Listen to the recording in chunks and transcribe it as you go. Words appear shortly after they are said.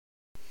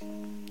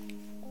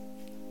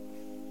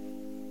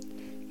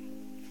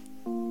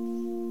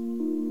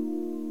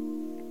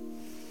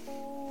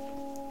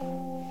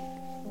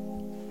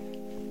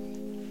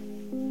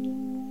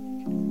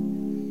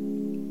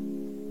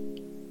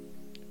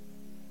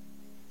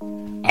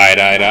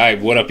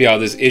Alright, what up, y'all?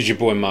 This is your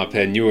boy Moped,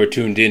 and you are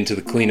tuned in to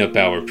the Cleanup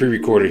Hour,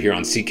 pre-recorded here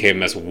on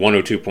CKMS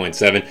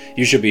 102.7.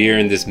 You should be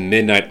hearing this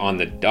midnight on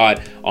the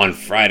dot on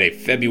Friday,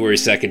 February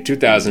 2nd,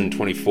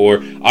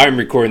 2024. I am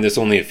recording this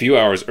only a few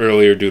hours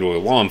earlier due to a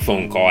long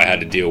phone call I had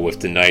to deal with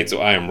tonight, so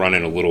I am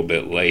running a little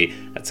bit late.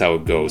 That's how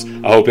it goes.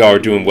 I hope y'all are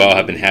doing well,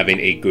 have been having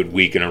a good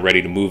week, and are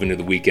ready to move into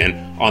the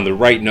weekend on the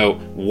right note,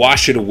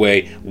 wash it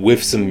away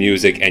with some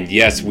music. And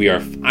yes, we are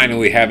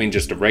finally having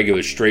just a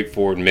regular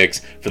straightforward mix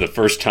for the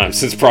first time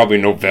since probably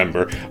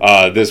November.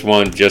 This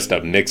one just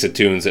a mix of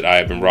tunes that I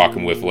have been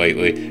rocking with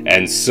lately,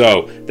 and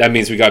so that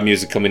means we got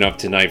music coming up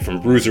tonight from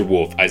Bruiser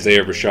Wolf,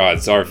 Isaiah Rashad,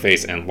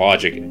 Czarface and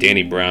Logic,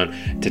 Danny Brown,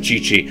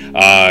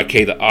 Tachichi,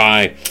 K the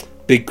I,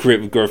 Big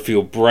Crit with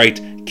Garfield Bright,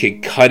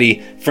 Kid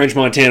Cudi, French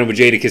Montana with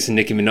Jadakiss and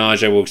Nicki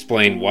Minaj. I will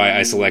explain why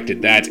I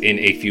selected that in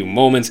a few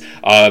moments.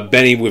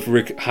 Benny with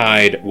Rick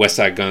Hyde,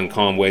 Westside Gun,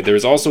 Conway.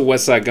 There's also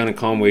Westside Gun and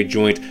Conway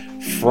joint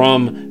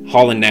from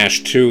Hall &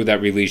 Nash 2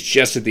 that released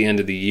just at the end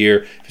of the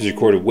year. It was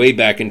recorded way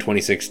back in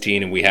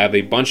 2016, and we have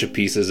a bunch of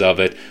pieces of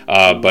it.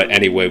 But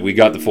anyway, we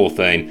got the full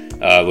thing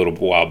a little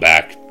while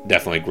back.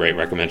 Definitely great.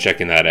 Recommend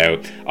checking that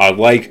out.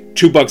 Like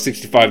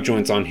 $2.65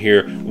 joints on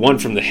here. One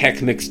from the Heck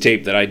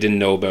mixtape that I didn't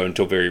know about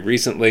until very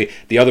recently.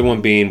 The other one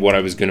being what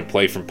I was going to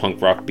play from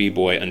Punk Rock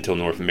B-Boy until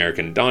North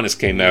American Adonis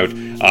came out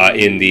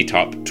in the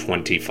top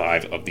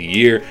 25 of the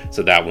year.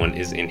 So that one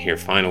is in here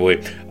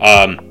finally.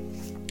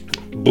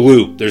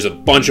 Blue. There's a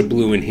bunch of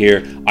Blue in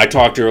here. I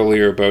talked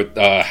earlier about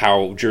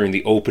how during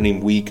the opening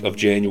week of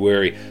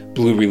January,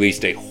 Blue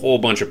released a whole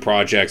bunch of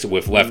projects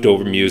with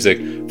leftover music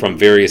from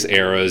various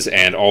eras,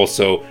 and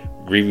also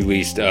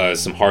re-released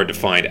some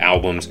hard-to-find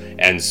albums,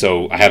 and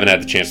so I haven't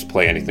had the chance to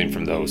play anything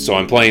from those. So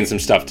I'm playing some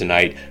stuff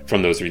tonight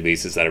from those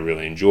releases that I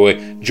really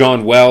enjoy.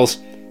 John Wells,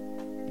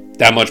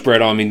 That Much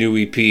Bread on Me, new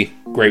EP,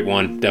 great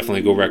one.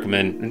 Definitely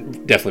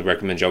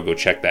recommend y'all go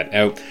check that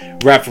out.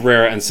 Rap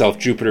Ferreira and Self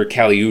Jupiter,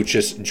 Kali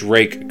Uchis,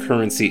 Drake,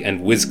 Currency,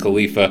 and Wiz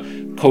Khalifa,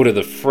 Coda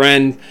the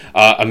Friend,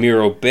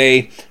 Amir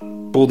Obey,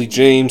 Bully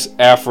James,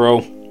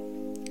 Afro,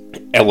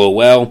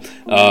 LOL,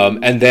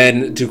 and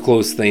then to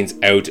close things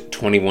out,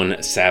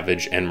 21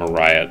 Savage and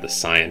Mariah the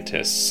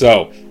Scientist.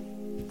 So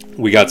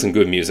we got some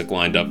good music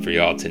lined up for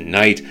y'all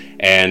tonight,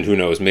 and who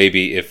knows,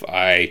 maybe if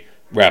I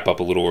wrap up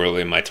a little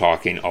early in my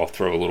talking, I'll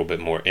throw a little bit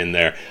more in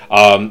there.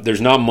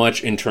 There's not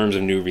much in terms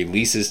of new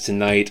releases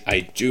tonight. I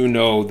do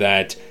know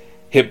that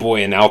Hit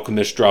Boy and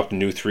Alchemist dropped a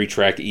new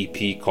 3-track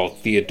EP called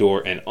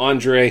Theodore and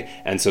Andre,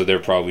 and so they're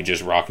probably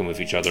just rocking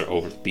with each other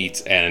over beats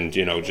and,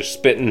 just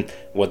spitting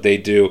what they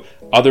do.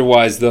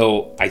 Otherwise,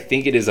 though, I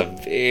think it is a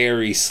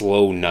very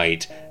slow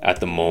night at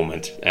the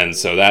moment, and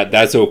so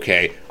that's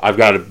okay. I've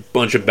got a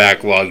bunch of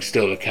backlog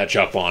still to catch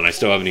up on. I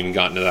still haven't even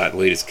gotten to that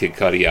latest Kid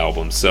Cudi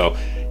album, so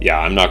yeah,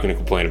 I'm not going to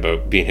complain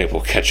about being able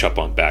to catch up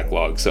on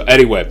backlog. So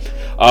anyway,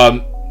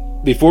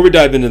 before we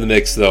dive into the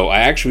mix, though, I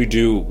actually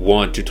do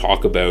want to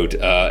talk about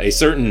a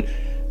certain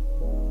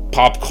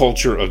pop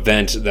culture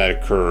event that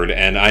occurred.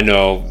 And I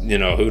know,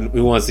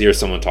 who wants to hear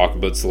someone talk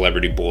about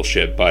celebrity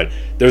bullshit, but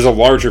there's a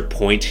larger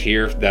point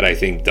here that I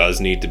think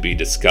does need to be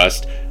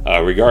discussed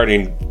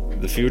regarding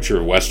the future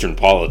of Western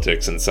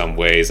politics in some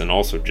ways, and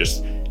also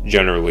just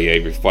generally a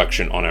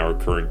reflection on our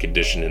current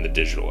condition in the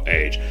digital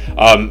age.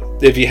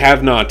 If you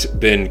have not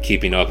been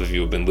keeping up, if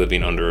you have been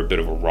living under a bit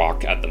of a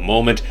rock at the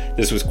moment,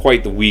 this was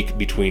quite the week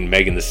between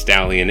Megan Thee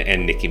Stallion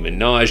and Nicki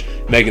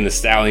Minaj. Megan Thee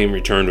Stallion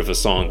returned with a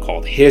song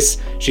called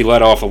Hiss. She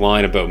let off a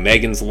line about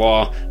Megan's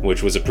Law,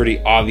 which was a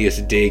pretty obvious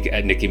dig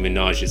at Nicki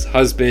Minaj's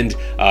husband,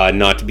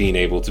 not being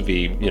able to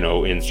be,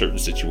 in certain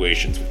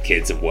situations with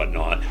kids and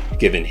whatnot,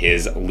 given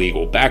his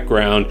legal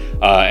background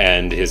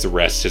and his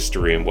arrest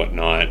history and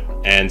whatnot.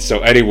 And so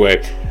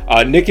anyway,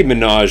 Nicki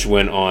Minaj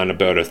went on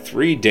about a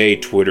 3-day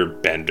Twitter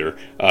bender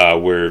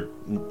where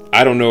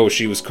I don't know if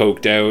she was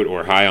coked out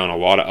or high on a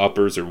lot of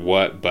uppers or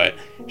what, but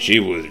she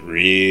was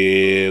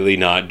really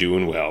not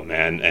doing well,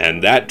 man.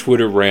 And that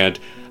Twitter rant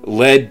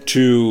led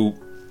to,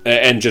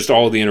 and just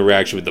all the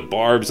interaction with the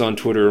Barbs on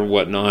Twitter and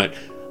whatnot,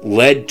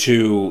 led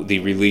to the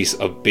release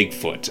of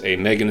Bigfoot, a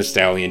Megan Thee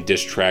Stallion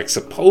diss track,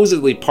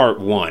 supposedly part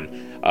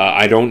 1.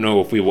 I don't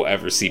know if we will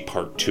ever see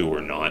part 2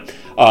 or not.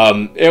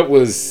 It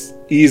was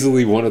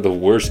easily one of the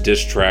worst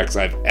diss tracks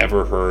I've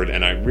ever heard,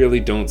 and I really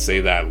don't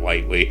say that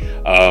lightly.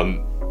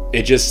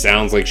 It just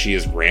sounds like she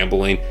is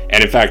rambling,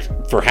 and in fact,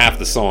 for half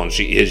the song,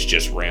 she is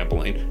just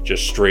rambling,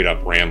 just straight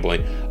up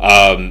rambling.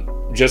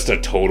 Just a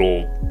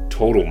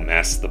total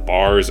mess. The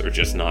bars are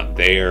just not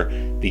there.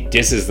 The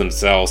disses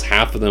themselves,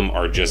 half of them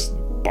are just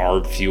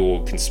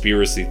barb-fueled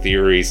conspiracy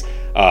theories,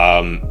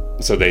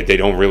 so they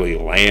don't really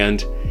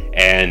land,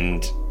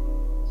 and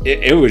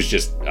it was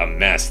just a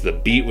mess. The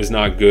beat was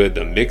not good,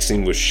 the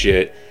mixing was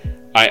shit.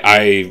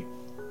 I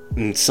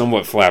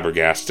somewhat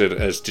flabbergasted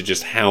as to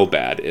just how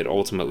bad it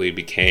ultimately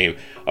became,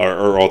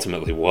 or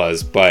ultimately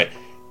was. But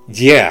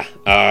yeah,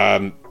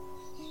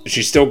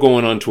 she's still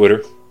going on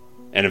Twitter,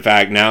 and in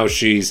fact now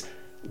she's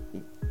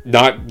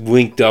not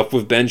linked up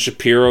with Ben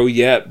Shapiro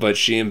yet, but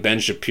she and Ben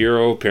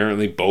Shapiro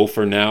apparently both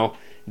are now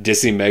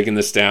dissing Megan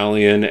Thee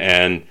Stallion.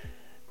 And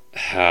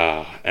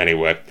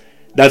anyway,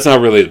 that's not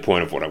really the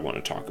point of what I want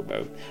to talk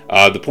about.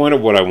 The point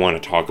of what I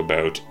want to talk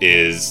about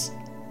is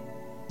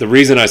the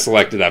reason I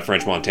selected that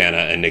French Montana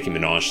and Nicki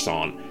Minaj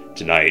song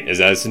tonight is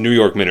that it's a New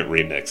York Minute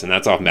remix, and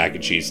that's off Mac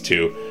and Cheese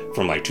 2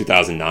 from like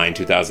 2009,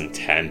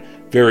 2010.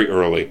 Very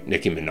early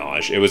Nicki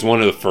Minaj. It was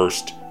one of the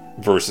first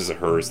verses of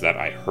hers that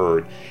I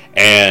heard,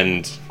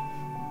 and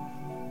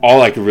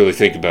all I could really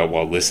think about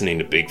while listening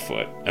to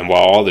Bigfoot and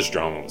while all this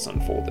drama was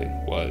unfolding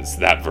was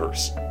that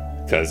verse,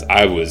 because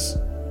I was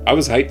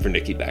hyped for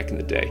Nicki back in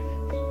the day.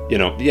 You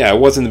know, yeah, it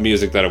wasn't the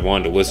music that I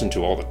wanted to listen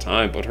to all the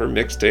time, but her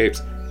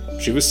mixtapes,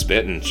 she was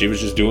spitting. She was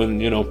just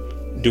doing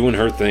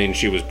her thing.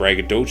 She was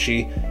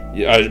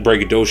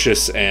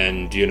braggadocious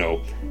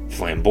and,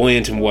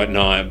 flamboyant and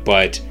whatnot,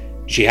 but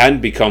she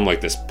hadn't become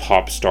like this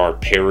pop star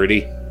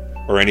parody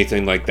or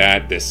anything like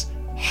that, this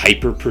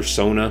hyper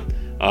persona.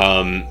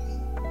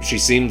 She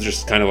seemed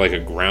just kind of like a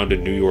grounded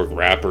New York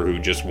rapper who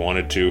just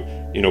wanted to,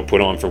 put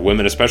on for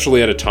women,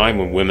 especially at a time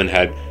when women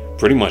had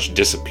pretty much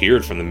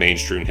disappeared from the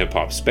mainstream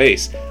hip-hop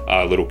space.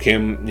 Lil'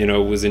 Kim,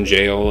 was in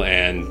jail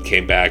and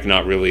came back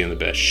not really in the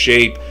best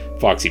shape.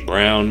 Foxy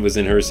Brown was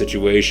in her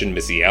situation.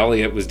 Missy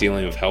Elliott was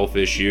dealing with health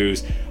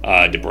issues.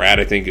 Da Brat,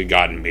 I think, had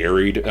gotten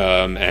married.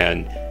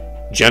 And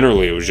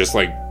generally, it was just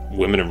like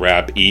women in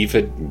rap. Eve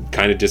had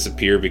kind of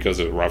disappeared because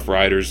of the Rough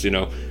Riders,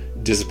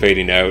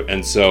 dissipating out.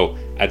 And so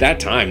at that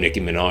time, Nicki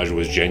Minaj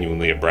was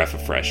genuinely a breath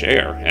of fresh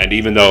air. And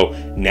even though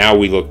now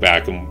we look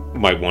back and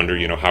might wonder,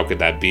 how could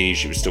that be?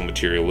 She was still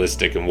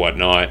materialistic and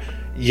whatnot.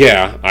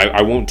 Yeah,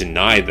 I won't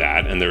deny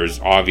that. And there's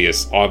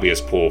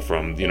obvious pull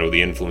from,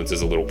 the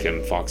influences of Lil' Kim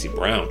and Foxy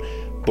Brown.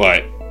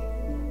 But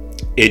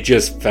it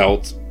just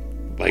felt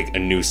like a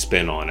new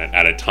spin on it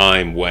at a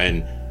time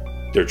when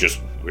there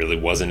just really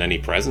wasn't any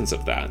presence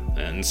of that.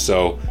 And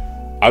so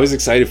I was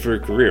excited for her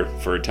career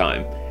for a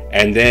time.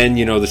 And then,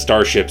 the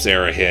Starships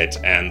era hit,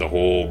 and the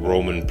whole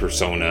Roman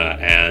persona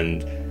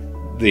and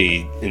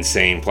the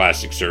insane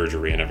plastic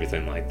surgery and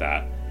everything like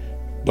that.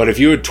 But if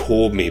you had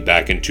told me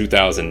back in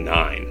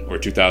 2009 or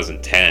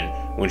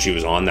 2010, when she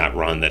was on that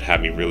run that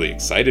had me really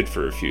excited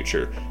for her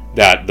future,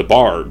 that the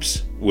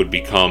Barbs would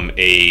become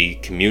a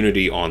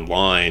community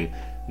online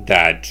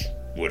that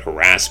would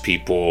harass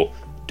people,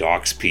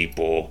 dox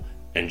people,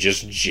 and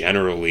just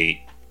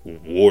generally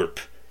warp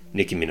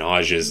Nicki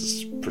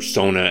Minaj's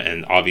persona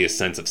and obvious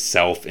sense of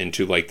self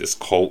into like this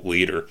cult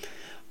leader,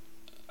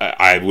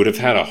 I would have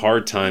had a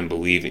hard time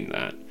believing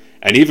that.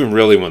 And even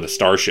really when the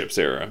Starships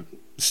era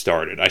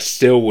started, I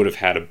still would have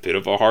had a bit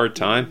of a hard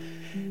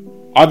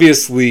time.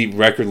 Obviously,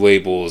 record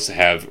labels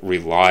have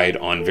relied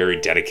on very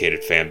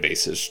dedicated fan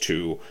bases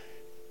to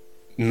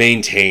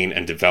maintain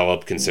and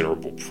develop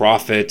considerable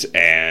profit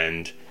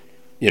and,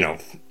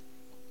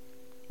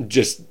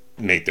 just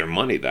make their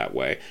money that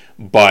way.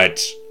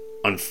 But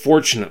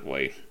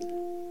unfortunately,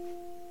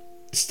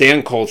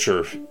 stan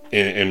culture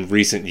in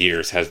recent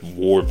years has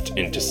warped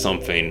into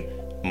something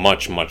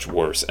much, much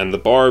worse. And the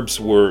Barbs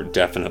were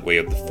definitely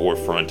at the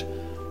forefront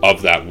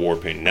of that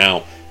warping.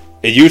 Now,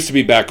 it used to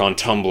be back on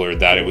Tumblr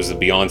that it was the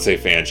Beyonce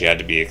fans you had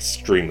to be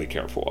extremely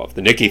careful of.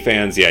 The Nicki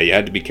fans, yeah, you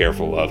had to be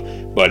careful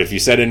of. But if you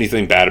said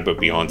anything bad about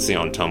Beyonce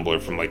on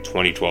Tumblr from like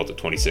 2012 to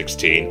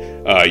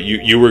 2016,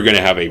 you were going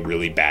to have a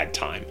really bad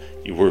time.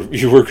 You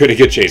were going to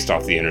get chased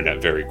off the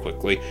internet very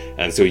quickly.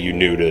 And so you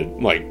knew to,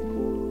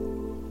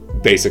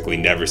 basically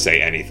never say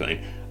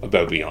anything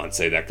about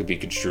Beyonce that could be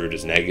construed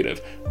as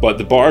negative. But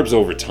the Barbs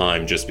over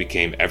time just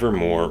became ever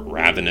more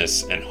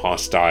ravenous and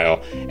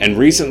hostile, and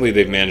recently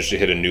they've managed to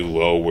hit a new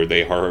low where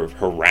they are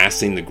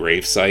harassing the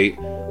gravesite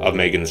of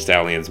Megan Thee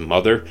Stallion's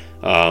mother.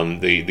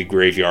 The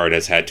graveyard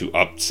has had to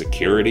up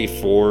security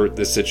for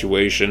this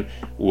situation,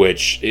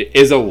 which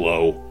is a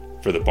low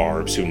for the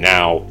Barbs, who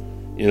now,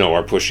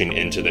 are pushing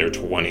into their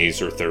 20s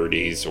or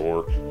 30s,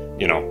 or,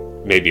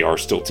 maybe are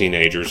still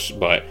teenagers.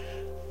 But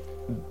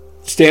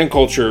stan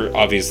culture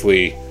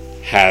obviously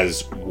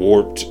has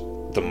warped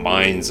the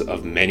minds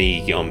of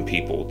many young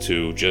people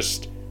to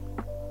just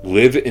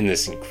live in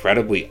this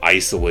incredibly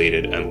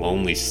isolated and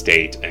lonely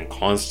state and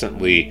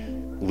constantly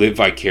live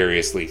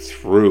vicariously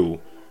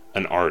through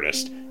an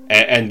artist.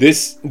 And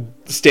this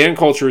stan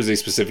culture is a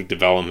specific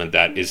development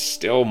that is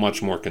still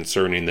much more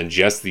concerning than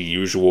just the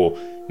usual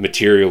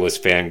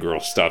materialist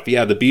fangirl stuff.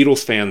 Yeah, the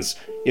Beatles fans,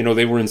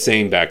 they were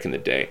insane back in the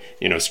day.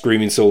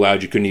 Screaming so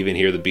loud you couldn't even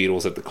hear the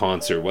Beatles at the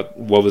concert. What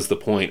was the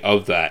point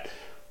of that?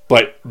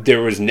 But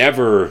there was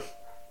never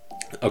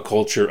a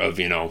culture of,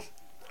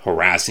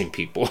 harassing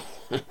people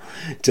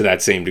to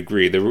that same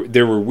degree.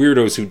 There were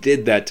weirdos who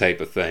did that type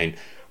of thing.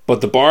 But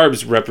the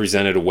Barbs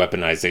represented a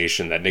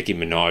weaponization that Nicki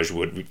Minaj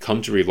would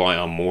come to rely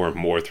on more and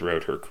more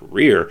throughout her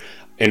career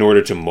in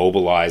order to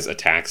mobilize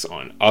attacks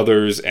on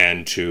others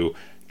and to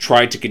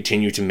tried to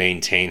continue to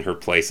maintain her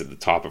place at the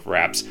top of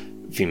rap's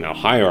female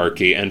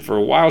hierarchy, and for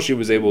a while she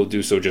was able to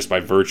do so just by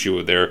virtue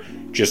of there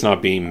just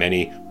not being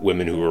many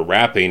women who were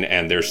rapping,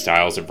 and their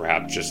styles of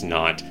rap just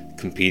not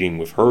competing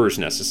with hers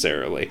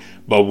necessarily.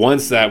 But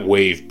once that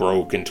wave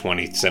broke in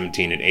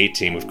 2017 and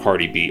 18 with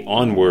Cardi B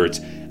onwards,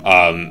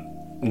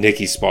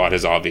 Nicki's spot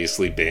has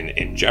obviously been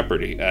in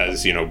jeopardy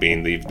as,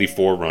 being the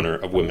forerunner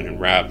of women in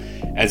rap.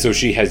 And so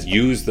she has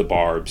used the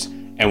Barbs,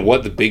 and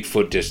what the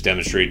Bigfoot disc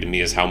demonstrated to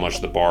me is how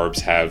much the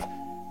Barbs have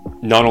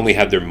not only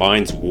had their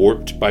minds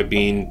warped by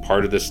being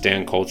part of the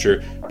stan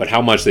culture, but how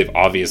much they've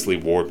obviously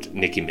warped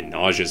Nicki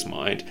Minaj's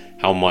mind,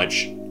 how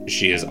much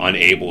she is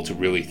unable to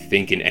really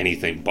think in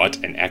anything but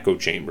an echo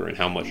chamber, and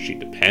how much she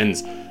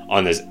depends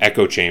on this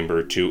echo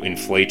chamber to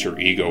inflate her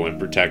ego and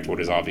protect what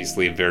is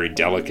obviously a very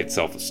delicate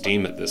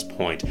self-esteem at this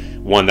point,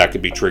 one that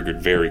could be triggered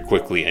very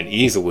quickly and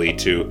easily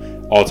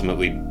to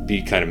ultimately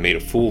be kind of made a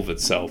fool of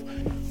itself.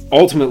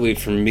 Ultimately,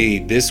 for me,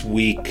 this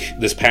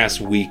past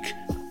week,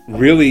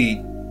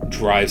 really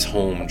drives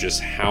home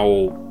just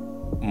how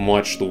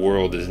much the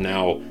world is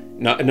now,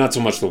 not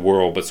so much the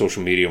world, but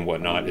social media and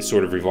whatnot, is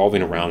sort of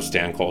revolving around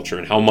stan culture,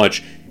 and how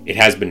much it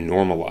has been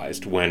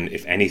normalized when,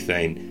 if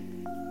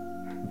anything,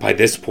 by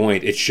this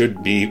point, it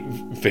should be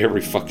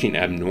very fucking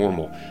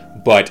abnormal.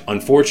 But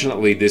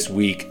unfortunately, this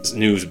week,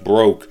 news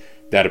broke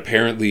that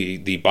apparently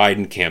the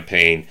Biden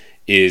campaign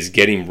is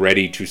getting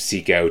ready to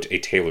seek out a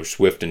Taylor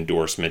Swift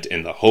endorsement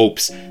in the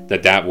hopes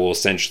that that will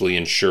essentially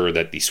ensure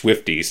that the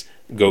Swifties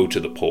go to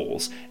the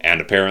polls. And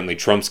apparently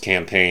Trump's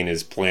campaign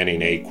is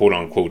planning a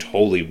quote-unquote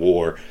holy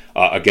war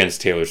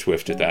against Taylor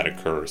Swift if that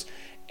occurs.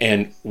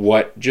 And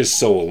what just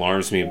so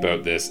alarms me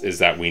about this is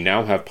that we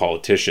now have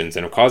politicians,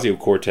 and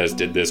Ocasio-Cortez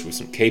did this with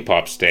some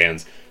K-pop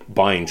stans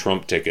buying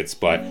Trump tickets,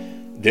 but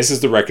this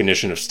is the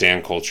recognition of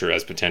stan culture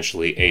as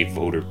potentially a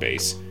voter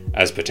base,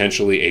 as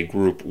potentially a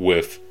group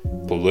with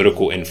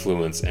political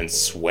influence and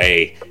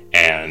sway,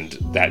 and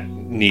that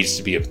needs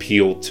to be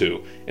appealed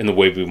to in the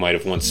way we might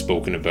have once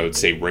spoken about,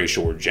 say,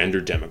 racial or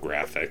gender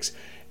demographics.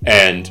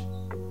 And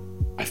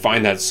I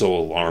find that so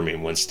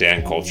alarming when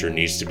stan culture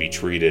needs to be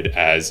treated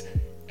as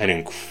an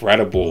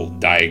incredible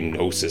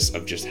diagnosis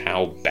of just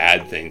how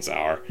bad things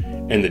are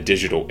in the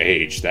digital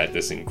age, that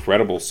this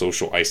incredible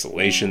social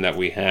isolation that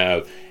we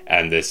have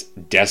and this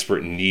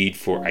desperate need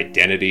for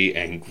identity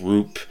and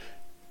group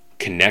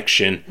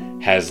connection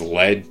has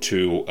led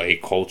to a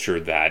culture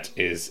that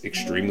is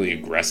extremely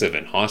aggressive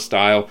and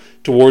hostile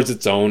towards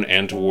its own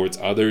and towards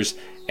others,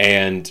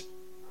 and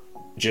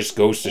just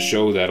goes to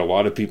show that a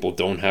lot of people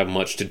don't have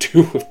much to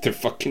do with their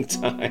fucking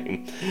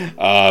time.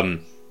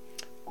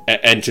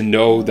 And to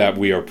know that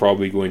we are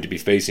probably going to be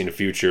facing a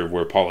future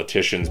where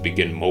politicians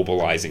begin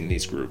mobilizing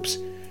these groups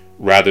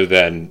rather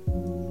than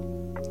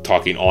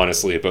talking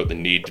honestly about the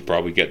need to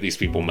probably get these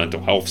people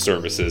mental health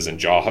services and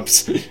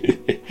jobs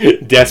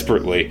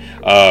desperately,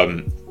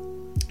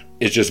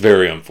 is just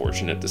very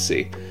unfortunate to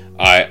see.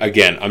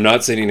 I'm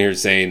not sitting here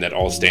saying that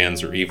all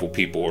stans are evil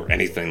people or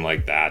anything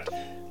like that.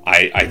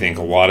 I think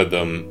a lot of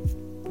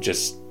them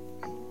just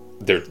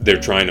they're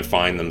trying to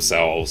find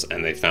themselves,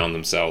 and they found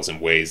themselves in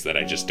ways that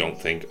I just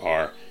don't think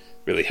are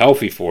really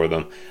healthy for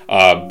them.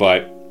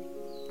 But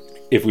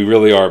if we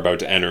really are about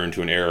to enter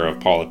into an era of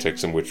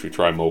politics in which we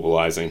try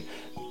mobilizing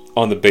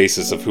on the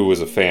basis of who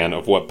is a fan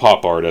of what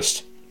pop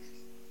artist,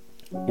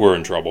 we're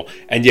in trouble.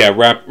 And yeah,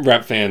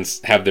 rap fans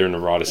have their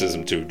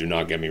neuroticism too, do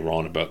not get me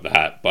wrong about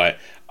that. But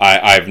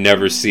I've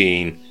never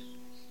seen,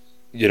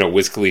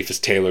 Wiz Khalifa's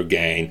Taylor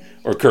Gang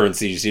or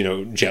Currency's,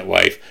 Jet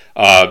Life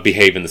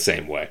behave in the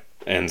same way.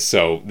 And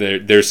so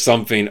there's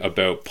something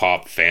about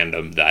pop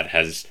fandom that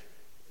has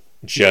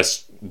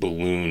just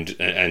ballooned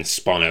and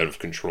spun out of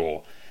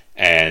control.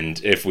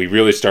 And if we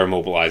really start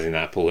mobilizing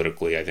that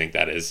politically, I think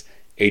that is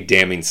a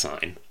damning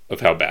sign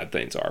of how bad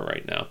things are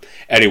right now.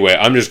 Anyway,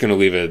 I'm just going to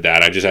leave it at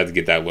that. I just had to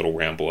get that little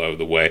ramble out of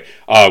the way.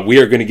 We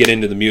are going to get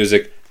into the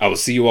music. I will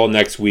see you all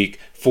next week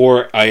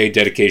for a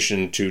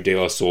dedication to De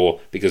La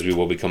Soul, because we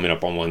will be coming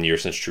up on 1 year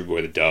since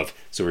Trugoy the Dove.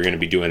 So we're going to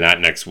be doing that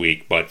next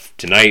week. But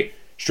tonight,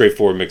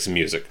 straightforward mix of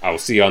music. I will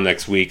see y'all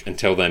next week.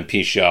 Until then,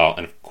 peace y'all,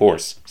 and of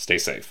course, stay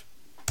safe.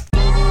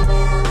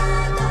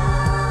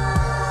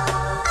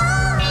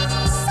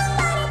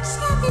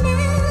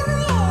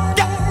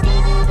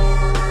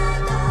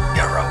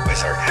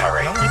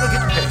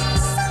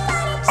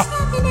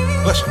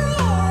 Listen,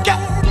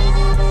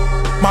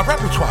 my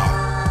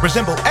repertoire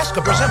resemble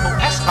Escobar.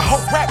 I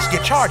hope raps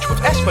get charged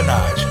with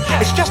espionage.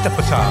 It's just a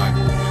facade.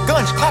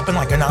 Guns clapping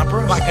like an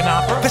opera.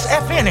 This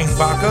FN ain't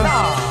vodka.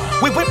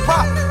 We whip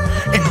rock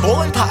in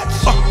boiling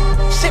pots.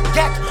 Sip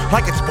yak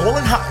like it's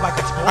boiling hot.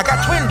 I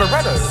got twin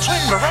Berettas.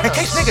 In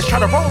case niggas try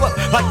to roll up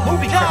like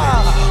movie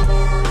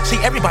criminals. See,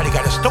 everybody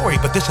got a story,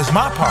 but this is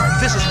my part.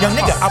 Young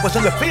nigga, I was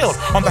in the field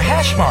on the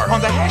hash mark.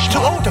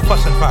 Too old to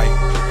fuss and fight.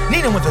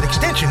 Nina with an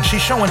extension,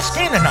 she's showing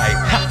skin tonight.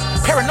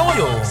 Paranoid,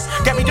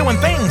 got me doing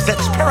things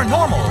that's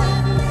paranormal.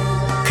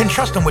 Couldn't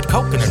trust them with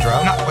coke in the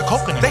drug. Not with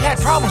coke in the They had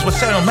problems with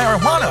selling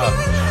marijuana.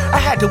 I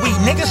had to weed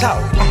niggas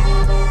out.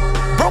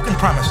 broken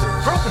promises.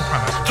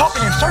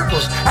 Talking in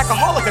circles,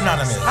 alcoholic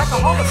anonymous.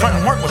 Front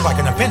and work was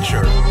like an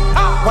adventure.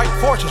 White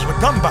forces with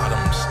gum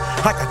bottoms,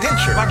 like a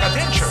denture.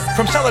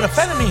 From selling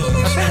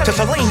amphetamines to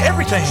saline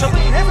everything.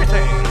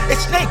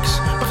 It's snakes,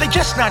 but they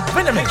just not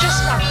venomous.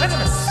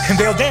 And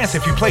they'll dance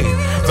if you play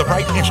the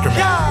right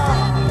instrument.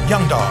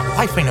 Young dog,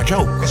 life ain't a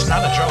joke. It's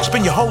not a joke.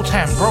 Spend your whole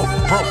time broke,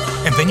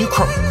 and then you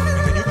croak.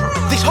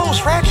 These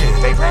hoes ratchet.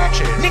 They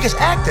ratchet. Niggas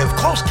active,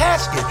 close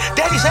casket.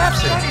 Daddy's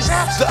absent.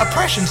 The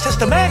oppression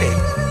systematic.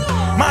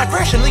 My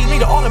aggression leads me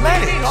to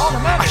automatic.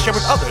 I share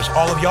with others.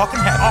 All of y'all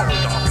can have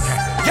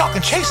it. Y'all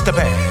can chase the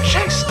bag.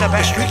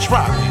 The streets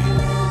rob me.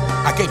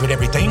 I gave it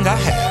everything I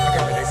had.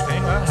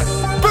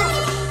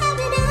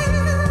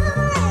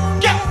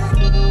 Yeah.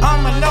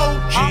 I'm an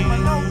OG.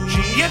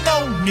 You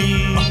know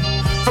me.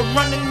 For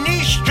running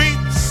these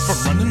streets.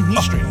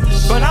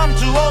 But I'm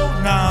too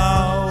old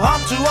now.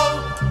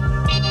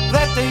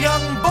 Let the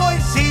young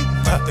boys see.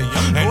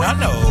 And I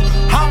know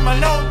I'm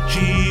an OG.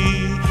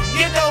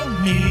 You know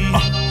me.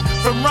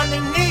 From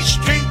running these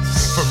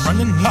streets.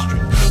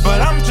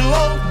 But I'm too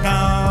old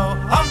now.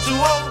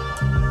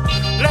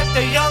 Let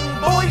the young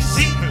boys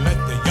see.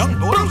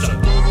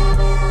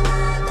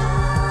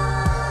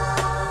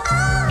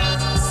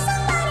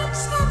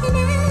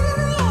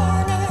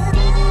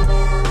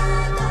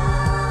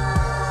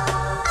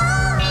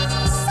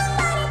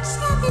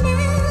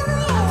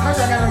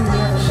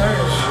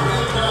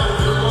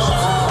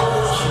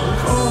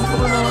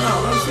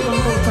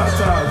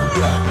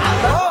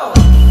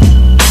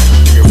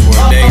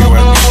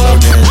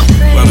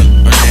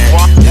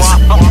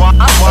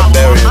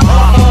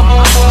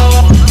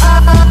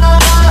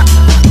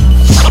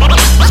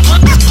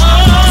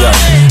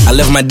 I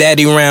left my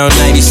daddy around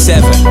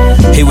 97.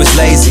 He was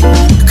lazy,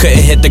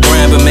 couldn't hit the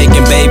ground but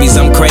making babies.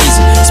 I'm crazy.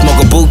 Smoke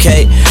a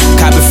bouquet,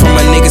 copy from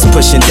my niggas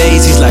pushing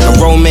daisies like a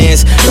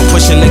romance. Don't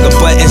push a nigga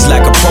buttons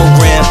like a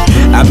program.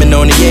 I've been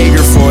on the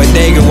Jaeger for a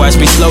day, watch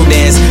me slow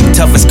dance.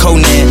 Tough as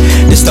Conan,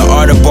 this the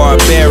art of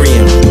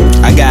barbarian.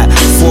 I got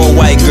 4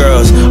 white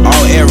girls,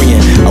 all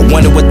Aryan. I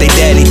wonder what they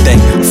daddy think.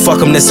 Fuck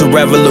them, this a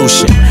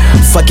revolution.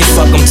 Fuck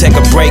them, take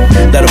a break,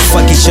 let them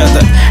fuck each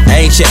other.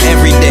 I ain't your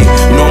everyday,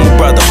 normal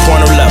brother,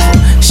 porno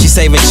level. She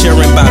saving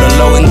cheering by the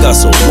low and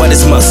Gussle. What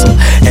is muscle?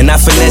 And I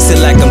finesse it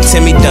like I'm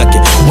Timmy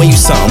Duncan. When you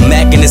saw him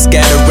macking, it's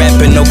got a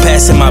rapping, no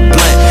passing my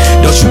blunt.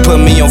 Don't you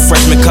put me on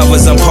freshman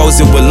covers, I'm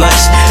posing with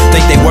lunch.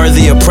 Think they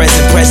worthy of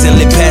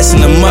presently passing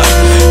them up.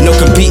 No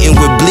competing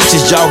with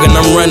bleachers, jogging,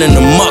 I'm running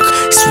amok.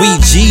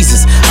 Sweet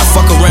Jesus, I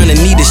fuck around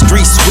and need a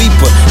street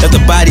sweeper. Let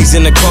the bodies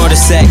in the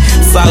cul-de-sac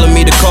follow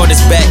me to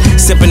Carter's back,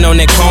 sipping on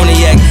that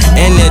cognac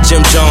and that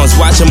Jim Jones.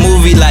 Watch a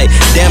movie like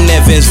damn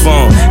that Vince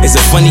Vaughn is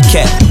a funny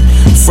cat.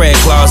 Fred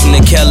Claus and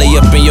the Kelly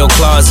up in your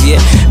closet.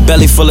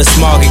 Belly full of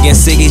smog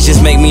against ciggies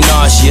just make me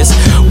nauseous.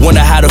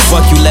 Wonder how the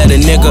fuck you let a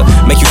nigga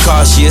make you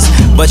cautious.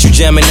 But you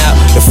jamming out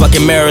the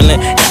fucking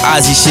Maryland and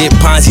Ozzy shit.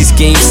 Ponzi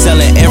schemes,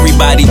 selling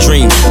everybody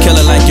dreams.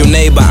 Killer like your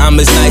neighbor, I'm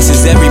as nice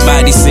as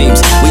everybody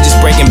seems. We just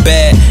breaking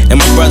bad and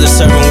my brother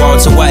serving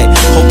Walter White.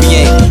 Hope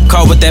he ain't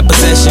caught with that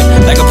possession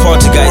like a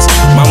poltergeist.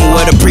 Mama,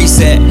 where the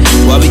preset?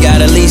 Why we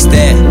gotta lease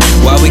that?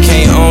 Why we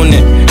can't own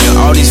it? And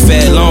all these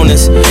fed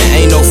loners, and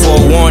ain't no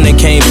forewarning,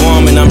 can't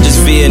bomb and I'm just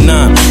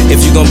Vietnam.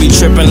 If you gon' be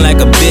trippin' like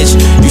a bitch,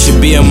 you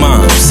should be a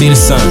mom. See the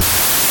sun.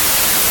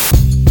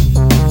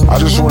 I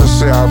just wanna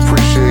say I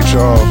appreciate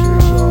y'all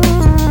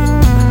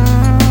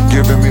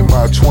giving me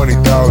my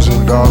 $20,000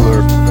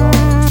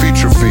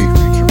 feature fee.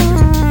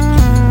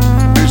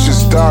 Bitch,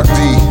 it's Doc D,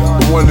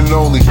 the one and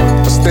only.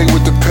 I stay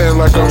with the pen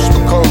like I'm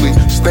Spicoli.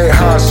 Stay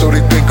high so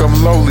they think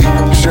I'm lowly.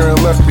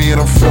 Sharon left me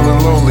and I'm feeling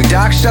lonely.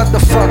 Doc, shut the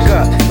fuck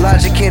up.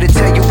 Logic here to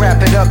tell you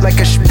wrap it up like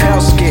a Chappelle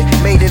skit.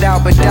 Made it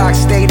out, but Doc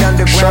stayed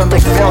underground. Shut the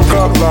fuck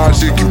up,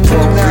 Logic, you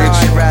punk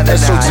bitch.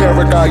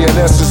 Esoteric,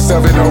 INS is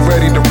 7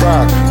 already to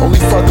rock. Only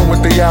fucking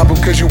with the album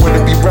cause you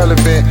wanna be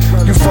relevant.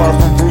 You far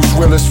from Bruce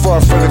Willis, far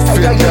from the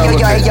fifth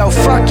element. Yo,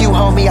 fuck you,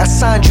 homie. I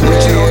signed you,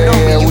 but you don't know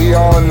me. Yeah, we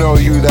all know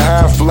you, the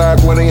half black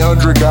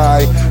 1-800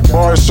 guy.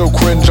 Bars so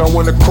cringe, I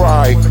wanna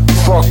cry.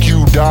 Fuck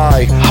you,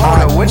 die.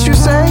 Hold on, what you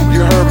say?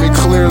 You heard me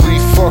clearly,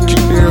 fuck you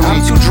nearly.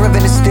 I'm too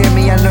driven to steer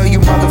me, I know you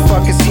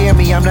motherfuckers hear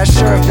me. I'm not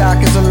sure if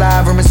Doc is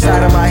alive or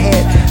inside of my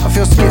head. I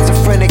feel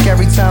schizophrenic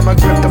every time I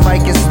grip the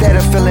mic. Instead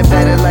of feeling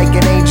better like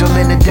an angel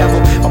and the devil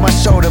on my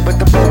shoulder, but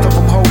the both of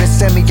them holding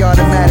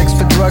semi-automatics.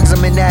 For drugs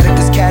I'm an addict,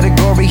 this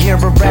category here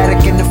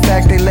erratic. And the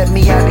fact they let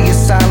me out the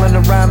asylum,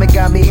 the rhyme, it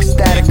got me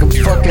ecstatic. I'm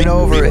fucking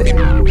over it.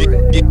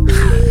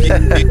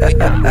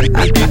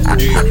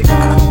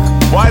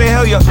 Why the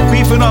hell you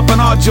beefing up on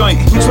our joint?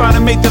 We trying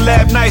to make the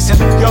lab nice and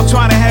y'all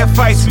trying to have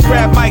fights. We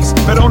grab mics,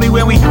 but only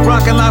when we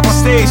rockin' live on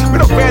stage. We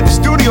don't grab the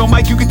studio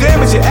mic, you can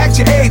damage it, act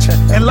your age.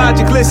 And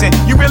Logic, listen,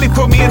 you really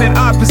put me in an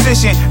odd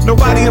position.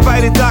 Nobody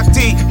invited Doc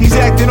D, he's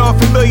acting off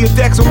familiar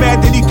deck. So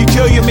mad that he could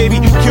kill you, maybe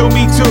kill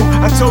me too.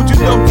 I told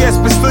you no guess,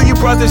 but still your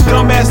brother's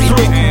dumbass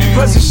through.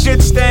 Plus the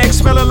shit stank,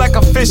 smelling like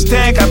a fish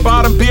tank. I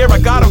bought him beer, I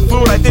got him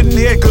food. I didn't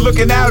hear good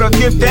looking out or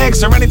give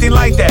thanks or anything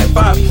like that,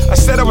 Bob. I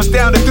said I was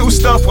down to do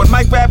stuff when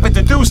Mike Rap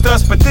introduced introduced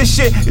us, but this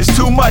shit is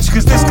too much,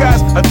 cause this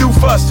guy's a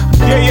doofus.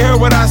 Yeah, you heard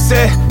what I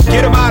said,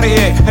 get him out of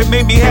here. It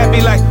made me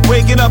happy like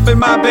waking up in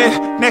my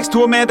bed next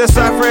to Amanda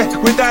Seyfried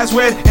with eyes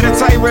red and a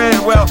tight red.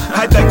 Well,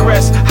 I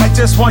digress, I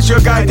just want your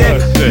guy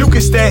dead. You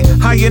can stay,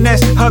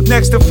 highness, up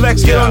next to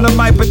flex. Get on the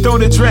mic, but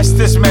don't address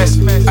this mess.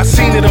 I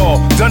seen it all,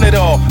 done it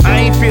all, I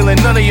ain't feeling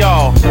none of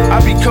y'all. I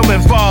become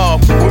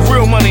involved, with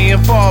real money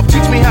involved.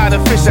 Teach me how to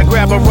fish, I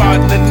grab a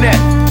rod in the net.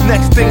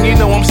 Next thing you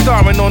know, I'm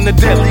starring on the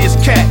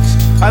deadliest catch.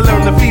 I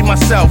learned to feed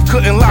myself,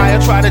 couldn't lie,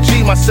 I tried to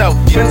G myself.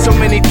 Been so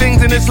many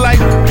things in this life,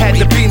 had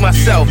to be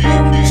myself.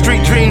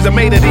 Street dreams are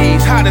made of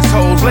these, hottest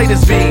hoes,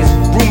 latest V's.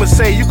 Rumors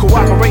say you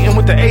cooperating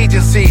with the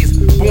agencies.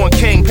 Born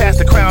king, pass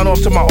the crown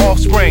off to my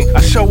offspring.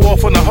 I show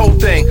off on the whole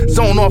thing,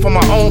 zone off on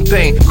my own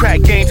thing.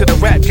 Crack game to the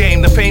rap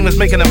game, the fame is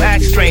making them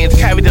act strange.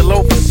 Carried the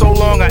load for so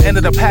long, I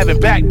ended up having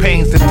back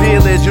pains. The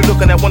deal is, you're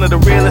looking at one of the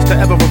realest to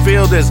ever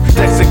reveal this.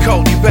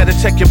 Texacoat, you better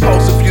check your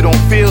pulse if you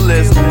don't feel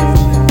this.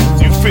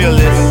 You feel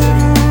this?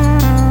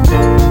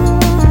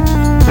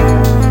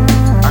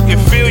 I can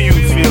feel you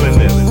feeling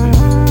this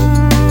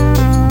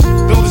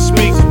through the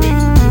speaker,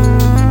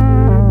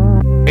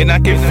 and I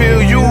can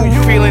feel you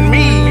feeling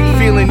me,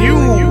 feeling you,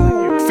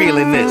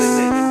 feeling this.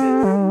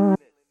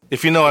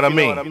 If you know what I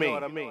mean.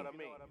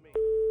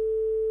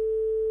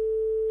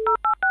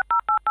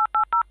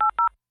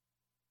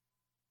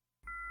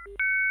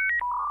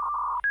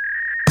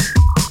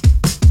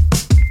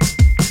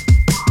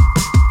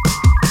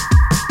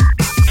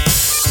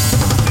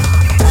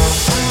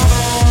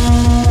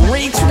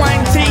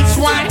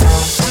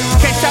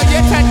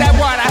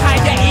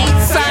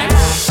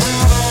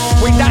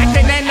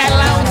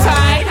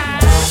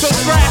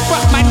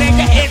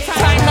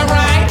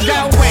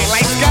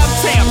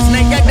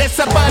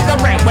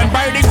 When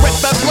Birdie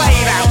with the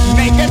blade out,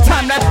 nigga,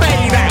 time to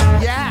fade out.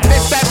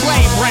 This that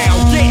blade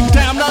round, get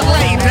down to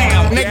lay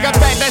down. Nigga,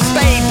 better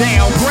stay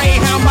down.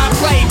 Greyhound my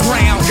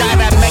playground. Got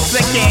a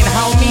Mexican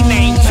homie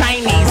named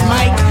Chinese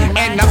Mike,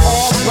 and the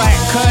all black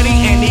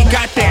Cuddy, and he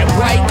got that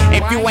right.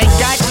 If you ain't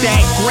got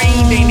that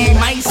green, then he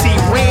might see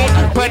red.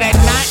 Put a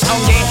knot on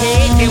your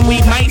head, then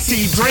we might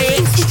see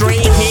dread.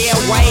 Straight hair,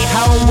 white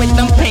hoe with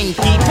them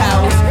pinky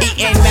toes,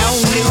 eating no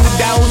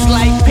noodles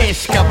like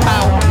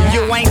Piscopo.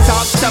 You ain't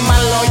talk to my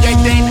lawyer,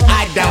 then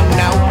I don't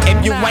know.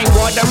 If you ain't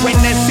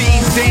watering the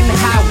seeds, then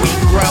how we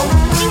grow.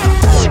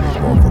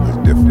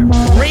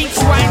 Reach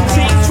one,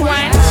 teach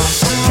one.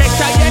 Catch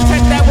how you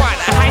touch that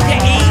water, how you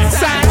eat,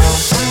 son.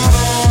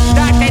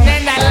 Darker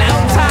than the low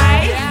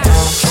tide.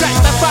 Shut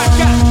the fuck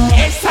up,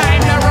 it's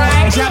time to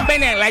ride.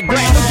 Jumping in like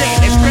Graham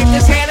Jane, scrape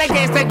his head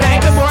against the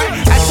daggerboard.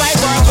 A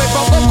cyborg with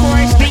vocal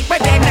cords deeper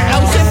than the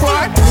ocean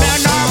floor. Now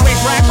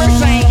Norwich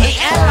rappers ain't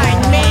eating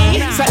like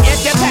me. So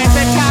if you pass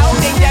a towel,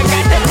 then you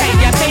got to pay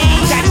your fee.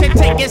 Got your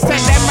tickets to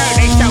the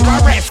murder show or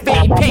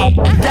SVP.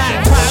 Got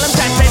problems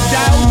at the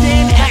door,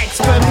 then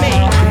ask for me.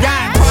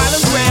 Got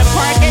problems with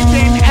parking,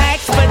 then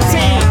ask for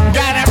tea.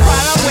 Got a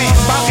problem with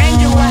voting,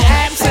 you an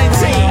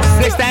absentee.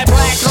 This that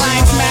Black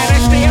Lives Matter,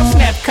 still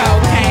sniff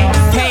cocaine.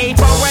 Paid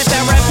for a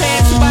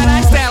therapist, but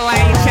I still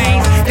ain't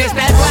changed. This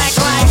that Black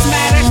Lives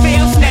Matter,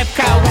 still sniff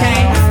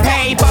cocaine.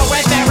 Paid for a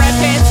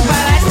therapist,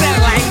 but I still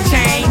ain't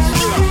changed.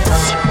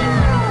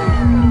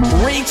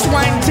 Reach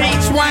one,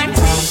 teach one.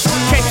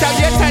 Can't show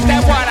you touch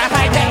that water,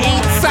 how you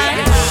eat, son.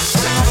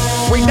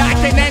 We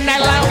docking in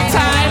that low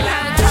tide.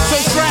 So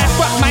strap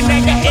up, my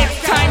nigga, it's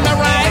time to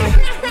ride.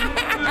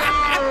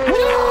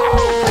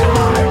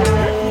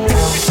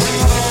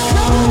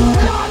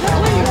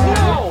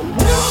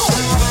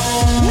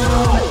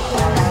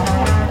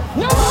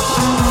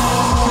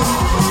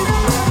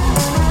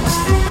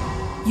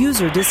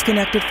 User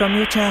disconnected from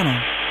your channel.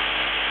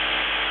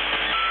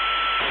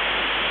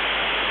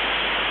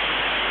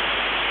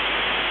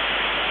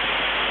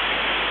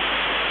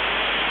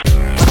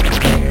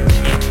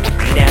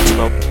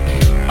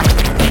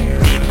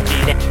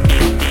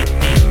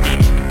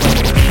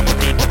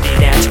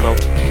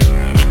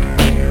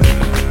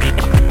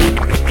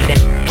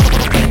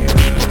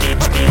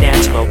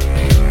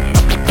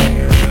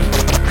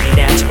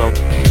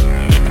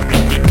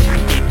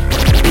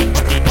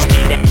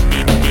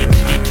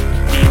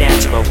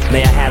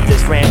 May I have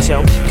this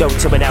rancho? Go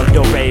to an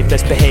outdoor rave,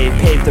 misbehave,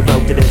 pave the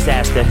road to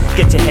disaster.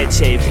 Get your head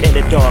shaved in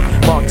the dark,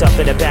 marked up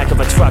in the back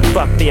of a truck.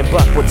 Fuck me and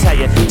Buck will tell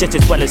you, just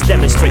as well as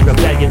demonstrate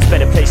rebellions.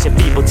 Better place your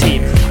feeble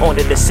team on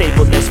the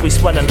disabled list. We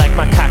swelling like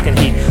my cock and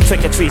heat,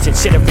 trick or treats and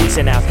shit a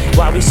reason out.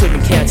 Why we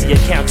shouldn't cancel your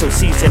count till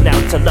season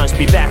out to lunch.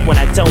 Be back when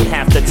I don't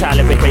have to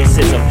tolerate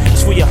racism.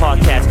 Screw your hard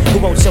cats who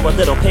won't show a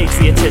little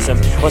patriotism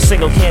or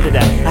single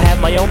candidate. I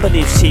have my own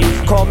beliefs, chief.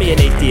 Call me an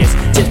atheist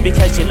just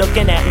because you're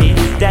looking at me.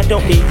 That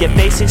don't mean you're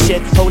facing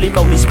shit. Holy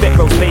moly, spit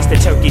roast raised a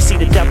turkey. See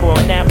the double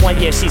on that one,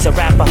 yeah, she's a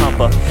rapper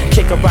humper.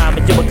 Kick a rhyme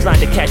and do a climb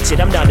to catch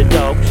it. I'm not a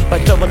dog,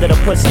 but throw a little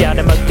pussy out,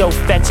 I'ma go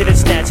fetch it and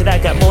snatch it. I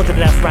got more than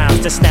enough rhymes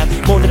to snap,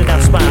 more than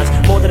enough spines,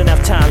 more than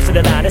enough times to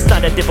the line. It's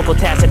not a difficult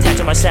task,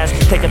 attaching my sass,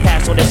 take a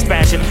pass on this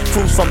fashion.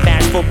 Fools from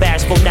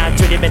bashful, not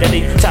dirty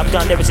mentally. Top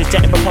gun lyrics is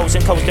jetting,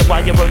 proposing, coasting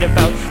while you're worried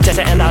about just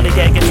a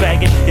lollygag and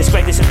dragging. This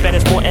greatness is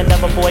better, more and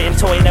love a boy and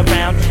toying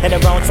around. And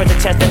around for the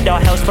chest and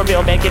dog house for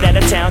real, man, get out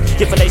of town.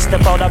 Give relation to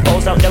fall out,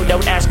 balls out, no,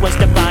 don't ask when's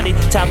the body.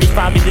 Time to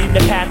find me, leaving the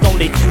path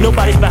only.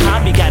 Nobody's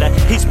behind me, got a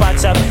heat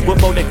spots up with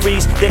more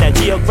degrees than a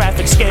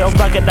geographic scale.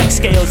 Rugged like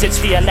scales, it's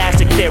the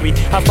elastic theory.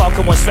 How far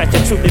can one stretch the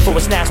truth before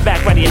it snaps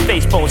back right in your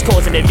face bones,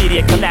 causing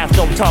immediate collapse?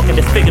 Don't talk in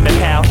disfigurement,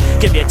 pal.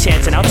 Give me a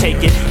chance and I'll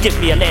take it. Give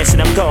me a lance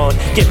and I'm gone.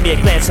 Give me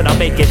a glance and I'll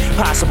make it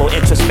possible.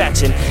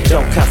 Introspection,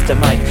 don't cuff the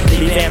mic.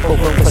 Leave ample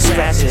room for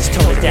scratches.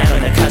 Tone it down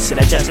on the cuss and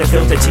adjust the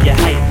filter to your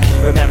height.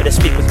 Remember to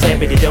speak with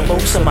clarity. Don't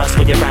move so much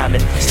when you're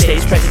rhyming.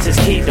 Stage presence is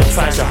key. Don't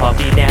try so hard,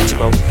 be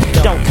natural.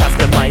 Don't cuff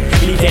the mic.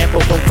 Leave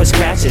ample room for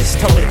scratches.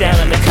 Tone it down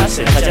on the cuss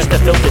and adjust the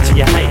filter to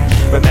your height.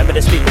 Remember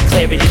to speak with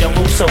clarity. Don't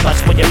move so much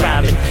when you're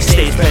rhyming.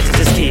 Stage presence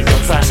is key.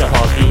 Don't try so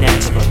hard, be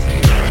natural.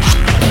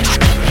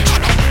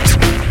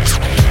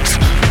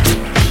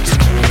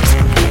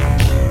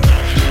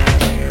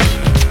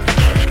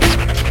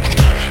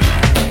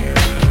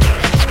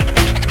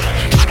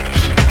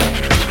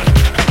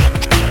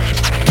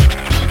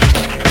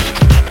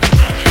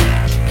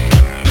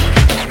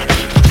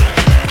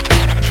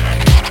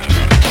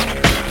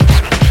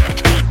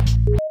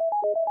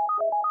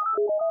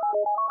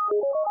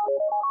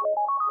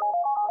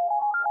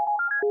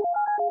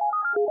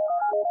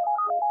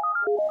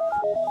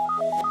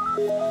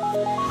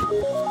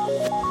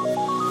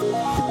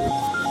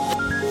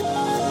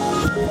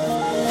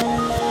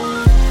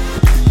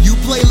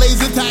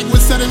 Tag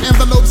with setting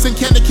envelopes and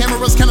candy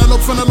cameras,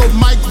 cantaloupe, frontaloupe,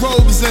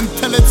 microbes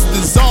until it's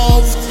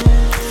dissolved.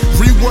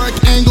 Rework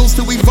angles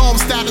to evolve,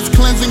 status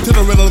cleansing to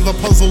the riddle of the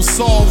puzzle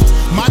solved.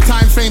 My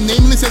time frame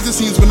nameless as it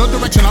seems with no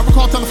direction. I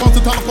recall telephones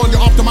to teleport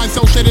your optimized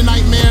cel-shaded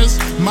nightmares.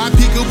 My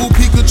peekaboo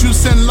Pikachu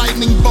send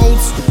lightning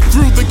bolts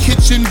through the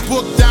kitchen,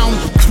 book down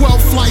 12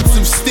 flights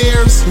of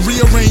stairs.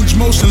 Rearrange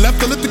motion,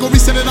 left elliptical,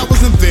 reset it, I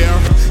wasn't there.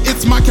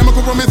 It's my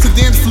chemical romance of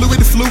dance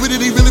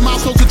fluidity, really my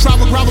soul to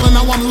travel, gravel, and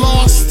now I'm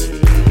lost.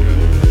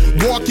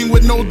 Walking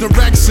with no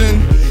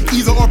direction,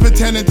 either or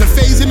pretending to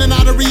phase in and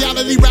out of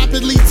reality,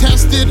 rapidly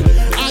tested.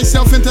 I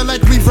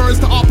self-intellect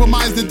reversed to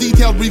optimize the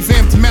detailed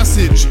revamped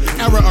message.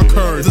 Error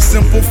occurred. The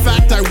simple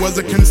fact I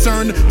wasn't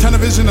concerned. Tunnel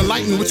vision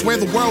enlightened which way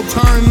the world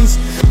turns.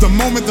 The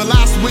moment the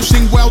last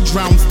wishing well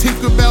drowns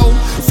Tinkerbell.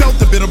 Felt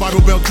the bitter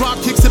Bible bell drop,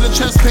 kicks to the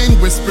chest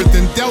pain, whispered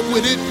then dealt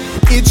with it.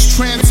 It's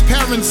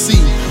transparency,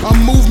 a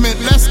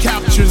movement less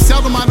captured.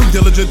 Seldom idle,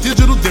 diligent,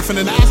 digital, different,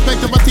 an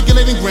aspect of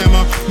articulating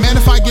grammar. Man,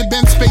 if I get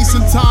bent space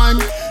and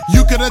time,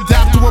 you could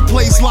adapt to a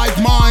place like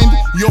mine.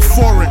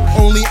 Euphoric,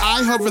 only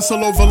I hover so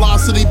low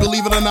velocity.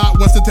 Believe it or not,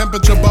 once the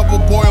temperature bubble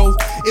boiled,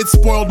 it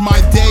spoiled my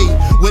day.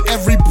 With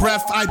every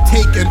breath I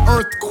take, an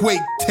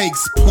earthquake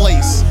takes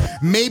place.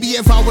 Maybe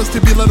if I was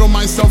to belittle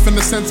myself in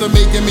the sense of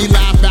making me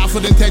laugh,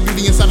 baffled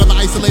integrity inside of the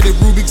isolated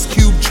Rubik's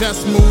Cube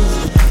chess move.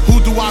 Who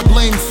do I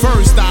blame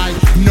first? I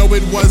know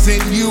it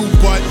wasn't you,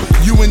 but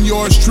you and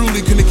yours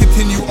truly couldn't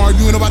continue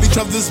arguing about each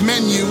other's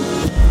menu.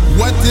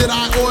 What did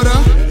I order?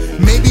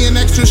 Maybe an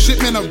extra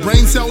shipment of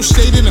brain cells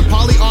shaded and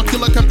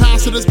polyocular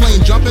capacitors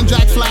playing jumping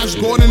jack Flash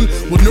Gordon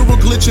with neural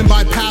glitching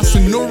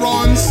bypassing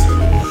neurons.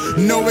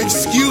 No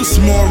excuse,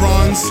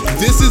 morons.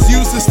 This is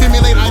used to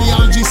stimulate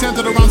ideology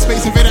centered around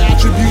space invader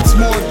attributes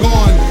more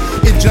gone.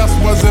 It just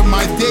wasn't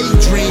my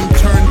daydream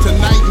turned to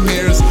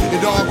nightmares.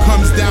 It all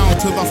comes down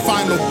to the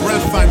final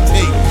breath I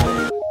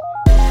take.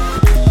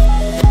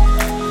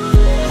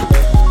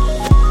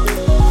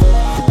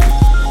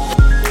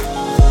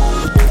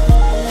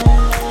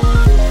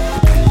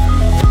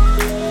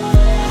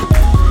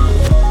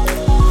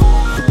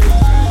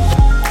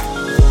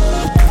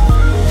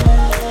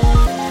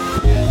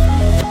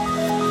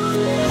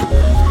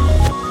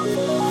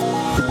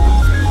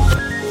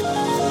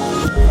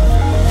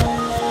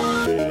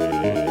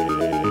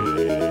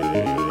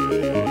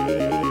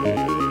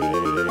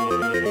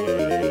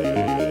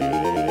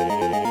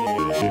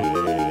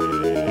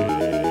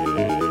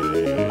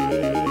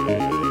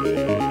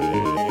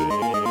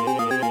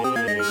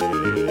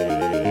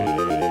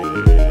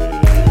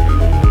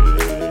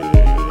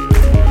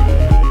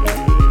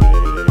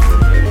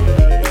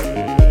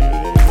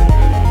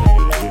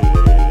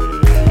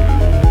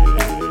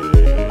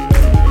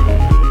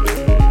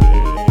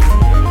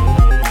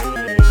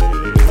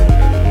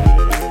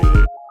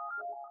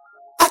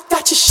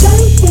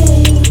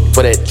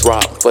 For that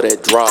drop, for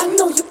that drop. I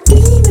know you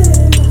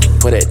beaming.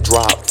 For that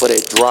drop, for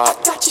that drop.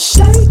 I got you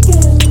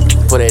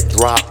shaking. For that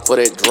drop, for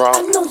that drop.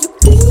 I know you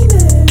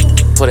beaming.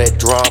 For that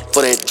drop,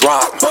 for that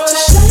drop. I got you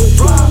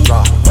shaking. Drop,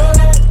 drop,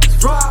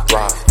 drop,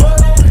 drop,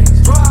 drop,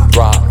 drop,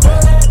 drop.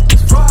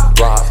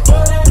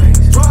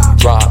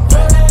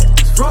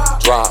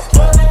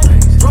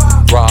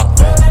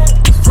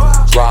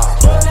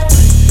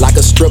 Like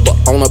a stripper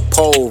on a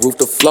pole, roof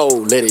the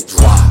flow, let it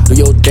drop. Do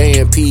your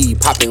damn pee,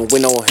 poppin'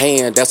 with no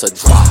hand, that's a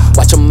drop.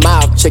 Watch your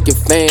mouth, check your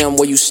fam,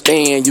 where you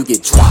stand, you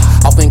get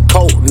dropped. Off in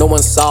coat, no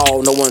one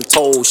saw, no one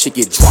told, shit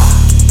get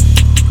dropped.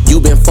 You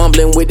been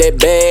fumbling with that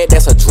bag,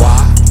 that's a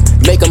drop.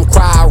 Make them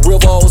cry,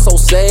 river, so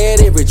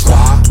sad, every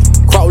drop.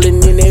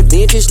 Crawling in that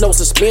vintage, no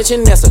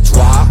suspension, that's a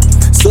drop.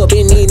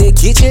 Subbing in the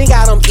kitchen,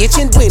 got them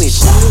itching when it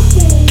drop.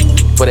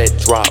 For that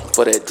drop,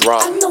 for that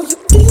drop. I know you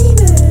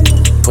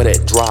beaming. For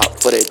that drop,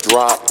 for that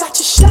drop. Got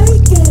you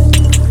shaking.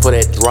 For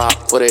that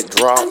drop, for that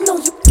drop. I know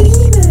you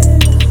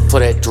beaming. For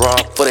that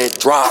drop, for that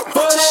drop.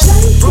 Got you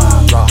shaking. Drop,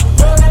 drop,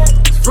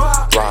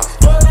 drop,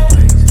 drop,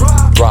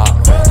 drop,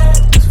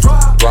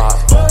 drop,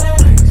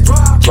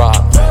 drop,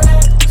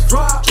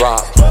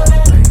 drop,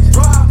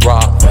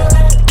 drop,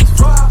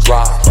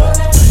 drop.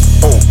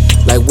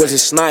 Like Wesley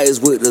Snipes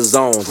with the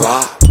zone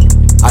drop.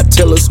 I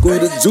tell her squeeze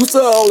the juice,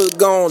 all is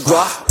gon'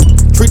 drop.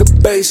 Treat the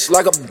bass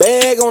like a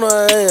bag on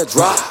her hand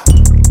drop.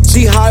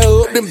 She higher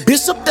up than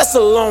Bishop, that's a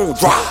long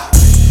drop.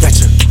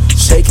 Gotcha,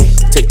 shaking,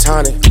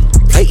 tectonic,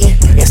 plating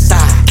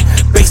inside,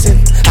 basing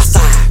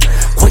outside,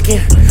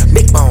 quaking,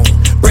 neck bone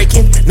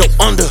breaking, no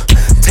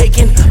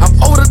undertaking. I'm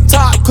over the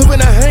top,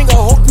 clipping a hanger,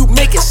 hope you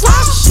make it slide.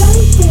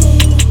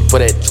 For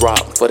that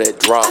drop, for that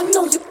drop. I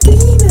know you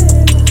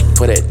beaming.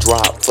 For that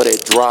drop, for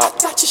that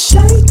drop. Got you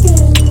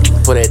shaking.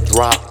 For that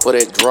drop, for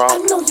that drop. I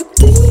know you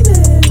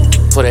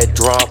beaming. For that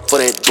drop, for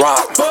that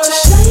drop. Got you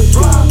shaking.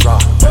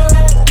 Drop, drop,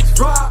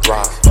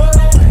 drop, drop,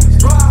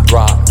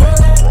 drop,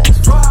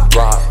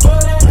 drop,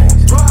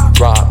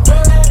 drop,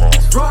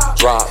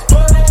 drop,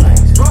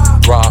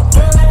 drop,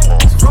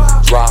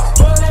 drop.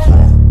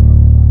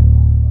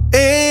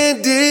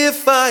 And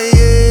if I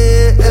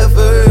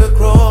ever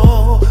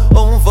crawl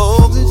on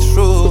Vogue the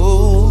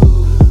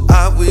truth,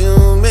 I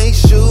will make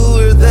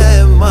sure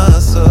that my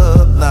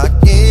sub knock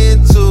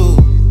into.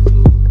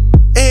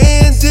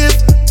 And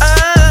if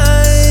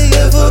I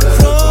ever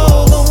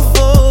crawl on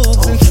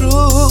Vogue the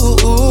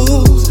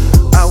truth,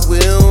 I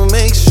will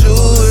make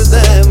sure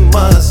that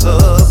my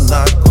sub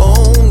knock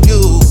on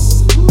you.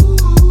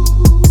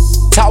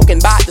 Talking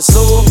about the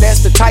sub,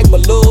 that's the type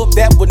of love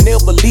that would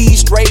never leave.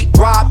 Straight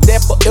drop,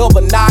 that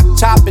forever knock.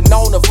 Chopping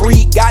on the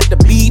freak, got the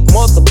beat,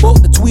 mother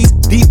book the tweets.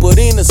 Deeper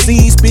than the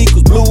sea,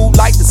 speakers blue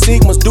like the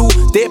Sigmas do.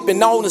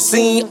 Stepping on the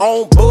scene,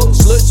 on book,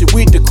 slush it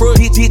with the crud,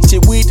 hit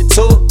it with the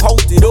tug,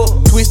 post it up,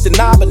 twist the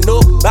knob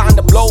enough, bound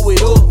to blow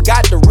it up.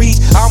 Got the reach,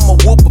 I'ma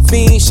whoop a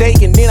fiend,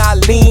 shaking, then I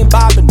lean,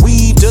 bob and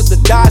weave, just to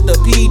dodge the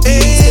PD.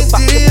 And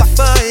if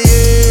I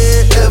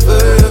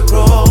ever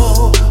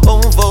crawl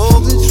on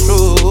Vogue the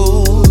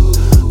truth,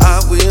 I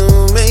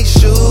will make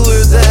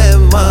sure that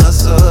my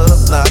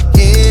sub knock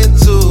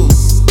into.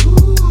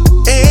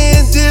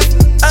 And if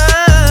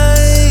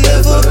I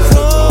ever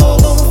crawl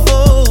on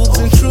Vogue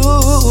the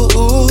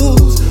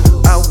truth,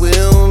 I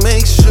will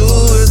make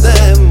sure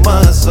that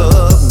my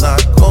sub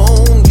knock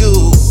on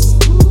you.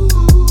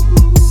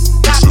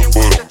 Knocking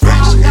with the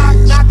drop,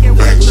 knocking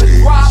with the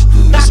drop,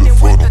 knocking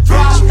with the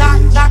drop,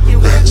 knocking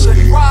with the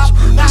drop,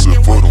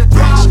 knocking with the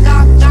drop,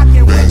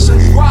 knocking with the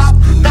drop,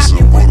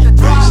 knocking with the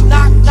drop,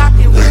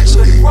 knocking with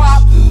the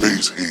drop.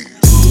 Bass hands.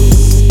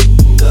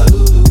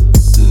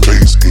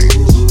 Bass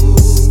hands.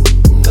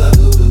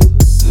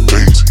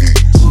 Bass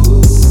hands.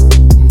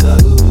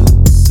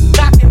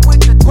 Knocking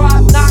with the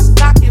drop,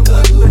 knocking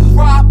with the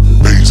drop.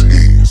 Bass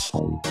hands.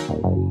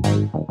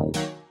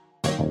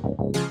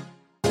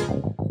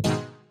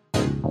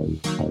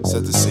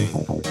 Set the scene.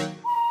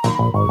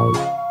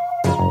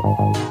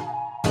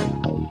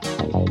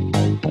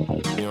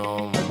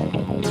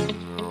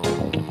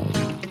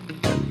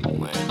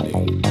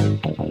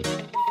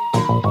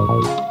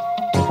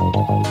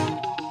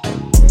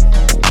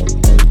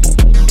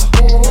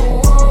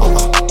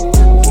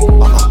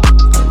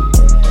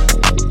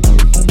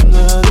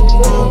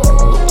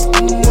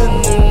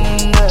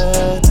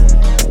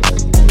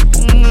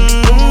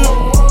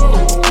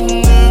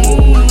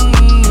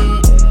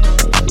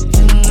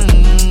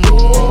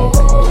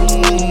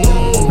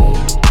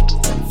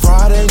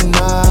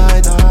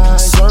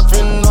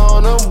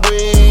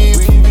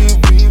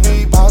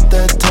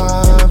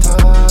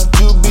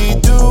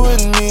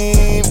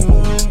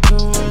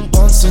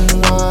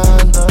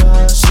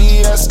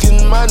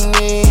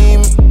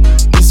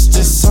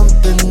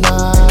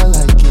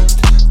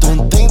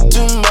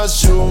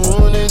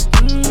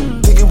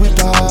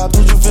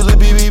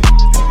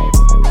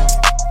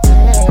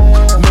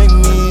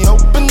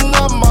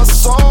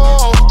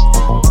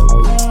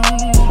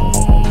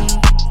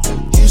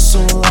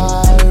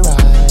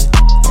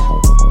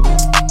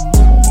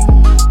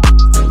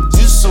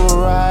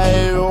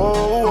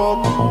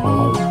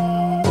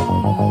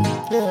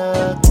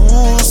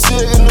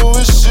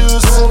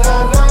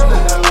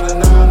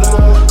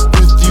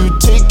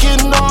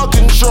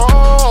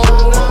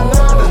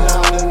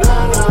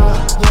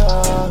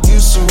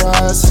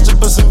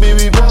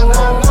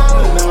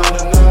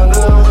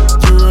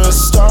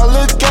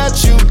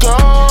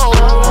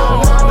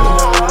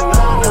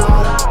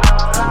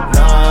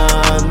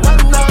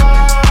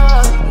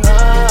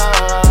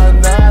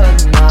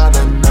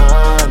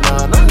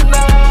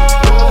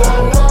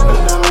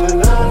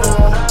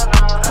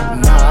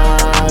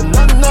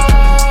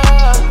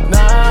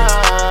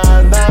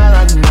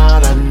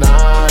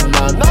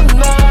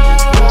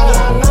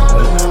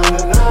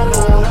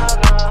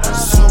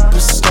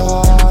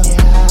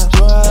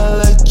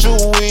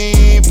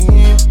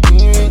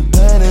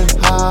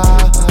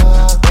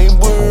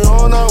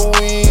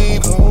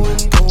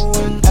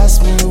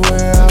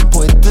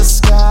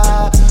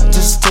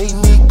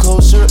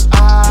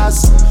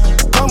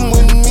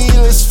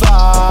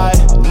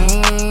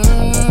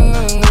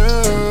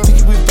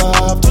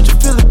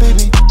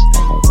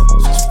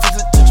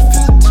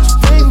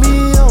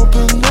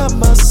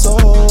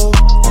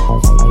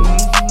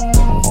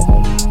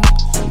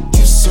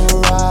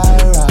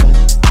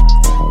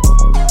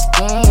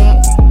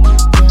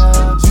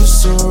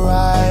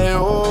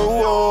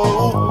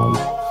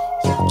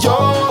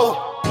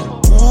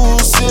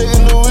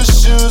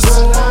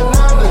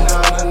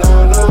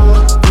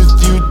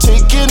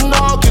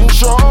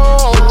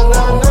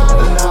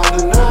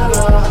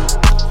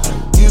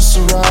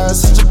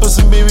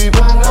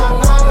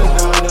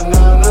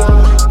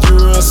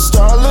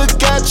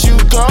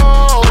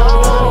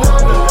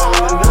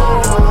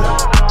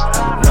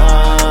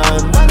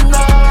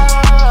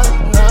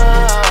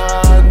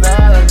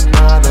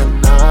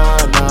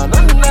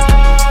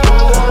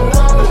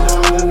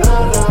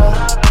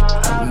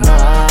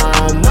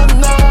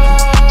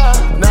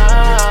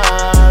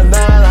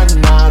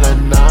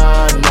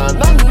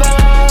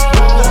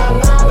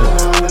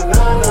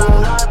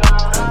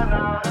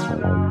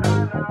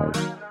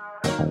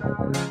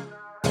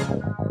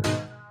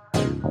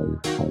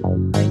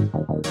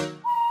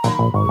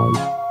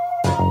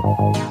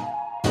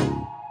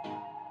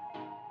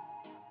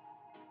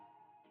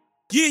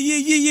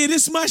 Yeah,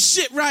 this is my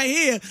shit right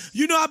here.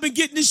 You know, I've been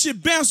getting this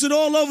shit bouncing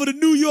all over the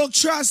New York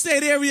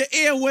tri-state area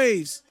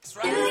airwaves.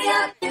 You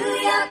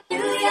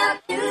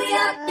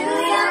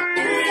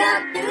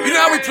know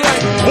how we play?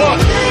 What?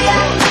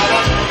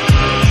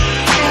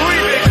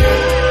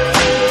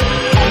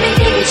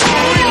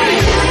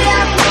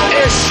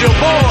 It's your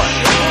boy,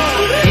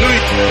 New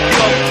York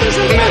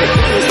Minute.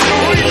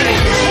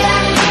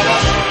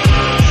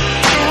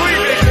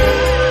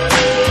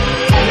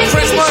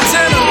 Prince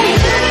Montana,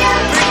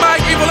 Big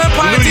Mike, Evil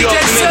Empire, New DJ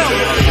Silk,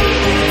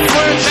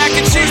 Mac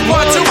and Cheese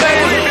Part 2,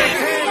 baby.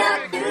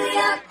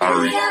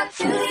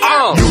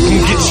 You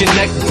can get your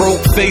neck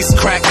broke, face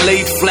cracked,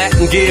 laid flat,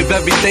 and give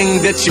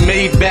everything that you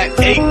made back.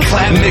 8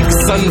 clap, nigga,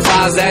 sun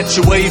visor at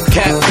your wave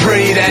cap.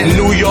 Pray that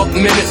New York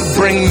Minute,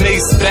 bring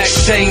Mace back.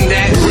 Shame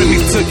that really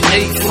took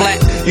 8 flat.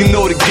 You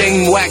know the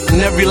game whack,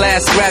 and every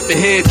last rapper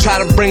here try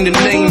to bring the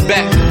name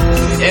back.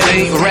 It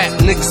ain't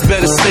rap, niggas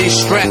better stay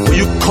strapped, or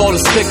you can call the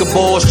sticker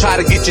boys, try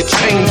to get your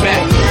chain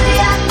back.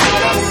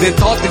 Then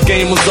thought the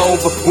game was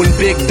over when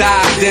Big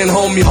died, then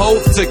homie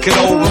Hope took it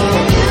over.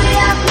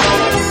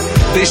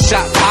 They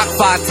shot Pac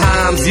 5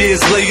 times,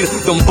 years later,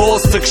 them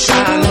boys took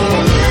shine.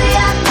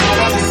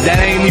 That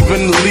ain't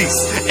even the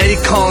least.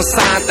 Akon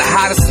signed the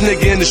hottest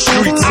nigga in the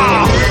streets.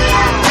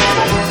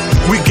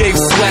 We gave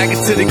swagger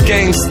to the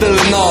game, still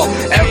and all.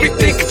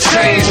 Everything could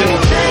change.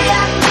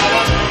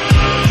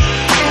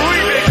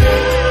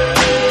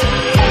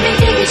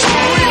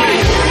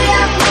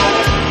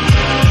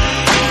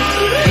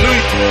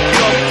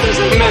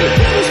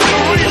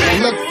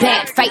 Look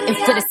back, fighting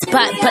for the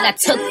spot, but I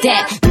took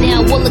that.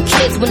 Now all the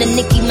kids want a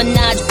Nicki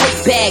Minaj book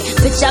bag.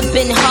 Bitch, I've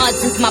been hard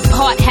since my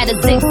part had a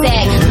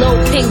zigzag. Low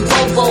pink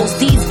Bobos,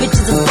 these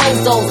bitches is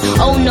bozos.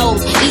 Oh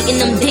no's,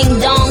 eating them ding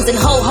dongs and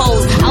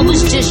ho-hos. I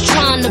was just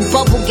trying to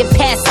bubble, get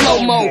past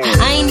slow-mo.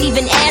 I ain't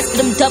even asked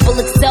for them double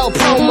XL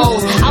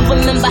promos. I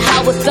remember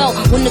how it felt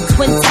when the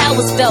Twin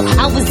Towers fell.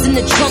 I was in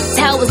the Trump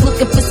Towers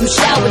looking for some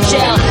shower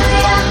gel.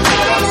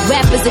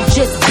 Rappers are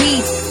just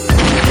beef.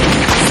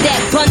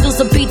 Stack bundles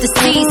will be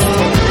deceased.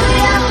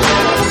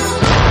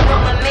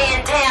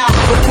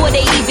 Before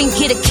they even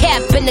get a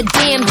cap and a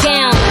damn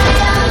gown.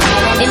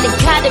 And it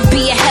gotta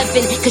be a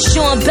heaven, cause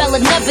Sean Bella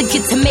never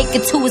get to make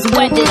it to his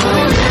wedding.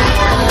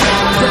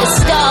 But a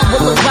star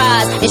will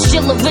arise, and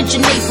she'll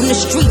originate from the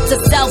streets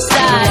of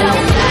Southside.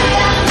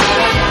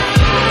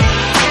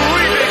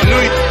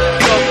 New York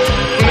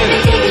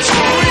Minute.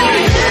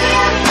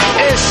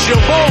 It's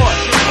your boy,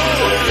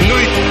 New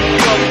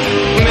York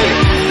Minute.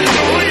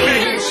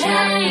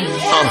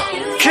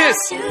 Kiss.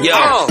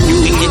 Yo, you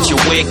can get your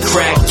wig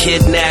cracked,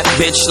 kidnapped,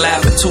 bitch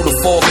slap it to the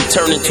 4 and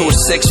turn into a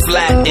 6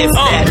 flat. If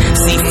that,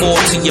 C4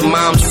 to your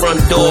mom's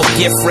front door,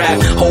 gift wrap.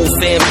 Whole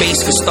fan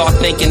base could start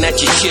thinking that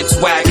your shit's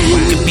whack.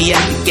 You could be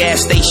at the gas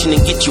station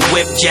and get your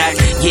whip jack.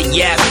 Get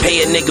yap,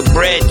 pay a nigga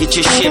bread, get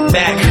your shit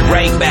back.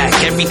 Right back,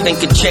 everything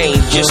could change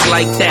just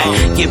like that.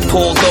 Get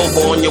pulled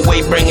over on your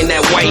way bringing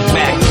that white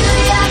back.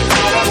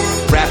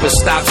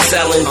 Rappers stop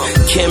selling.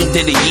 Kim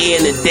did a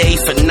year and a day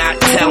for not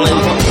telling.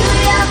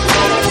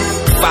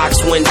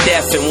 Fox went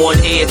deaf in 1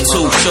 ear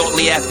too.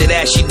 Shortly after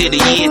that, she did a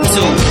year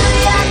too.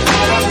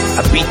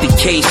 I beat the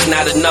case,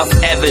 not enough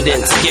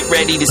evidence. Get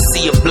ready to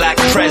see a black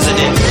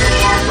president.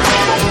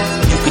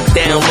 You could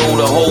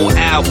download a whole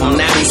album.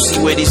 Now you see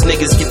where these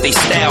niggas get their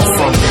style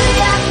from.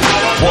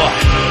 What?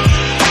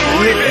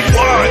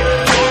 What?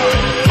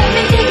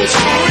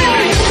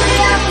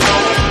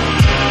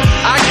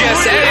 I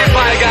guess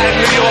everybody got a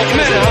New York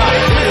Minute,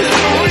 huh?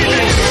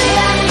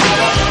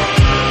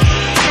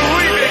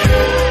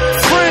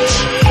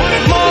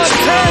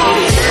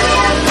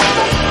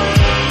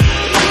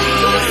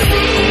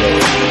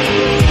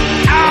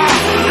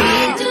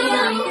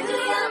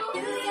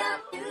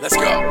 Let's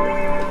go.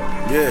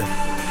 Yeah.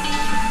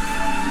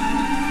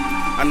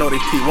 I know they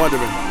keep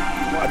wondering.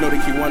 I know they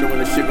keep wondering when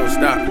this shit gonna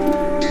stop.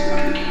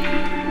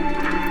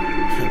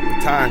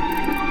 Time.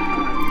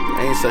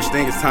 There ain't such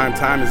thing as time.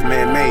 Time is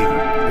man-made. You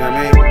know what I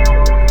mean?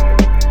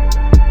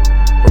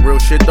 But real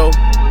shit though,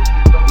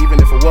 even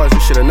if it was,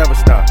 this shit'll never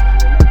stop.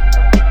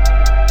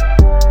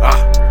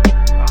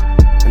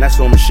 And that's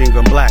on Machine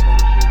Gun Black.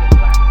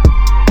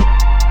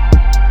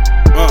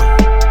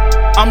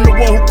 I'm the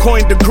one who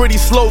coined the gritty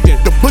slogan.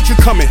 The butcher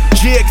coming,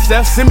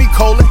 GXF,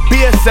 semicolon,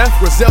 BSF,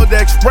 Griselda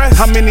Express.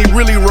 How many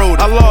really rode?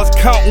 I lost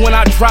count when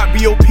I dropped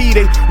BOP.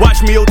 They watch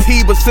me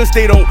OT, but since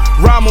they don't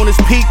rhyme on this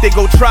peak, they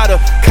go try to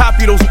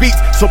copy those beats.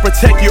 So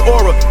protect your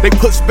aura. They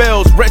put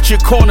spells, wretch your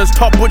corners,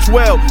 talk butch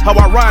well. How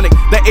ironic,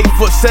 that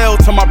 8-foot cell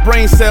to my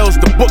brain cells,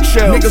 the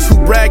bookshelves. Niggas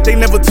who brag they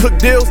never took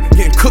deals,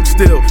 getting cooked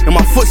still, and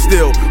my foot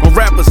still on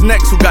rappers'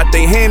 necks who got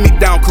they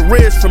hand-me-down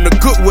careers from the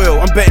Goodwill.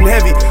 I'm betting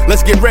heavy,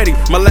 let's get ready.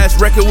 My last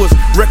record was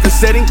record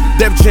setting.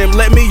 Def Jam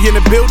let me in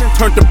the building,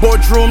 turned the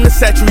boardroom to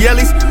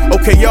Satrielli's.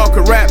 Okay, y'all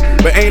could rap,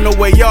 but ain't no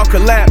way y'all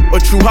could lap. A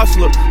true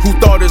hustler who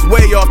thought his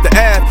way off the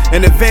Ave,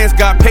 and advance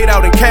got paid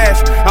out in cash.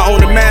 I own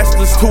the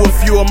masters to a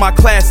few of my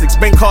classics.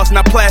 Bank cost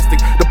not plastic,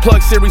 the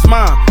plug series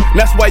mine.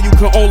 That's why you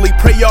can only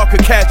pray y'all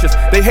could catch us.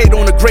 They hate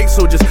on the great,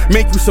 so just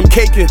make you some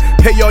cake and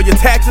pay all your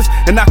taxes.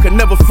 And I could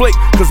never flake,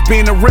 cause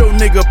being a real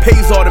nigga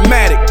pays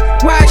automatic.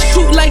 Why I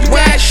shoot like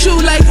that?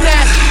 Shoot like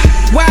that?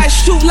 Why I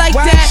shoot like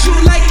that?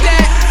 Shoot like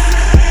that?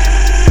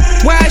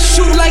 Why I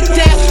shoot like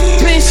that?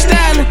 Been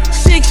styling,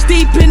 6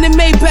 deep in the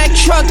Maybach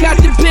truck, got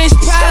the bench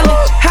piling.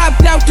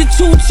 Hopped out the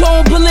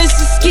two-tone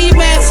Balenciaga ski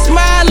mask,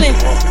 smiling.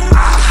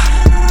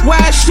 Why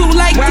I shoot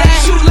like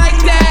that? Shoot like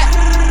that?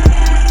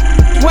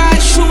 Why I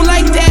shoot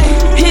like that?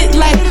 Hit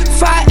like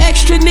 5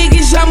 extra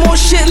niggas, I'm on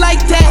shit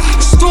like that.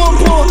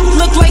 Stormboard,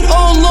 look like,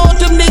 oh Lord,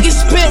 them niggas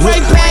spit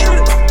right back.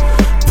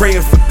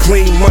 Praying for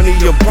clean money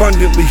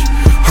abundantly,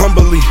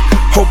 humbly,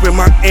 hoping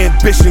my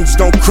ambitions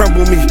don't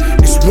crumble me.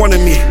 It's one of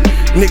me.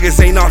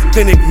 Niggas ain't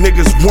authentic,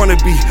 niggas wanna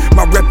be.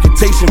 My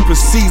reputation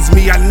precedes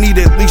me, I need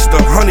at least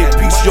 100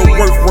 piece. Your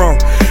worth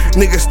wrong.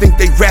 Niggas think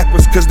they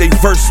rappers cause they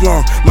verse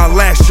long. My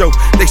last show,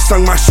 they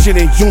sung my shit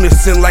in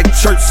unison like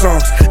church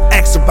songs.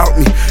 Ask about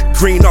me,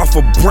 green off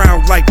of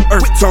brown like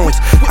earth tones.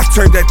 I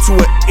turned that to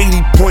an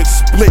 80-point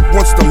split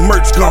once the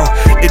merch gone.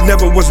 It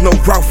never was no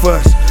route for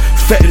us,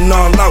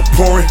 fentanyl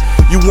outpouring.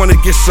 You wanna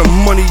get some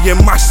money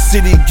in my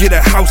city, get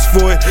a house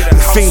for it.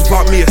 The Fiend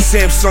bought me a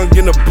Samsung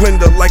in a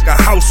blender like a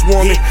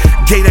housewarming.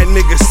 Gave that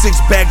nigga 6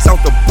 bags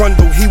out the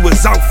bundle, he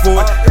was out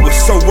for it. It was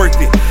so worth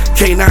it.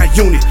 K9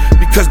 unit,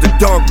 because the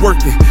dog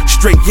worked it.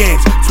 Straight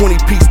yams,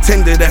 20-piece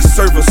tender that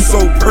serve a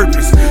sole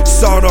purpose.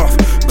 Sawed off,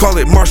 call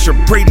it Marsha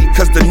Brady,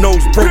 cause the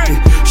nose broken.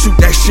 Shoot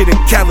that shit in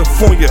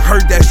California,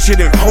 heard that shit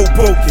in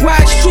Hoboken. Why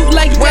I shoot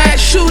like that?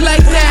 Shoot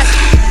like that?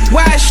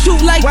 Why I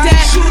shoot like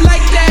that? Shoot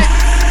like that?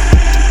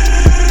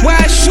 Why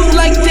I shoot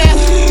like that?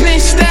 Been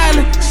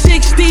styling,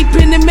 6 deep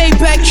in the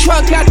Maybach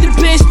truck, got the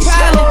bench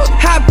piling.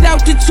 Hopped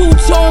out the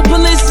two-tone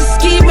Balenciaga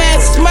ski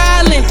mask,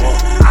 smiling.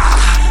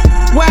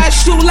 Why I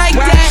shoot like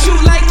that? Shoot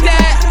like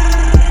that?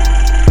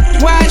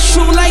 Why I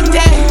shoot like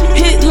that?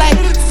 Hit like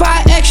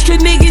 5 extra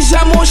niggas,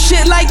 I'm on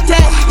shit like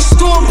that.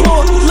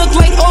 Stormboard, look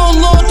like, oh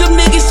Lord, them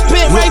niggas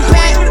spit right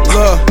back.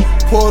 Look,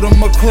 pulled a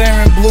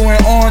McLaren, blue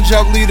and orange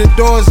up, leave the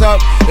doors up.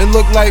 It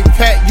looked like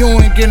Pat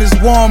Ewing getting his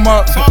warm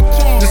up.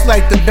 Just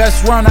like the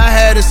best run I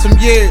had in some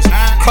years.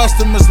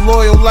 Customers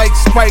loyal like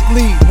Spike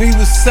Lee, we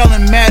was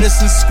selling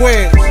Madison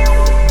Squares.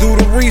 Do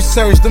the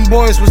research, them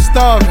boys was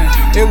starving.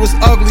 It was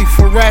ugly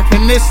for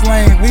rapping this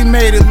lane. We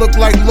made it look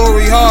like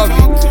Lori Harvey.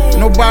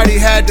 Nobody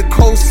had to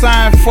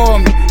co-sign for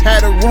me.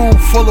 Had a room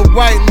full of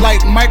white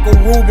like Michael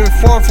Rubin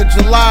 4th of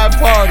July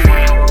party.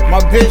 My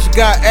bitch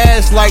got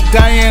ass like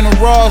Diana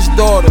Ross'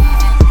 daughter.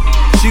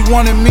 She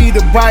wanted me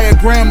to buy a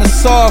gram of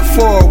salt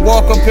for her.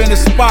 Walk up in the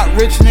spot,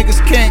 rich niggas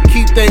can't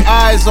keep their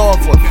eyes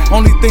off her.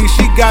 Only thing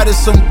she got is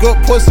some good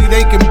pussy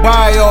they can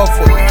buy off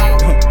her.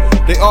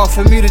 They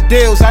offer me the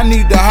deals, I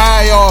need the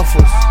high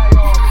offers.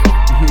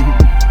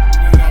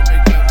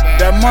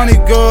 That money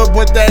good,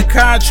 but that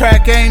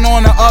contract ain't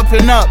on the up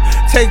and up.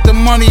 Take the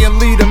money and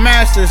lead the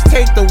masters.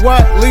 Take the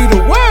what? Lead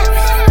the what?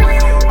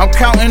 I'm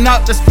counting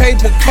up this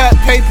paper cut,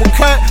 paper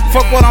cut.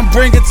 Fuck what I'm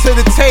bringing to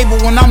the table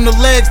when I'm the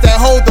legs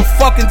that hold the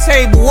fucking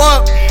table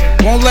up.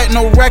 Won't let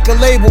no record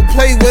label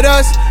play with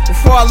us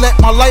before I let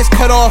my lights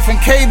cut off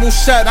and cable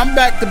shut. I'm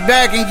back to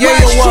back and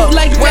yeah, yo up.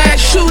 Why I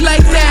shoot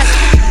like that?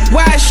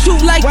 Why I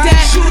shoot like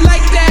that? Shoot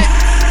like that?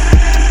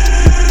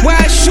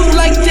 Why I shoot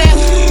like that?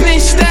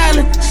 Been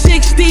styling,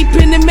 6 deep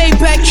in the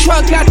Maybach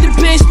truck, got the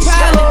bench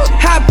piling.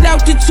 Hopped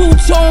out the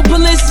two-tone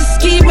Balenciaga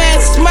ski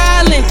mask,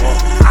 smiling.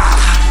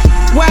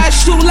 Why I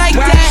shoot like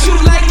that?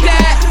 Shoot like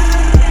that?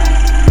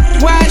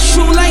 Why I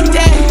shoot like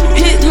that?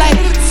 Hit like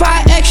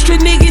 5 extra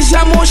niggas,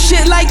 I'm on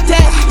shit like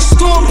that.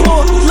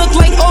 Stormboard, look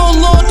like, oh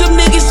Lord, them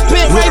niggas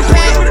spit right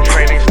back. The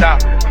train ain't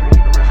stopping.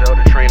 The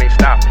Griselda train ain't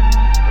stopping.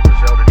 The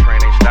Griselda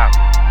train ain't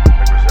stopping.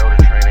 The Griselda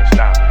train ain't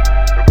stopping.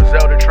 The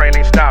Griselda train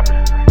ain't stopping.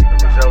 The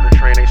Griselda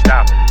train ain't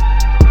stopping.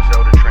 The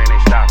Griselda train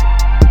ain't stopping.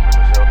 The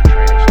Griselda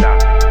train ain't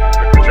stopping.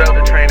 The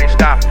Griselda train ain't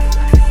stopping.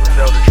 The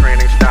Griselda train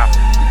ain't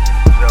stopping.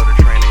 The Griselda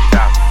train ain't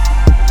stopping.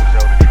 The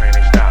Griselda train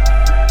ain't stopping.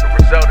 The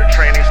Griselda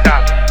train ain't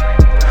stopping.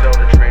 The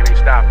Griselda train ain't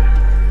stopping.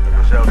 The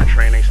Griselda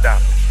train ain't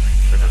stopping.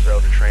 The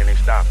Griselda train ain't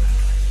stopping.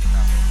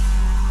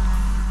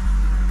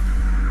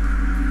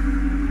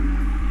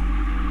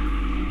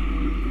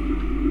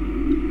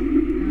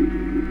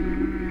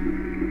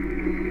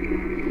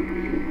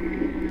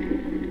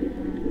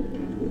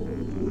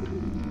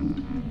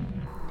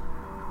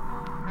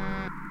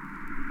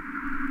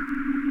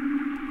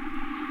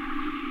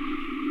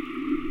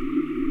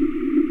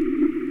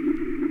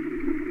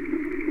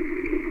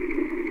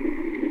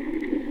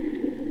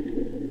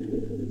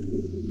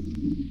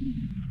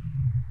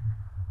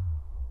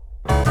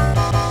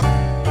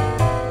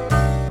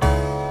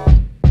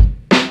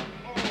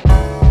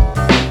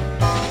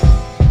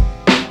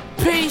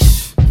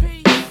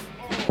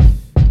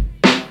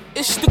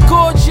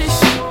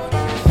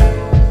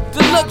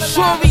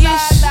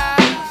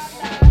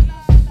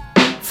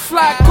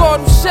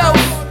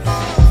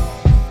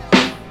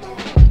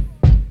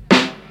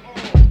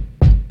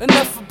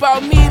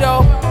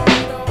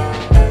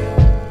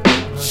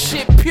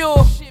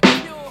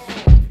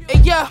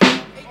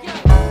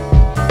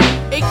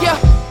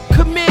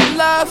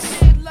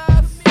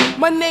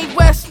 My name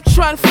West, I'm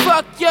tryna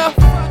fuck yo.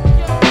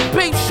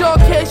 Big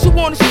shark head, you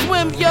wanna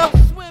swim yo.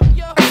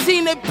 I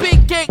seen that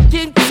big gate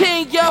getting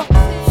 10 yo.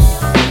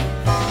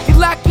 You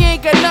like you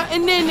ain't got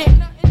nothing in it.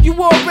 You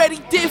already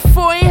did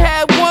 4, ain't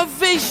had one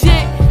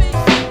vision.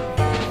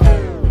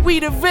 We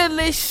the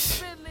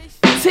realest.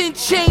 10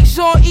 chains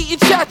on, eating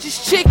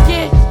Chacha's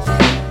chicken.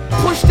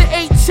 Push the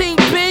 18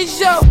 biz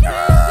yo.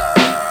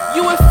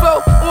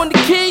 UFO on the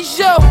kids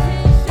yo.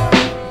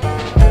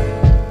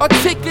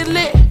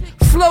 Articulate,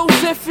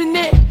 flows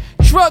infinite.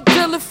 Drug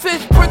dealer,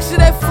 fish, bricks of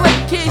that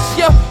flake kids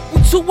yo.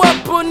 We too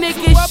up on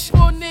niggas.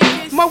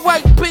 My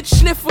white bitch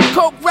sniffing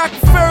coke, rockin'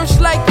 furs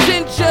like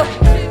ginger.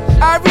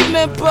 I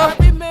remember.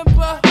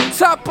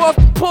 Top off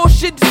the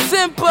Porsche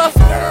December.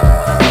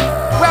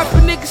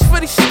 Rapping niggas for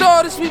the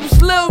starters, we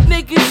was little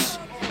niggas.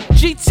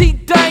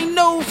 GT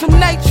Dinos, I'm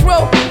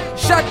Nitro.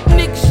 Shot the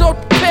niggas off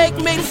the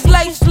peg, made his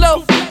lights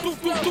low.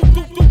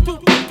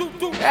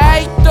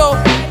 Aight though.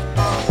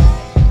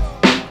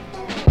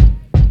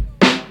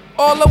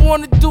 All I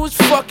wanna do is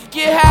fucking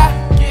get high,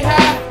 get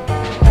high.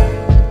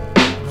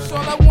 That's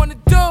all I wanna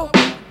do.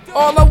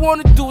 All I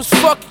wanna do is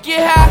fucking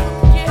get high,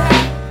 get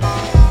high.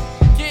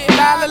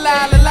 La la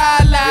la la la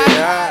la.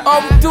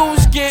 All we do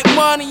is get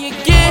money and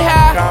get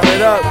high. Count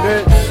it up,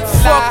 bitch.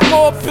 Fuck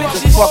more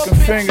bitches. The fucking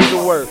fingers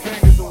to work.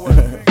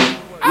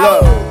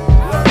 Look.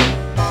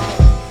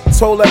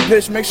 Told that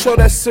bitch, make sure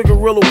that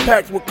cigarillo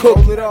packed with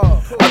cookie.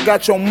 I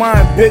got your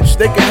mind, bitch.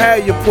 They can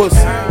have your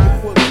pussy.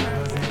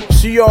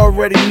 She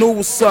already knew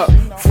what's up.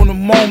 From the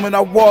moment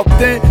I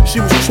walked in, she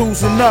was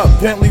choosing up.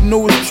 Bentley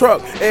knew his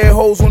truck, air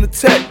holes on the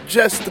tech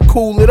just to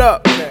cool it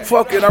up.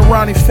 Fuck it, I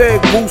Ronnie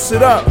Fag boost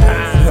it up.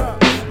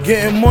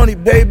 Getting money,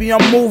 baby,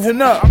 I'm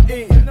moving up.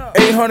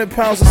 800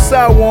 pounds of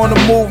sour on the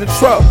moving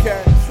truck.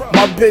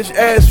 My bitch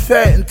ass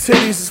fat and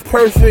titties is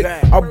perfect.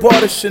 I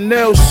bought a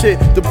Chanel shit,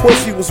 the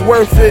pussy was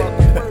worth it.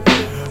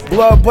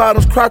 Blood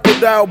bottoms,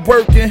 crocodile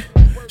Birkin.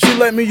 She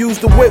let me use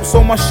the whip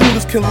so my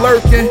shooters can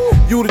lurkin'.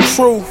 You the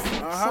truth.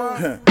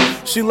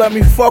 She let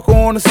me fuck her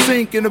on the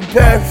sink in the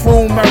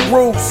bathroom at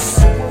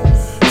Roos.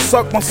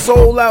 Suck my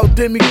soul out,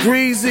 did me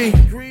greasy.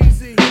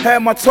 Had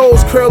my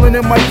toes curling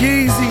in my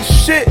Yeezy.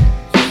 Shit.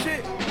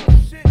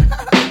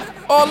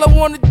 All I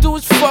wanna do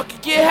is fucking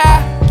get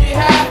high, get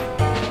high.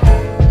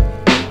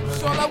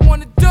 That's all I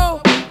wanna do.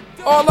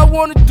 All I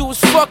wanna do is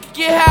fucking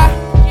get high,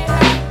 get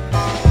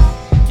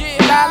high.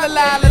 Get la la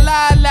la la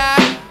la la.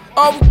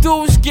 All we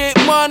do is get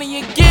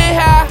money and get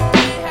high.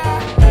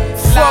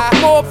 Fuck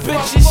more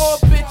bitches.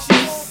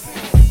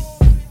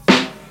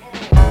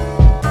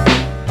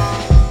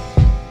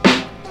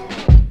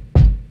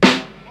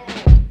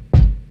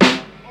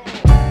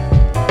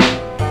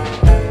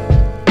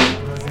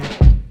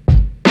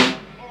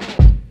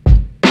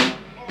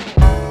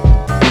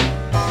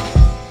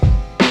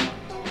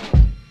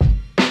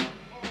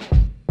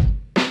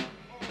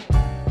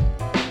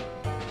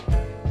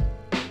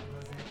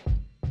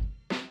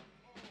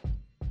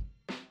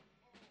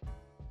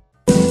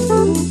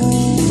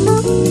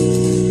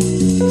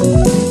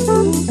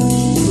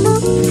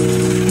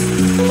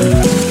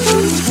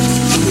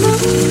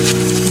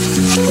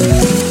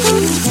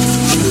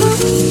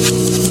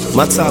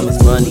 My time is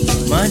money.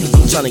 Money.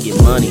 I'm tryna get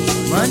money.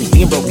 Money.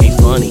 Being broke ain't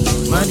funny.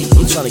 Money.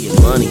 I'm tryna get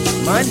money.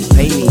 Money.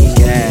 Pay me in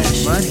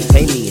cash. Money.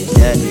 Pay me in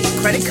debit.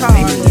 Credit card.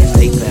 Pay me in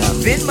PayPal.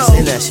 Venmo.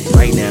 Send that shit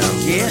right now.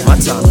 Yeah.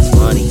 My time is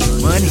money.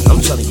 Money.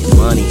 I'm tryna get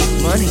money.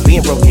 Money.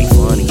 Being broke ain't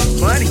funny.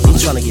 Money. I'm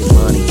tryna get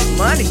money.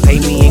 Money.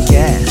 Pay me in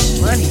cash.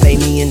 Money. Pay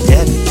me in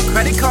debit.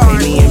 Credit card.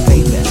 Pay me in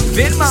PayPal.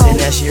 Venmo. Send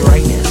that shit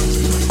right now.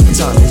 My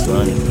time is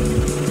money.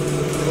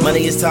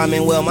 Money is time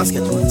and well, my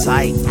schedule is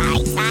tight.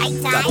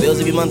 Got bills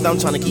every month, I'm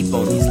tryna keep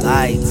on these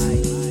lights.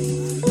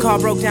 Car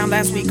broke down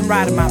last week, I'm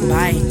riding my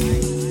bike.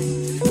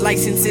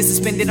 License is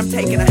suspended, I'm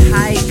taking a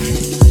hike.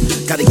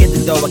 Gotta get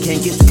the dough, I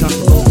can't get too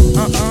comfortable.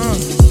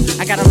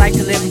 I got a life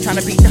to live, I'm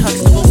tryna beat the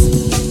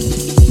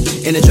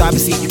Huxtables. In the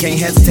driver's seat, you can't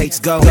hesitate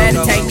to go.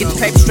 Meditate, get the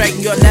paper straight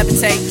and you'll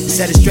levitate.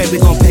 Set it straight, we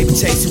gon' paper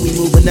chase and we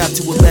moving up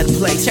to a better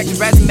place. Check your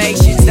resume,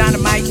 shit's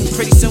dynamite, and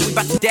pretty soon we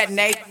about to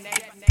detonate.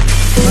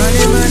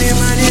 Money, money,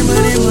 money,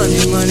 money,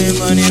 money, money,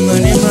 money,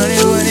 money, money,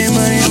 money,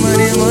 money,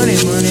 money, money,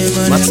 money,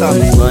 money. My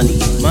time is money.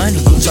 Money.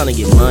 I'm tryna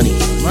get money.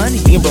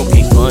 Money. Being broke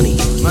ain't funny.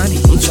 Money.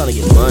 I'm tryna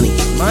get money.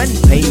 Money.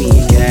 Pay me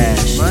in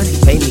cash. Money.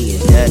 Pay me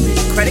in debit.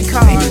 Credit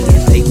card. Pay me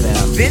in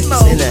PayPal. Venmo.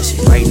 Send that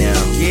shit right now.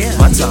 Yeah.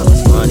 My time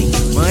is money.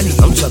 Money.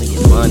 I'm tryna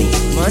get money.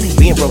 Money.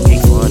 Being broke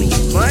ain't funny.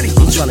 Money.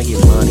 I'm tryna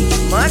get money.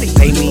 Money.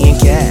 Pay me in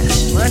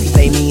cash. Money.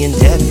 Pay me in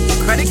debit.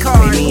 Credit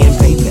card. Pay me in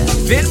PayPal.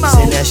 Venmo.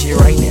 Send that shit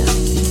right now.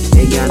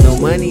 Ain't got no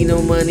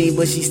money,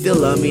 but she still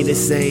love me the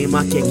same.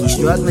 I can't keep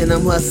struggling,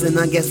 I'm hustling,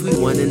 I guess we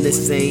one and the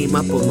same.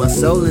 I put my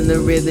soul in the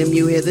rhythm,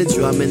 you hear the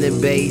drum and the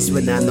bass.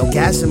 But not no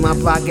cash in my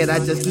pocket, I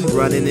just keep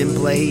running in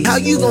place. How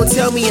you gon'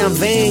 tell me I'm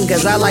vain?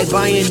 Cause I like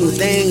buying new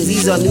things.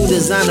 These are new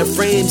designer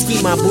frames,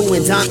 keep my boo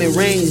in diamond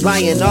rings.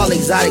 Buying all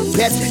exotic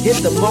pets,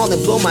 hit the mall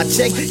and blow my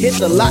check. Hit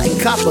the lot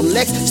and cop a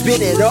Lex,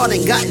 spin it all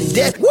and got in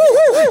debt. Woo!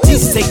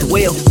 Jesus take the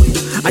wheel.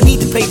 I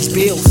need to pay these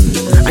bills.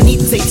 I need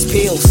to take these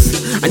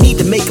pills. I need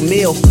to make a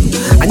meal.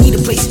 I need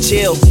a place to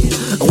chill.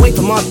 Away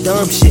from all the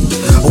dumb shit.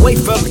 Away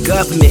from the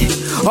government.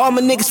 All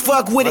my niggas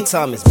fuck with it. My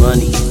time is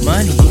money.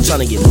 Money. I'm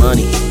tryna get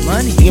money.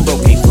 Money. Being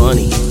broke ain't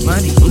funny.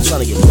 Money. I'm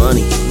tryna get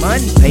money.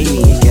 Money. Pay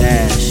me in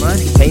cash.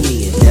 Money. Pay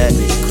me in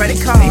debit.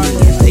 Credit card. Pay me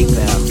in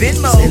PayPal.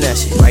 Venmo. Send that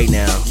shit right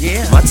now.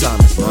 Yeah. My time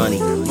is money.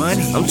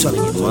 Money. I'm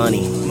tryna get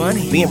money.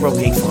 Money. Being broke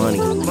ain't funny.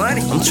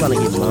 Money. I'm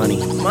tryna get money.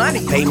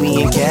 Money. Pay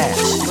me in cash.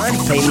 Money.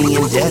 Pay me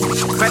in debit.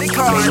 Credit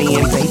card. Pay me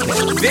in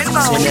PayPal.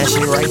 Venmo. Send that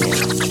shit right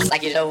now.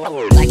 Like you know,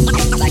 like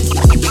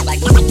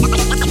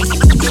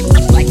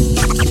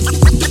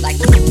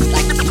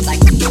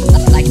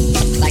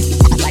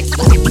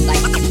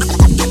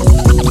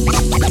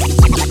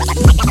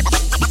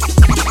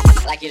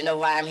you know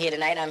why I'm here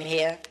tonight? I'm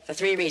here for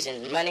 3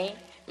 reasons. Money,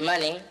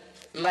 money,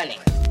 money.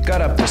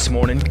 Got up this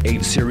morning,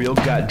 ate cereal,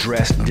 got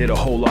dressed, did a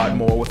whole lot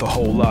more with a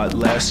whole lot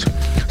less.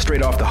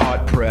 Straight off the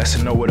hot press,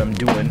 I know what I'm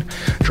doing.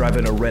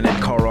 Driving a rented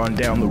car on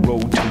down the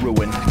road to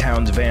ruin.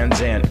 Towns Van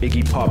Zandt,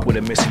 Iggy Pop with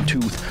a missing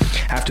tooth.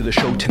 After the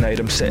show tonight,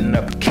 I'm setting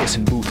up a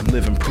kissing booth and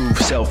living proof.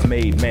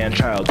 Self-made,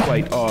 man-child,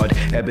 quite odd.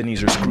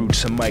 Ebenezer Scrooge,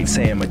 some might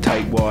say I'm a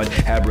tightwad.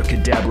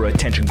 Abracadabra,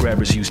 attention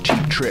grabbers use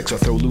cheap tricks or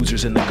throw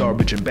losers in the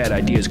garbage and bad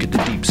ideas get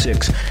the deep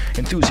six.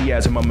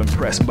 Enthusiasm, I'm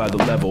impressed by the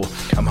level.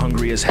 I'm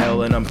hungry as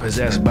hell and I'm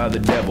possessed by the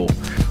devil.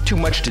 Too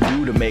much to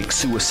do to make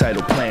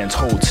suicidal plans.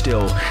 Hold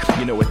still,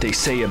 you know what they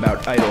say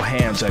about idle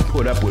hands. I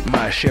put up with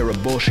my share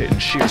of bullshit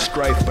and sheer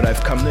strife, but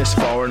I've come this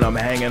far and I'm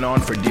hanging on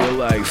for dear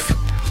life.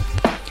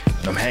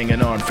 I'm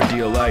hanging on for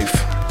dear life.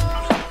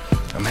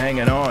 I'm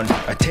hanging on.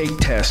 I take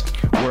tests,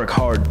 work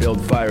hard,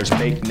 build fires,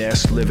 make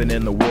nests, living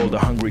in the world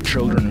of hungry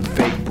children and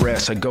fake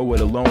breasts. I go it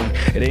alone.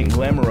 It ain't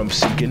glamour I'm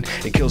seeking.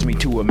 It kills me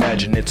to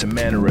imagine it's a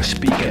manner of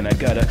speaking. I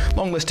got a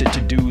long list of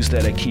to-dos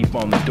that I keep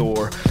on the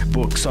door.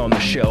 Books on the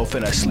shelf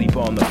and I sleep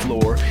on the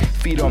floor.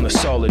 Feet on the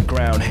solid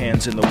ground,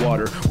 hands in the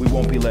water. We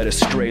won't be led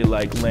astray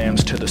like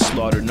lambs to the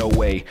slaughter. No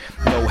way.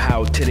 Know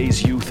how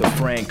today's youth are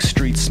frank,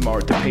 street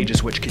smart. The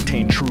pages which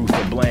contain truth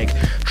are blank.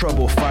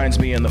 Trouble finds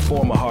me in the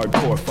form of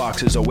hardcore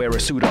foxes. I wear a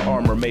suit of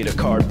armor made of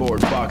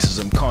cardboard boxes.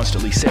 I'm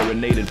constantly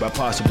serenaded by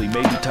possibly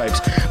maybe types,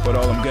 but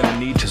all I'm gonna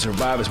need to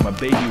survive is my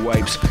baby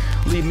wipes.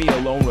 Leave me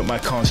alone with my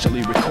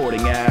constantly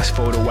recording ass.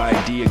 Photo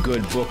ID, a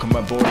good book on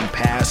my boarding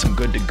pass. I'm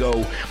good to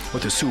go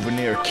with a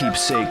souvenir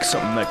keepsake,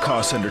 something that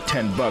costs under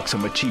 $10.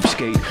 I'm a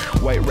cheapskate.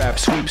 White rap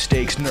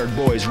sweepstakes, nerd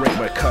boys rate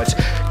my cuts.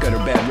 Got a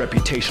bad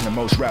reputation and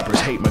most rappers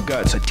hate my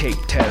guts. I take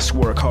tests,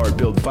 work hard,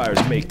 build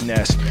fires, make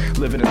nests.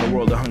 Living in the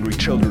world of hungry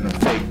children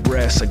and fake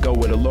breasts. I go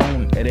it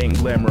alone, it ain't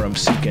glamour I'm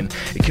seeking.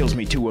 It kills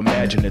me to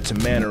imagine it's a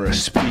manner of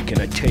speaking.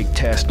 I take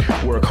tests,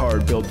 work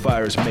hard, build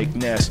fires, make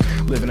nests.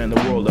 Living in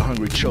the world of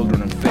hungry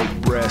children and fake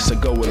breasts. I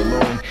go it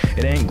alone,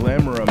 it ain't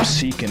glamour I'm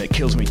seeking. It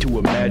kills me to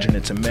imagine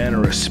it's a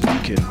manner of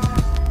speaking.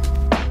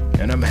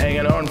 And I'm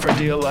hanging on for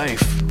dear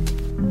life.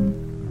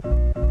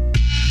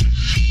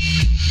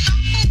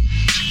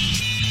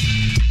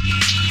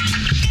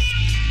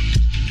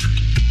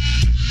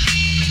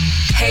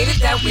 Hate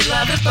it that we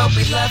love it, but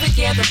we love it,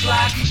 yeah, the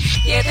block.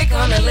 Yeah, they're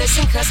gonna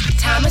listen, cause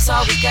time is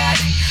all we got.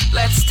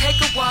 Let's take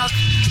a walk,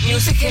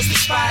 music is the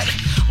spot.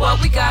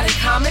 What we got in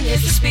common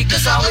is the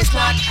speakers always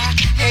knock. I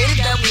hate it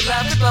that we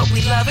love it, but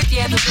we love it,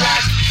 yeah, the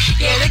block.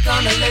 Yeah, they're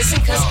gonna listen,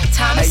 cause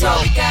time is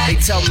all we got. They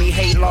tell me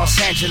hate Los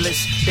Angeles,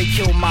 they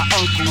killed my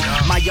uncle,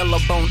 my yellow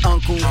bone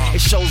uncle.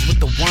 It shows what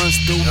the ones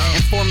do.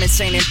 Informants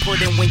ain't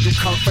important when you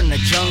come from the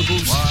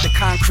jungles, the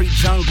concrete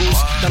jungles,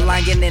 the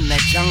lion in the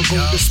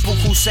jungle. The spook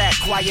who sat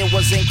quiet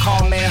wasn't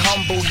calm and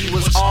humble, he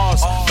was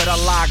ours, but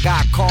Allah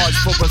got cards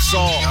for us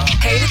all.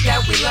 Hate it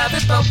that we love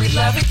it, but we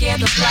love it, yeah,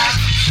 the block.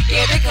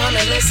 Yeah, they're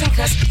gonna listen,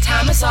 cause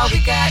time is all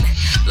we got.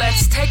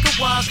 Let's take a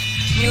walk,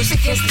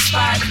 music is the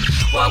spot.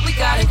 What we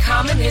got in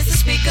common is the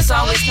speakers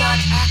always knock.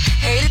 I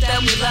hate it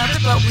that we love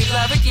it, but we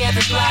love it, yeah,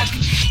 the block.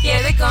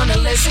 Yeah, they're gonna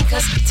listen,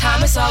 cause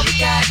time is all we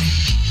got.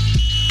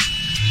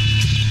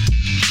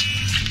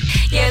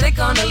 Yeah, they're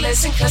gonna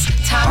listen, cause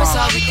time is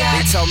all we got.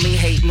 They tell me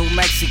hate New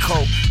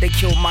Mexico, they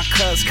killed my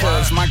cuz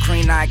my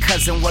green-eyed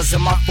cousin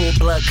wasn't my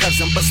full-blood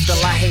cousin, but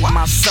still I hate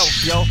myself,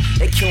 yo.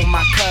 They killed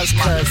my cuz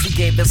he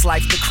gave his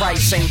life to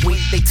Christ. Same week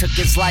they took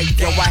his life,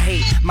 yo. I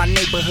hate my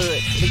neighborhood,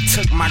 they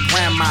took my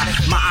grandma,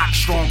 my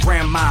ox-strong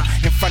grandma,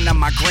 in front of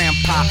my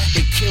grandpa.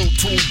 They killed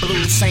 2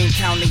 blues, same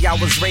county I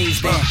was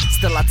raised in.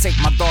 Still I take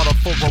my daughter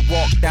for a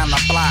walk down the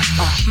block.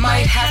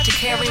 Might have to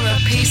carry my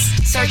piece,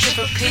 searching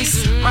for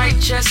peace. Might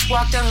just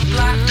walk down the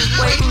block,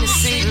 waiting to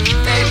see.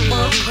 They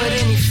won't put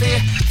any fear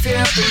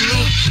up in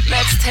me.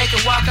 Let's take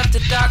a walk up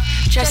the dock,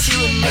 just you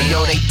and me. Hey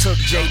yo, they took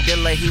Jay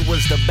Dilla, he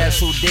was the best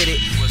who did it.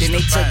 Then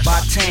they took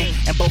Botan,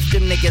 and both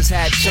Them niggas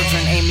had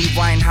children, Amy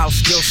Winehouse,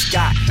 Gil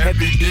Scott,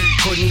 Heavy D,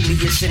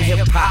 Cornelius and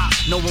hip hop.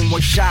 No one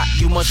was shot,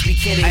 you must be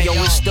kidding, yo,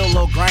 it's still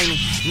low grimy.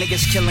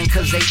 Niggas killing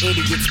cause they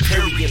idiots,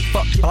 period.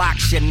 Fuck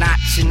blocks, you're not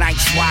your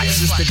night's watch.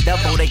 It's the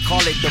devil, they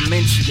call it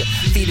dementia.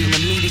 Feeding the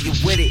media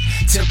with it.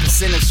 10%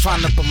 is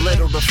trying to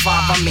belittle the 5.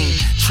 I mean,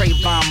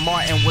 Trayvon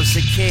Martin was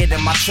a kid,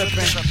 am I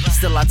tripping?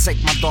 Still, I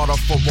take my daughter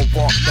for a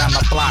walk down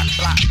the block.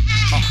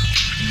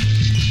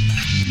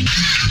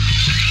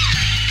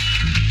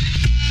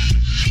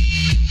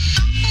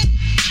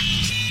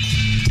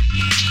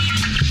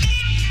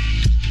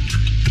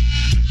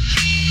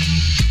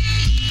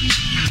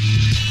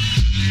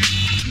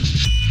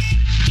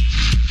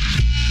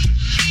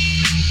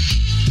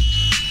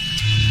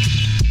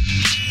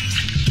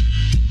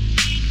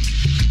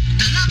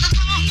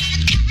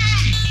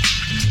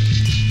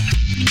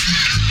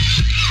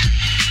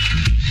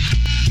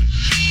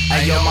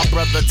 Yo, my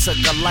brother took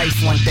a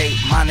life one day,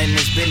 minding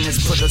his business,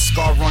 put a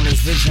scar on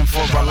his vision for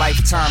a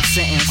lifetime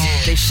sentence.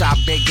 They shot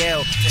Big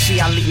L,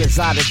 Chi Ali is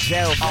out of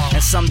jail,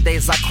 and some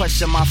days I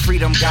question my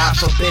freedom, God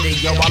forbid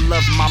it. Yo, I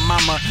love my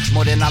mama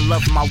more than I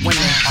love my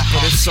women,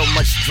 but it's so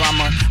much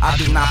drama, I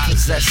do not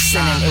possess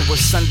sinning. It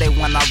was Sunday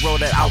when I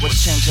wrote it, I was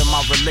changing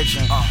my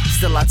religion.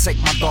 Still I take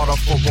my daughter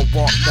for a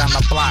walk down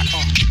the block.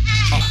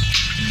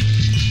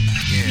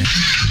 Yeah.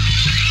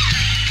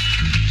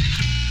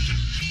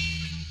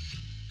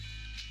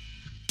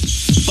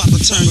 About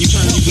to turn you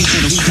we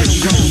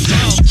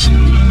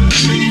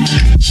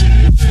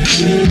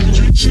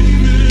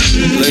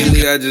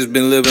Lately I just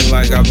been living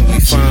like I'm gonna be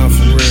fine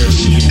for real.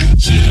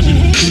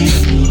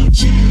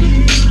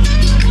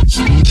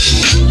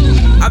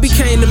 I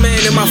became the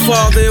man that my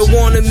father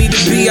wanted me to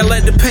be. I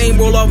let the pain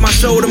roll off my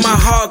shoulder, my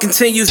heart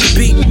continues to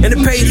beat. And it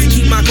pays to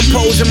keep my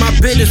composure, my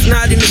business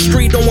not in the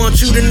street. Don't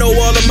want you to know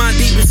all of my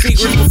deepest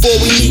secrets before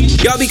we meet.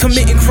 Y'all be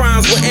committing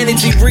crimes with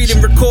energy, breathe and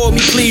record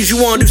me, please. You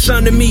wanna do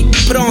something to me?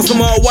 Put on some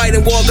all white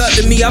and walk up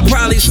to me. I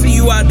probably see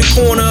you out the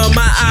corner of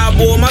my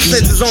eyeball. My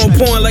sense is on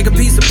point like a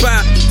piece of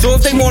pie. So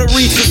if they wanna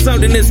reach for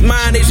something that's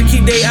mine, they should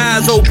keep their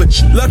eyes open.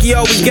 Lucky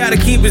always gotta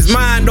keep his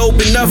mind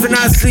open. Nothing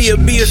I see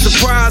will be a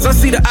surprise. I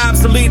see the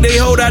obsolete, they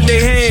hold out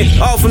their hand.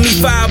 Offer me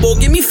 5 or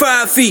give me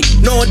 5 feet.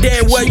 Knowing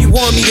damn well you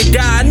want me to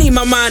die. I need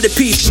my mind at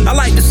peace. I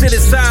like to sit in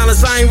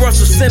silence. I ain't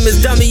Russell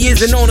Simmons. Dummy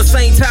isn't on the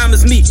same time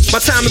as me. My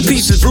time in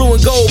peace is blue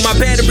and gold. My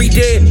battery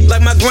dead.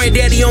 Like my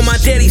granddaddy on my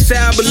daddy's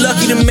side. But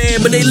lucky the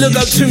man. But they look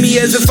up to me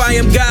as if I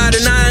am God.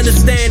 And I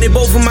understand that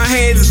both of my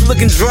hands is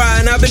looking dry.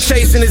 And I've been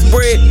chasing this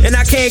bread. And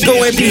I can't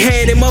go empty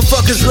handed.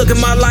 Motherfuckers look at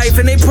my life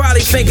and they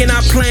probably thinking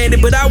I planned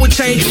it. But I would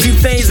change a few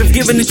things if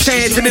given the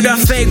chance. And it I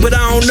think, but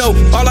I don't know.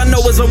 All I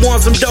know is I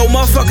want some dough.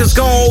 Motherfuckers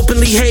gon'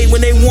 openly hate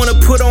when they wanna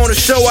put on a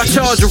show. I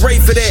charge a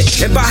rate for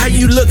that. And by how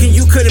you looking,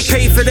 you couldn't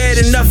pay for that.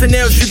 And nothing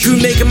else you do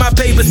making my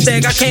paper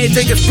stack. I can't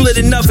take a split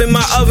enough in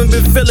my oven.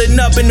 Been filling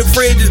up and the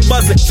fridge is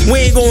busting.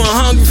 We ain't going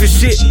hungry for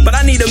shit. But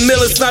I need a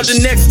meal or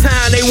something next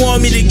time. They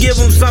want me to give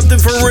them something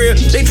for real.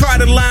 They try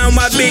to lie on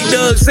my big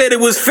dog. Said it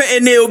was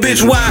fentanyl,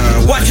 bitch, why?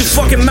 Watch your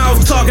fucking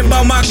mouth talking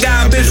about my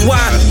guy, bitch,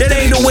 why? That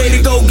ain't the way to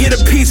go get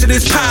a piece of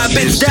this pie,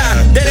 bitch,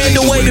 die. That ain't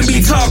the way to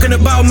be talking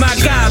about my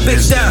guy,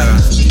 bitch, die.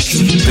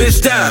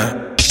 Bitch,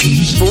 die.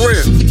 For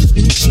real.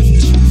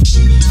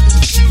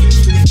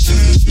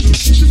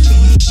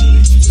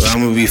 But I'm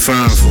gonna be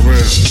fine for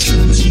real.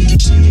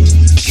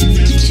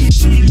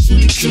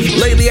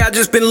 Lately I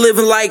just been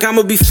living like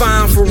I'ma be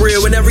fine for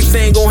real. And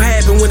everything gon'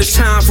 happen when it's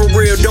time for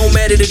real. Don't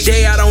matter the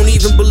day, I don't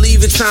even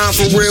believe it's time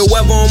for real.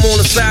 Whether I'm on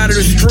the side of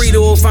the street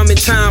or if I'm in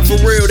time for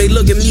real, they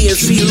look at me and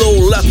see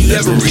Lil Lucky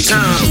every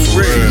time for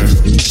real.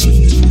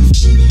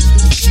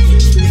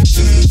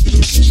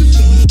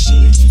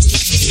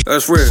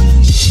 That's real.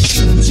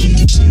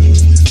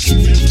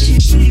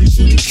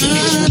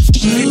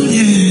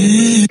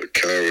 A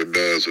coward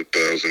dies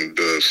 1,000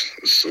 deaths.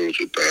 A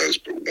soldier dies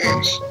but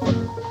once.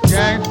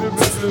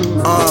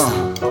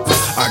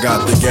 I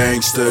got the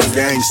gangster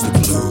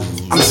blue.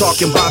 I'm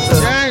talking about the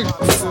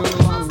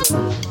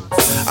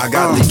I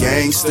got the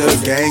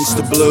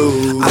gangster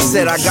blue. I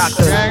said I got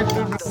the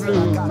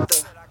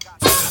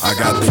I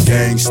got the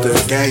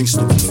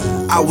gangster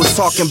blue. I was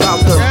talking about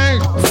the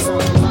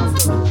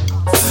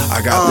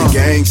I got the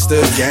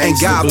gangster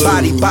Ain't got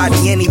body,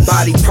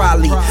 anybody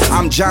probably.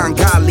 I'm John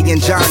Gotti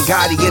and John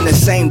Gotti in the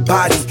same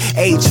body.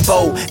 Age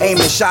 4,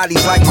 aiming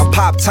shotties like my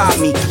pop taught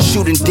me.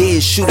 Shooting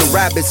deers, shooting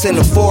rabbits in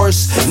the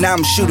forest. Now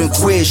I'm shooting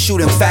queers,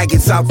 shooting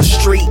faggots out the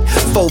street.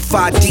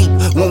 4-5 deep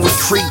when we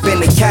creep in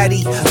the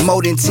caddy.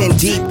 More than 10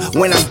 deep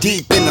when I'm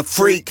deep in the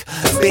freak.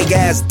 Big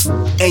ass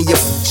and your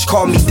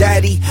call me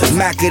daddy.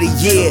 Mac of the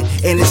year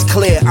and it's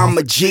clear I'm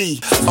a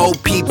G.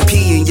 OPP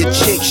and your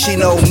chick, she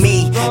know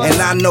me.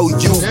 And I know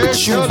you,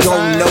 but you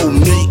don't know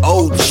me.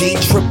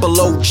 OG, triple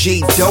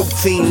OG, dope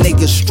fiend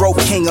nigga, stroke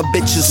king, a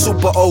bitch is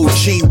super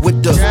OG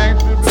with the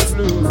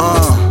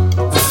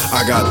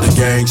I got the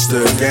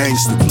gangster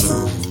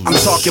blue. I'm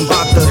talking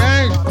about the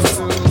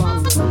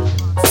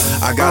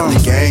I got the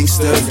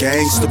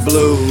gangster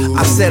blue.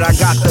 I said I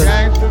got the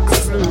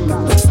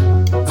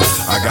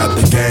I I got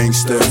the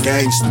gangster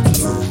blues.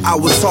 I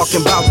was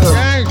talking about the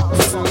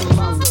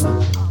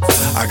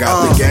I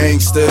got the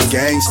gangster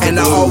And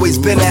blues. I always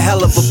been a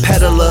hell of a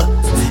peddler,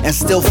 and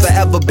still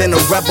forever been a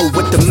rebel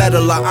with the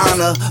medal of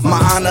honor.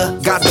 My honor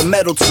got the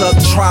metal tuck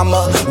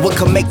trauma. What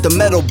can make the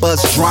metal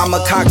buzz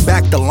drama? Cock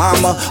back the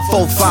llama,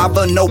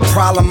 4-5er, no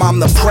problem. I'm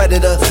the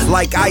predator,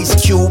 like Ice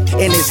Cube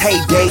in his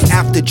heyday.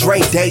 After Dre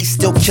Day,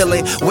 still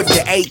killing with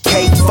the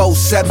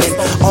AK-47.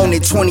 Own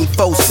it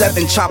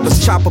 24/7. Choppers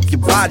chop up your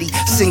body,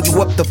 send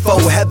you up the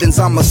four heavens.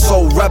 I'm a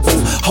soul rebel,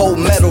 whole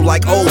metal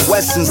like old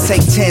westerns.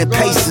 Take 10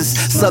 paces,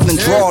 Southern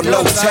draw,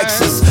 no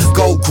Texas.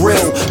 Gold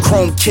grill,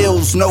 chrome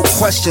kills, no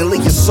question.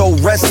 Leave your soul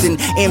resting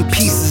in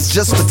pieces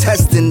just for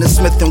testing. The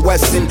Smith &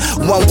 Wesson,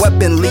 one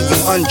weapon leave you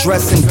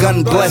undressing.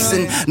 Gun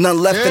blessing,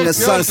 none left in the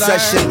sun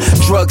session.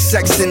 Drug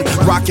sexing,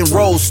 rock and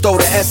roll stole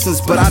the essence,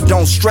 but I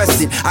don't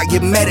stress it. I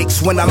get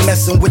medics when I'm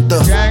messing with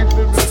the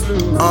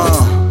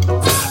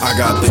I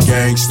got the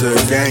gangster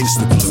blues.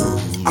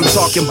 I'm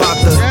talking about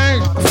the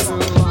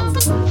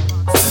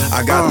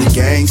I got the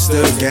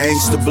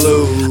gangster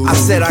blues. I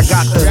said I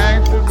got the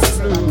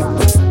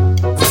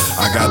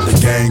I got the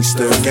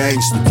gangster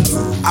blues.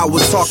 I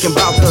was talking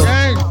about the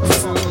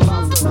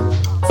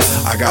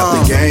I got the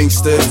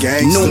gangster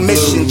new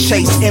mission, blues.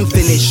 chase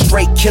infinite,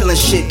 straight killing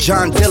shit.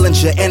 John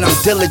Dillinger, and I'm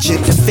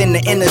diligent. Defend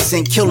the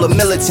innocent, kill a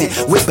militant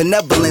with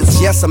benevolence.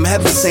 Yes, I'm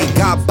heaven sent,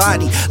 God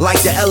body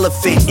like the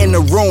elephant in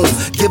the room.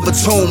 Give a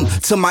tomb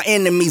to my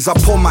enemies. I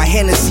pour my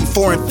Hennessy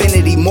for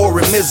infinity, more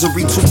in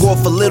misery. To go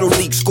for little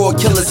league, score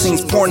killer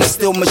scenes. Porn and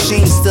still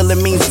machines, still it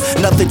means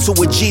nothing to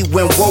a G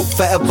when woke.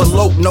 Forever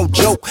low, no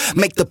joke.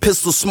 Make the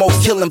pistol smoke,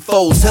 killing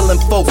foes,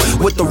 healing folk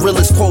with the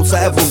realest quotes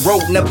I ever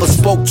wrote. Never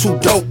spoke too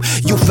dope.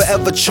 You forever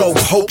choke,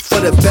 hope for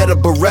the better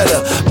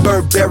Beretta.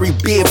 Burberry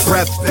beard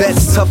breath,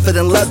 bets tougher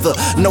than leather.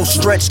 No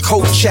stretch,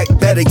 coat check,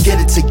 better get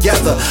it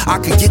together. I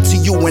could get to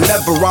you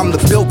whenever, I'm the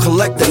bill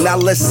collector. Now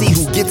let's see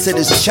who gets to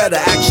this cheddar.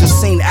 Action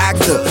scene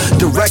actor,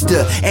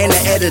 director, and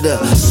the editor.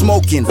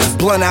 Smoking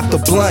blunt after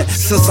blunt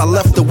since I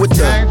left her with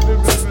the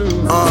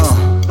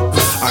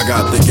I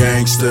got the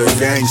gangster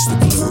blues.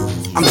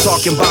 I'm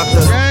talking about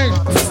the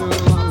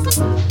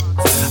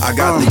I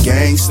got the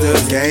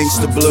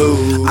gangster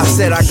blues. I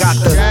said I got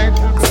the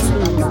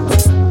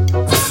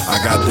I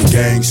got the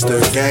gangster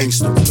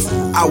blues.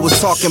 I was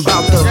talking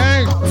about the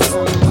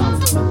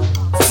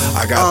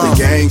I got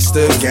the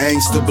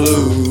gangster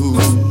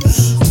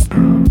blues.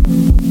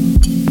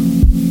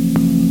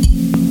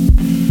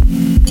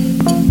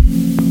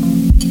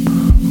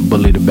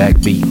 Bully the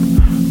backbeat,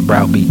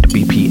 browbeat the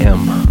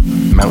BPM.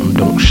 Mountain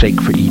don't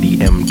shake for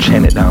EDM,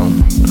 chant it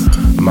down.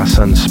 My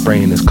son's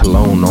spraying his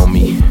cologne on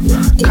me.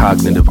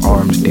 Cognitive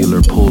arms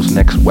dealer pulls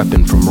next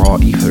weapon from raw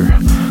ether.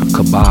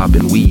 Kebab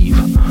and weave.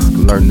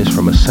 Learn this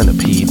from a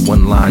centipede.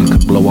 One line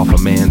could blow off a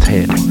man's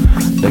head.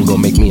 Then go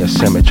make me a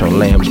sandwich on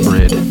lamb's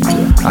bread.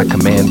 I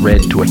command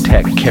red to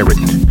attack carrot.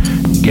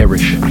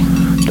 Garish.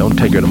 Don't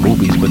take her to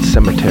movies but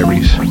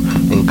cemeteries.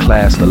 In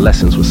class the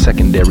lessons were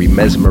secondary.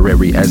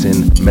 Mesmerary as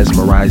in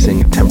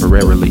mesmerizing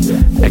temporarily.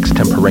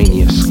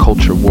 Extemporaneous.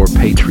 Culture war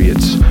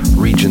patriots.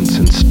 Regents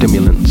and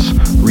stimulants.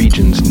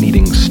 Regions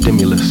needing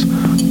stimulus.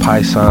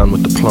 Paisan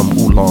with the plum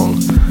oolong.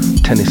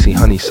 Tennessee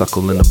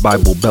honeysuckle in the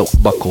Bible belt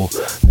buckle.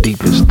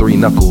 Deep as 3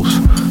 knuckles.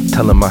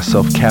 Telling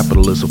myself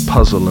capital is a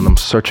puzzle and I'm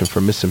searching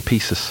for missing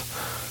pieces.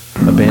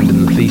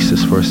 Abandon the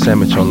thesis for a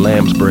sandwich on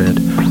lamb's bread.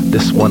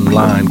 This one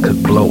line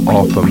could blow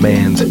off a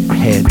man's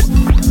head.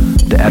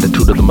 The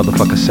attitude of the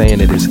motherfucker saying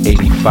it is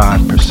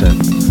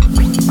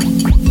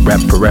 85%.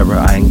 Rap forever,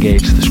 I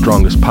engage the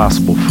strongest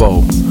possible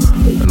foe.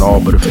 And all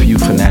but a few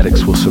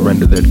fanatics will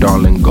surrender their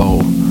darling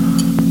goal.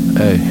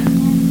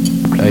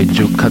 Hey,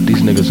 Juke, cut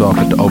these niggas off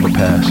at the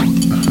overpass.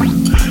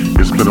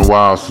 It's been a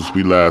while since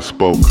we last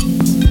spoke.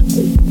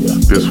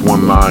 This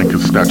one line can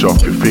snatch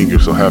off your finger,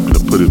 so happen to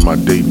put in my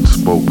date and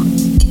spoke.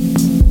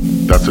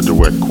 That's a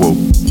direct quote.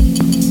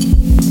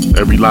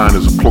 Every line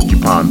is a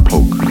porcupine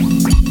poke.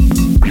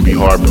 You'd be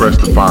hard pressed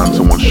to find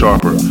someone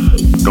sharper.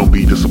 Don't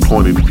be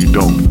disappointed if you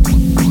don't.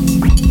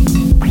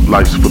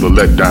 Life's full of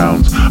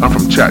letdowns. I'm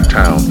from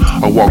Chattown.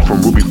 I walk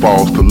from Ruby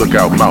Falls to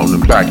Lookout Mountain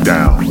and back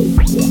down.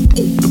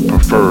 The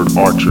preferred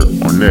archer,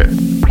 Ornette,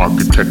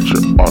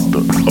 architecture,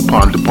 author.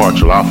 Upon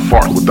departure, I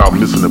fart without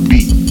missing a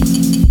beat.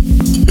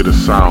 It'll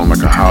sound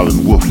like a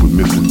howling wolf with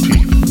missing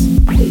teeth.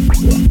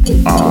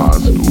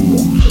 Ahs and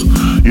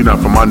oohs. You're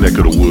not from my neck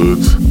of the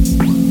woods.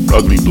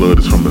 Ugly blood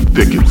is from the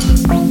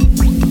thickets.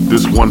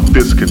 This one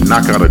fist can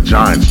knock out a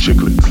giant's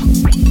chicklets.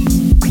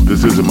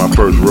 This isn't my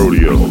first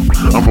rodeo.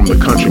 I'm from the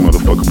country,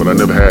 motherfucker, but I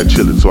never had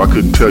chitlins, so I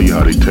couldn't tell you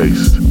how they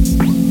taste.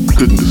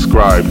 Couldn't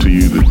describe to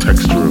you the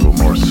texture of a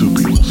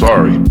marsupial.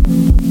 Sorry,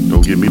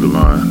 don't give me the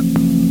line.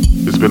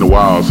 It's been a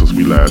while since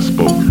we last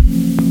spoke.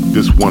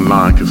 This one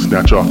line can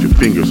snatch off your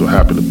finger, so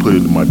happen to put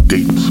it in my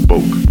date and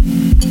spoke.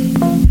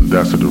 And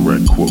that's a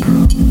direct quote.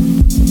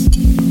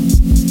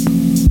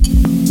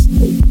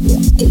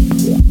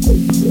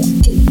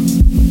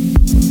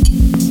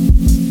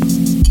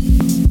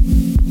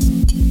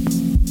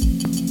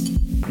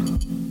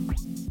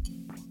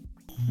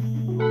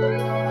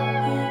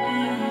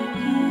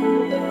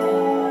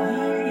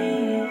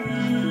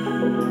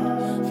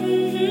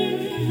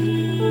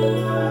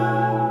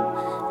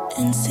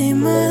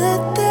 Encima de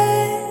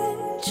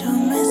ti, yo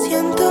me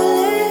siento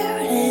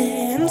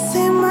libre.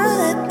 Encima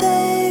de ti,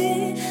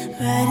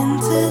 right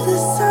into the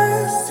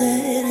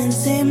sunset.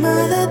 Encima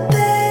de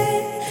ti,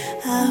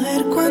 a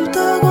ver cuánto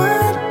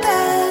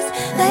aguantas.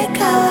 Like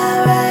how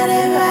I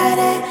ride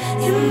it,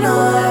 you know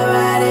I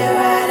ride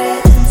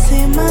it.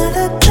 Encima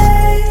de ti,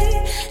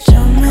 yo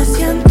me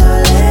siento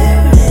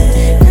libre.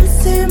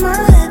 Encima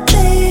de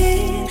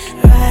ti,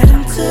 right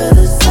into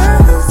the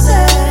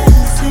sunset.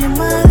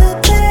 Encima de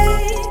ti,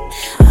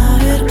 a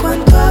ver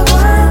cuánto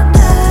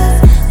aguantas.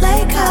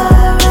 Like how I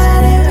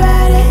ride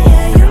it,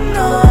 yeah, you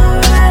know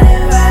I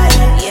ride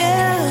it,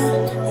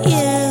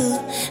 yeah.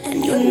 And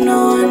you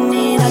know I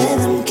need all of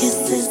them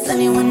kisses.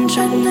 Anyone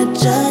tryna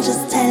judge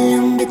us, tell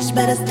them, bitch,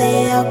 better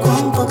stay out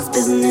con Fox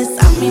business.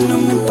 A mí no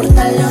me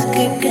importa lo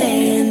que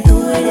creen,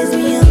 tú eres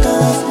mío,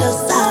 todos lo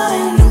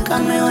saben. Nunca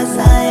me vas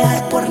a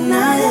dejar por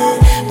nadie,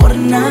 por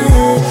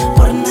nadie,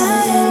 por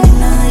nadie, ni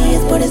nada. Y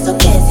es por eso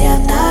que se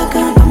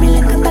atacan. A mí le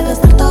encanta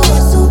gastar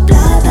toda su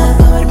plata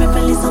pa' verme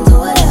feliz on to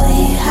whatever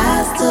he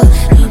has to.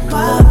 Mi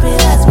papi,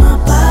 that's my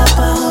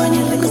papa. Joven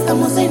y rico,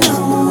 estamos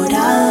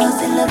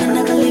enamorados. In love and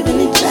never leaving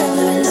each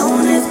other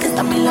alone. Es que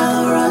está a mi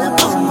lado, roll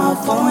up on my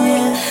phone,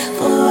 yeah,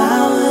 for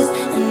hours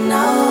and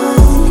hours.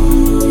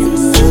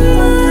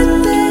 Encima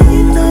de ti,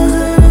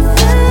 doesn't it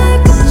feel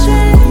like a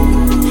dream?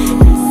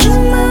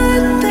 Encima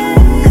de ti,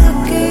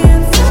 aquí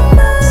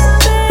encima de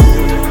ti.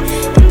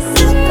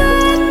 Encima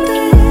de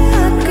ti,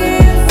 aquí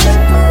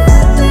encima de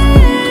ti.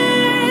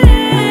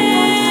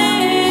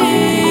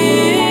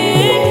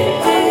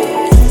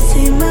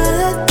 Encima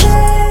de ti,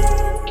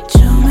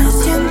 yo me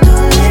siento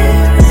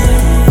libre.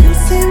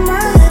 Encima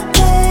de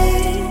ti,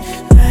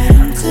 right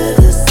into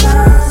the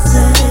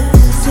sunset.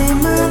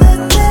 Encima de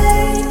ti,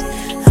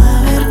 a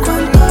ver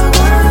cuánto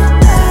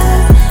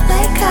aguantas.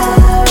 Like how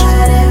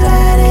I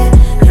ride it,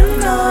 you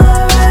know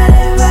I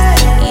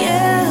ride it,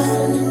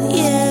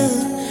 yeah.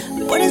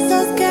 Por eso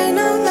es que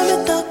no me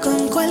meto con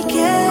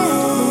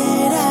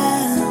cualquiera.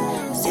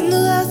 Sin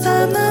dudas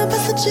I'm the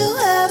best that you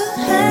ever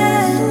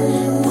had.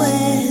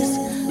 Pues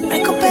no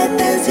hay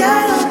competencia,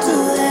 don't do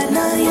that.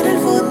 Nadie en el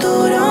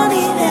futuro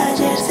ni de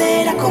ayer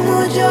será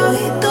como yo y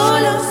tú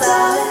lo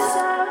sabes.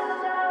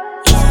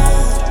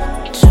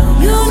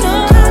 You know I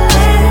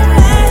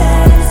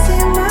live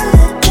encima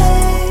de ti.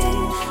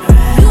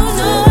 You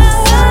know I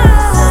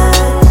ride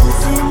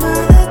encima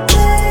de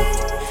ti.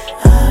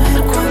 A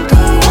ver cuánto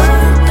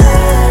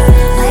aguantas.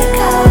 Like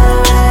how I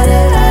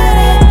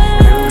ride it,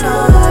 you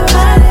know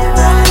I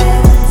ride it.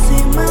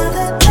 Encima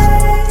de ti,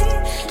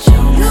 yo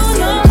me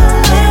siento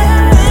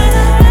libre.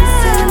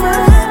 Encima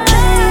de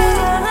ti,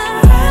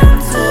 right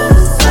into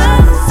the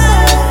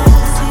sunset.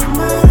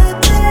 Encima de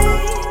ti,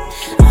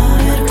 a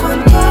ver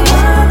cuánto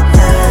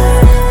aguantas.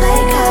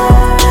 Like how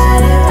I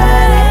ride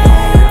it,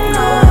 you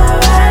know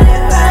I ride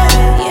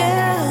it,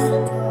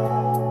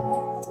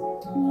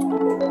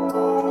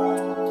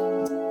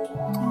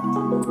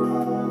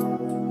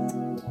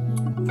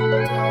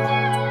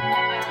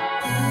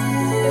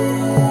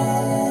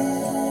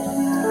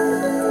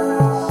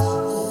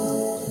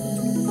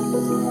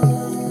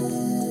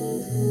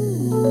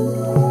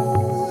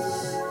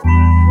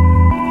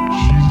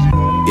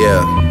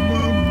 Yeah.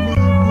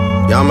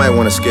 Y'all might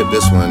want to skip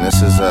this one.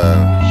 This is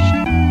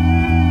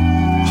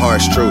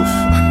harsh truth.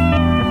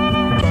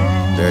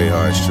 Very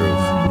harsh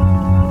truth.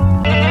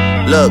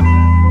 Look,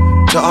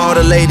 to all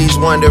the ladies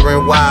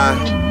wondering why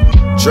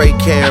Drake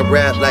can't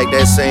rap like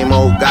that same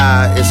old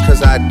guy, it's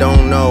cause I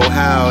don't know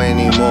how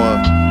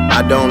anymore.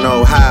 I don't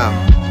know how.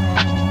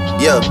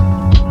 Yeah.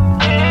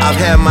 I've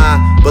had my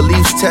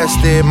beliefs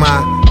tested,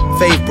 my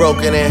faith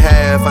broken in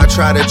half. I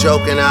try to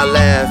joke and I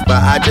laugh,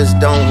 but I just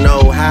don't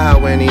know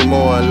how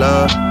anymore,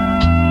 love.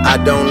 I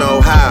don't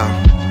know how.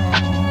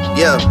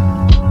 Yeah.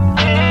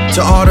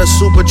 To all the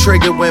super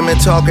triggered women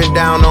talking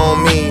down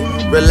on me,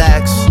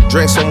 relax,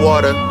 drink some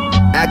water,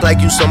 act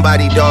like you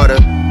somebody's daughter.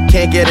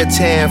 Can't get a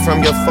tan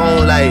from your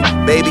phone light,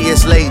 baby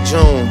it's late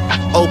June.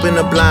 Open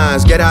the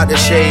blinds, get out the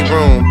shade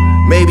room.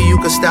 Maybe you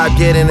could stop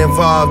getting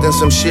involved in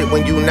some shit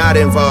when you not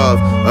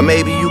involved. Or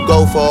maybe you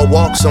go for a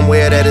walk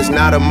somewhere that is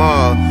not a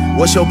mall.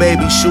 What's your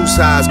baby's shoe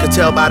size? Could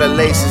tell by the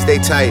laces they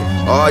tight.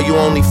 Or are you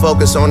only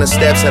focused on the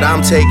steps that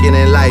I'm taking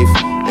in life?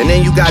 And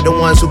then you got the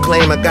ones who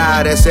claim a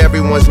guy that's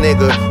everyone's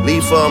nigga.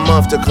 Leave for a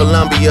month to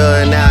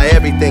Colombia and now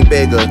everything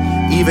bigger.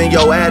 Even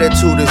your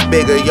attitude is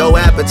bigger, your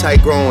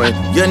appetite growing.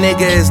 Your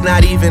nigga is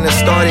not even a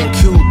starting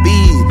QB.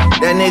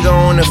 That nigga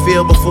on the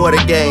field before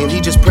the game,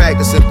 he just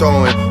practicing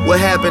throwing. What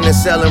happened to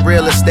selling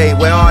real estate,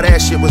 where all that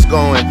shit was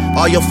going?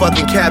 All your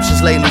fucking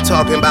captions lately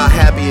talking about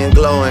happy and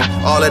glowing.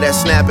 All of that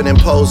snapping and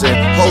posing.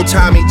 Whole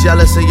time he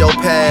jealous of your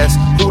past.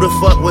 Who the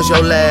fuck was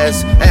your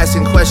last?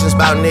 Asking questions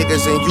about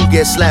niggas and you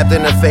get slapped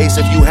in the face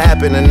if you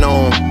happen to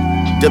know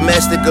him.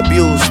 Domestic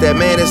abuse, that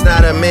man is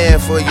not a man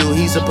for you,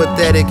 he's a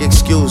pathetic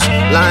excuse.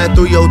 Lying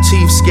through your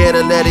teeth, scared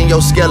of letting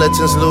your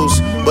skeletons loose.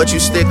 But you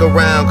stick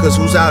around, cause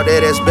who's out there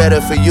that's better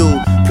for you?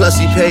 Plus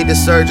he paid the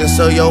surgeon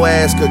so your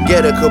ass could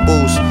get a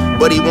caboose.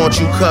 But he wants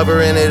you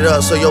covering it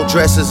up so your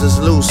dresses is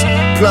loose.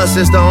 Plus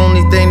it's the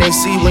only thing they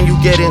see when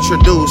you get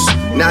introduced.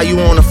 Now you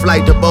on a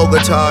flight to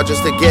Bogota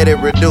just to get it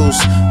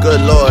reduced. Good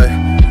Lord.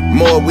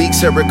 More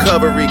weeks at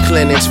recovery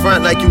clinics.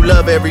 Front like you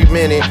love every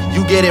minute.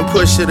 You getting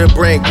pushed to the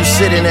brink. You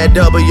sitting at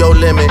double your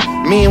limit.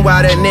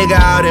 Meanwhile, that nigga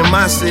out in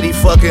my city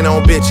fucking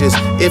on bitches.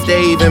 If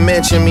they even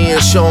mention me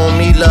and showing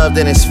me love,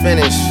 then it's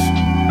finished.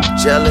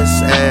 Jealous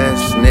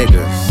ass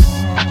niggas.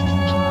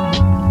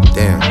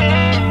 Damn.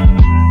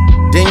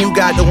 Then you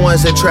got the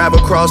ones that travel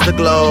across the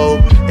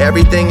globe.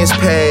 Everything is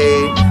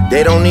paid.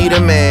 They don't need a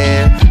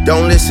man.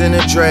 Don't listen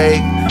to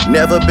Drake.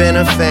 Never been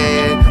a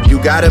fan. You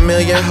got a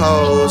million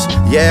hoes,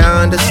 yeah,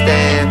 I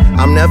understand.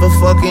 I'm never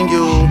fucking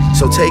you,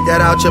 so take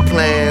that out your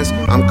plans.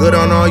 I'm good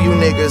on all you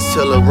niggas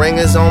till a ring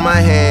is on my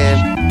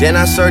hand. Then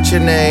I search your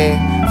name,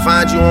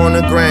 find you on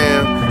the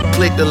gram.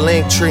 Click the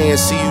link tree and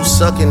see you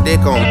sucking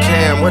dick on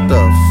cam. What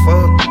the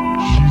fuck?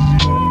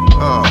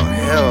 Oh,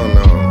 hell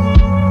no.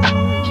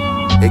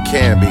 It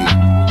can't be.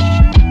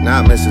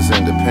 Not Mrs.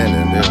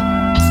 Independent, dude.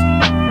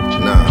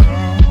 Nah.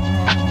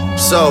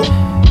 So,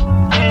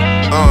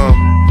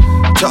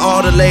 to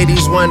all the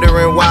ladies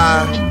wondering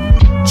why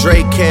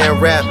Drake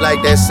can't rap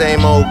like that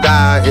same old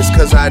guy, it's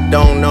cause I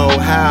don't know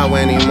how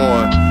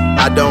anymore.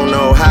 I don't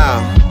know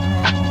how.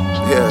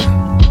 Yeah.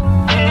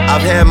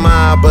 I've had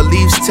my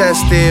beliefs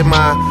tested,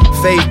 my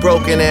faith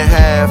broken in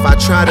half. I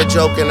try to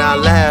joke and I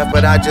laugh,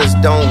 but I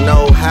just don't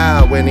know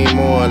how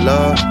anymore,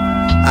 love.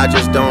 I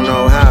just don't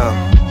know how.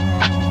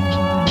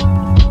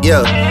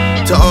 Yeah.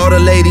 To all the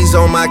ladies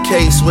on my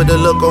case with a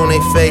look on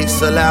their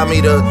face, allow me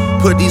to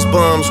put these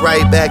bums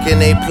right back in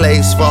their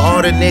place. For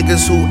all the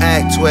niggas who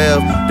act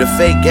 12, the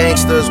fake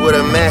gangsters with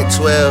a Mac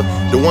 12,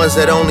 the ones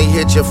that only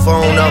hit your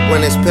phone up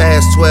when it's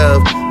past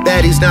 12.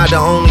 Baddies not the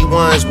only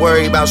ones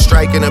worried about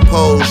striking a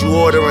pose. You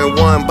ordering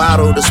one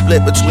bottle to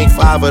split between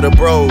 5 of the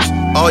bros.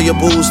 All your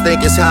booze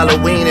think it's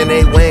Halloween and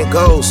they went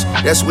ghosts.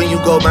 That's when you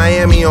go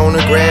Miami on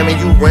the gram and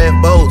you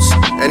rent boats.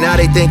 And now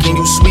they thinking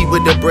you sweet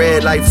with the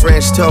bread like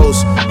French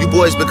toast. You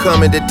boys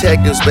becoming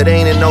detectives but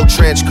ain't in no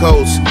trench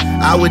coats.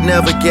 I would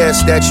never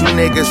guess that you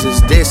niggas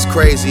is this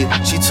crazy.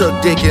 She took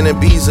dick in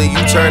Ibiza,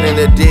 you turning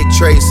to Dick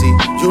Tracy.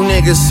 You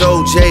niggas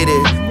so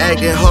jaded,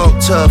 acting hawk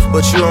tough,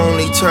 but you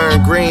only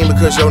turn green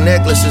because your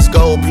necklace is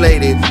gold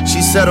plated. She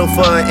settled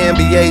for an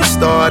NBA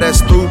star that's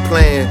through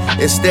playing.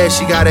 Instead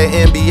she got an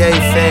NBA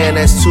fan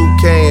that's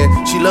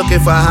 2K'ing. She looking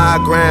for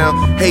high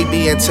ground, hate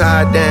being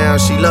tied down.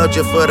 She loved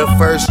you for the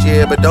first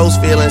year, but those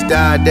feelings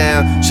died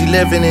down. She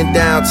living in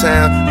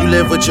downtown, you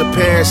live with your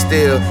parents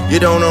still. You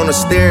don't own a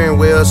steering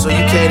wheel, so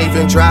you can't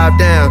even drive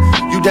down.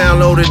 You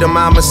downloaded the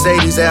my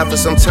Mercedes after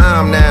some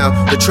time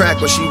now. The track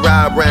where she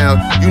ride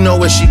round. You know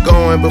where she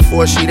going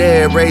before she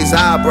there, raise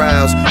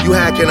eyebrows. You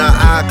hacking her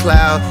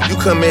iCloud, you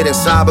committing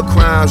cyber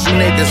crimes. You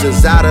niggas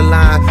is out of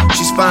line.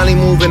 She's finally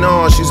moving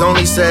on, she's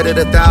only said it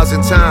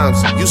 1,000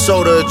 times. You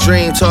sold her a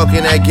dream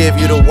talking that give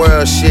you the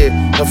world shit.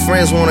 Her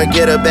friends wanna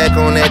get her back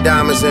on that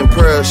diamonds and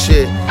pearl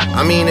shit.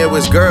 I mean there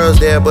was girls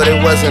there, but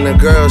it wasn't a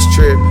girl's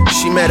trip.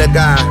 She met a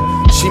guy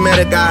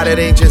that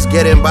ain't just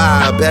getting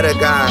by, a better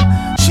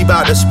guy. She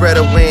bout to spread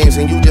her wings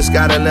and you just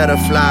gotta let her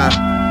fly.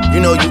 You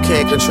know you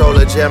can't control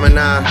a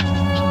Gemini,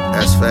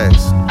 that's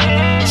facts.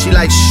 She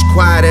like, shh,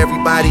 quiet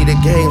everybody, the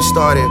game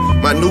started.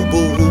 My new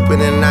boo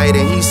hooping at night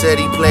and he said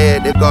he play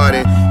at the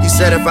Garden. He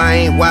said if I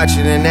ain't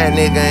watching then that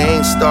nigga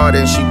ain't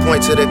starting. She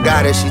point to the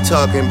guy that she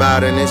talking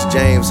about and it's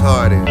James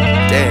Harden.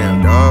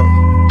 Damn, dawg.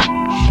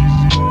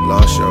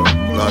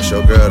 Lost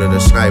your girl to the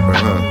sniper,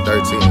 huh?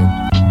 13.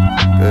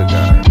 Good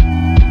God.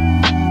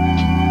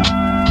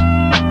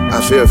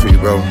 I feel for you,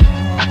 bro.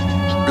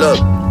 Look,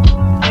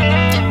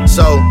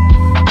 so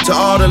to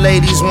all the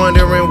ladies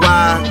wondering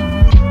why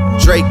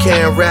Drake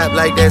can't rap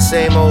like that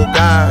same old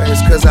guy,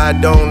 it's cause I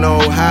don't know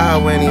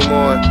how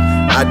anymore.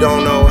 I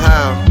don't know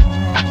how.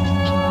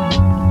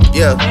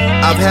 Yeah,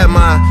 I've had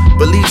my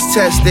beliefs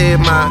tested,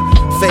 my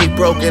faith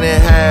broken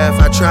in half.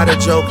 I try to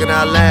joke and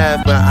I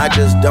laugh, but I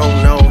just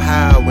don't know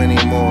how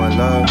anymore,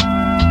 love.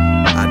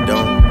 I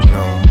don't.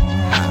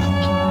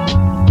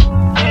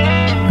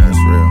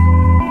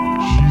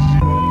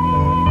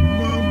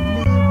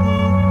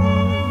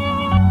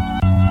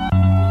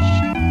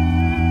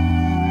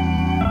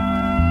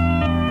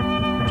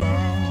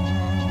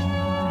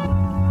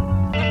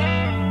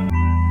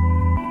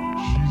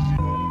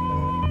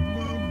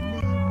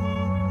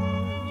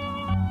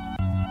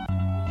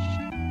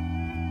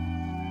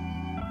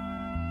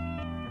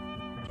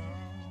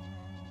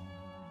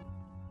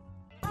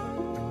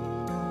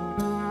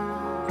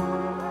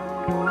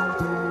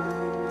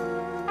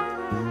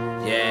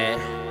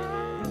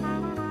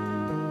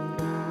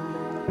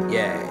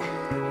 Yeah,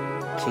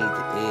 key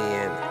to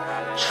end,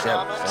 step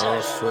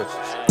on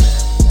switches.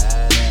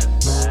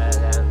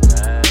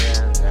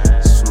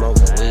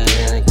 Smoking weed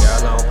and a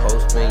girl on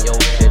posting your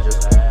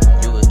pictures.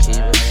 You could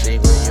keep a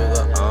secret, you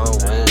could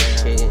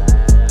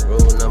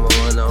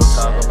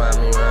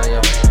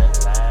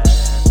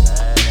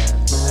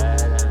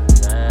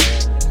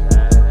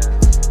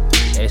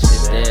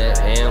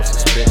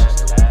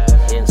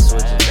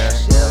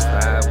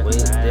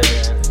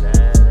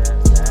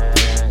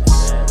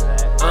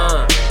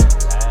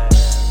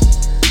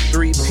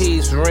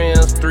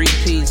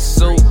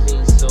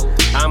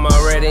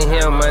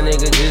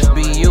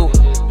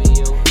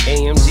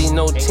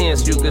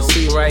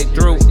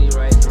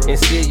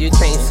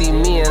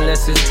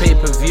this is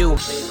pay-per-view.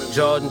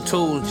 Jordan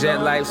 2,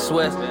 Jet Life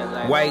Swift,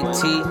 white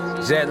tee,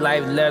 Jet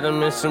Life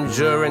Letterman, some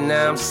jury,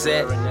 now I'm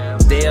set.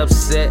 They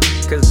upset,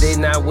 cause they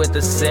not with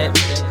the set.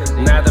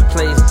 Not a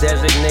place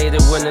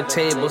designated when the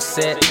table's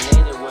set.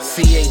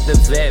 C8 the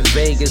vet,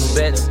 Vegas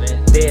bets,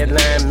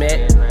 deadline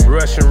met,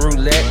 Russian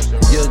roulette.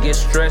 You'll get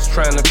stressed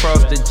trying to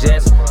cross the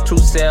jets. 2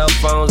 cell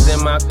phones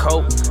in my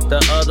coat,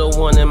 the other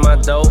one in my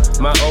dough.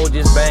 My old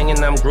just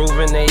banging, I'm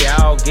grooving, they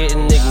all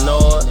getting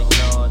ignored.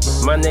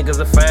 My niggas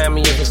will find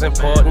me if it's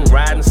important.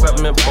 Riding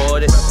something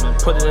imported,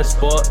 put it in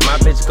sport. My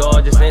bitch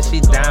gorgeous and she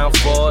down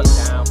for it.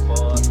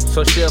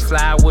 So she'll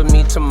fly with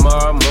me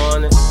tomorrow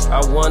morning.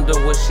 I wonder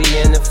what she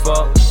in it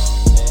for.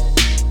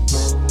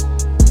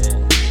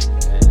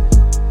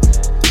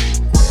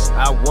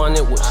 I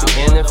wondered what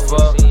she in it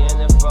for.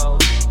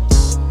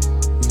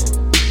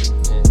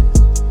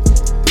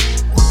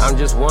 I'm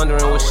just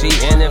wondering what she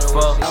in it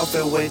for.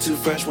 Outfit way too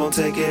fresh, won't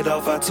take it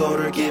off. I told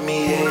her, give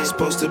me head.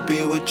 Supposed to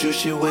be with you,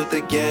 she with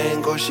the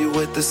gang, or she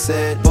with the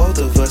set. Both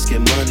of us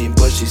get money,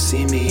 but she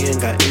see me and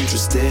got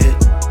interested.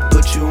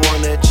 Put you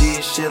on that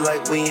G shit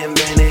like we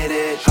invented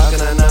it. How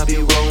can I not be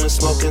rolling,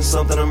 smoking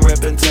something? I'm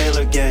reppin'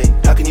 Taylor gang.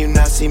 How can you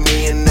not see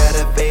me in that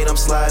F8? I'm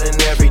sliding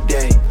every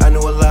day. I knew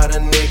a lot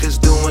of niggas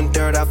doing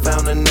dirt, I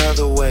found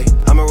another way.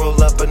 I'ma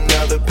roll up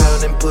another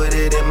pound and put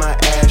it in my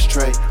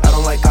ashtray. I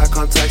don't like eye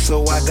contact,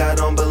 so I got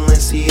on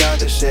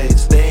Balenciaga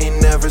shades. They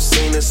ain't never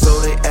seen it, so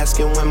they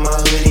asking when my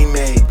hoodie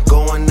made.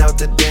 Going out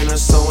to dinner,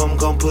 so I'm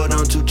gon' put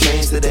on 2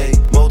 chains today.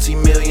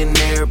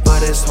 Multi-millionaire,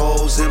 but it's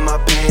holes in my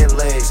pant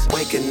legs.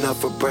 Waking up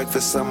for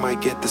breakfast, I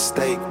might get the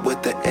steak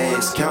with the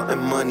eggs. Counting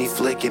money,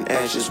 flicking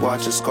ashes,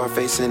 watching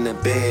Scarface in the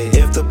bed.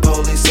 If the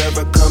police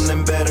ever come,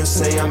 then better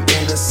say I'm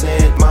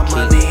innocent. My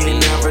money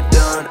ain't never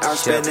done, our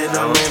spending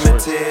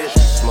unlimited.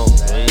 Smoke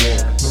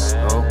weed,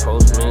 don't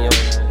post me up.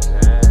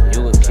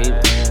 You can keep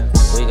it,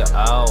 we can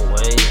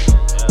always.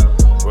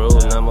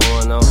 Rule number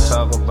 1, don't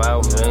talk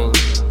about me.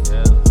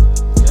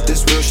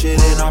 This real shit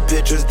in our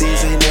pictures,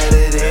 these ain't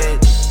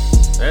edited.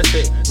 That's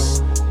it.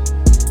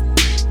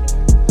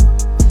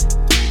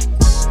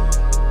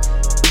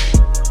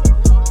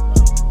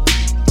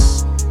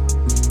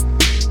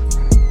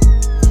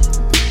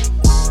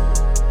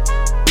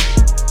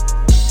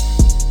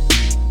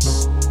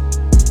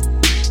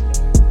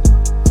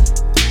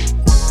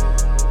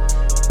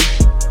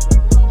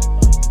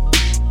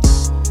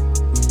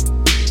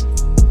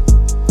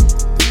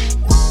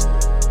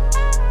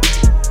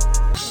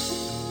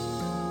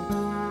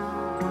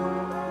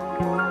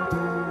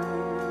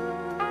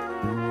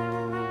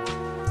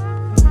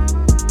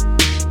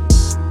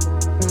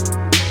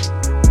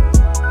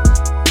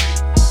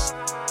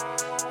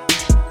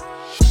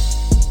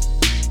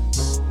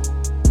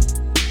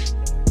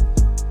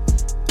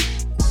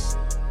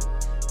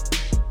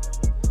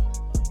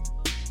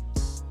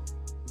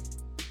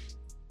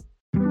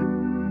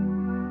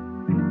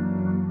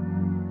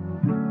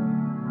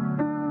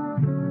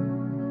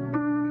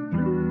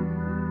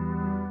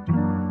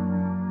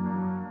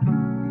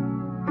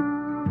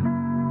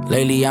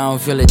 Lately I don't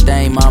feel a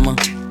thing, mama.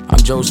 I'm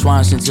Joe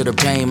Swanson to the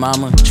pain,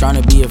 mama.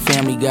 Tryna be a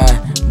family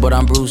guy, but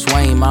I'm Bruce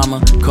Wayne, mama.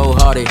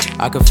 Cold-hearted,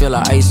 I can feel the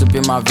ice up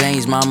in my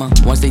veins, mama.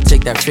 Once they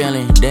take that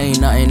feeling, there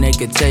ain't nothing they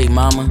could take,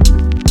 mama.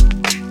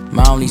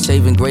 My only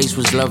saving grace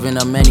was loving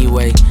them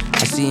anyway.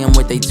 I see them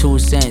with they 2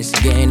 cents,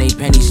 getting they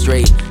penny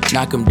straight.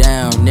 Knock them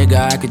down, nigga,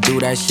 I could do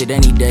that shit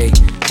any day.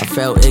 I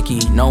felt icky,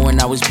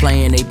 knowing I was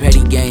playing they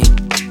petty game.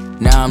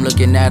 Now I'm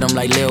looking at him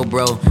like lil'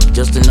 bro,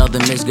 just another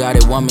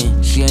misguided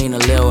woman, she ain't a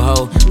lil'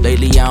 hoe.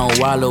 Lately I don't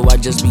wallow, I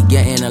just be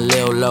getting a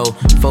lil' low.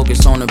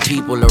 Focus on the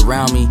people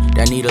around me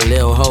that need a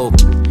lil' hope.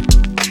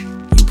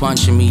 You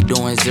punching me,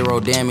 doing 0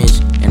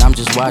 damage, and I'm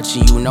just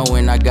watching you,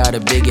 knowing I got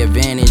a big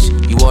advantage.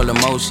 You all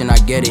emotion, I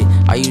get it,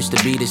 I used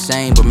to be the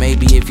same, but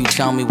maybe if you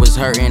tell me what's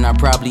hurting, I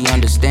probably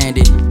understand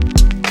it.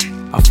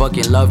 I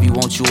fucking love you,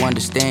 won't you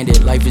understand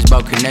it? Life is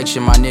about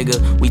connection, my nigga,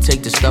 we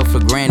take the stuff for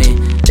granted.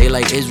 They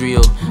like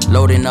Israel,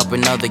 loading up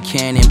another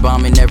cannon,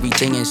 bombing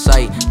everything in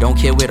sight, don't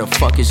care where the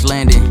fuck it's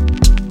landing.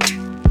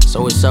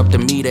 So it's up to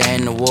me to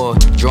end the war,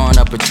 drawing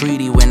up a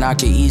treaty when I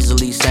could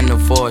easily send a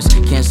force,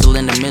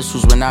 canceling the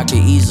missiles when I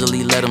could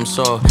easily let them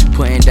soar,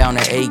 putting down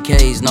the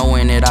AKs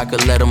knowing that I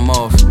could let them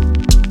off.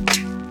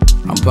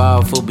 I'm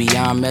powerful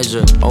beyond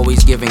measure,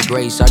 always giving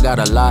grace, I got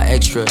a lot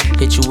extra.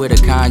 Hit you with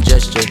a kind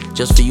gesture,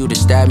 just for you to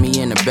stab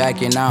me in the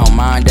back, and I don't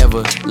mind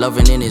ever.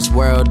 Loving in this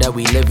world that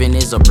we live in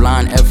is a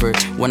blind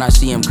effort. When I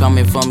see him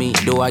coming for me,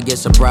 do I get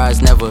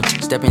surprised? Never.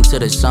 Step into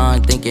the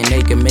sun, thinking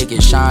they can make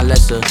it shine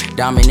lesser.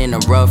 Diamond in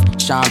the rough,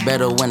 shine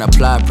better when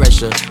apply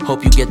pressure.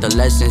 Hope you get the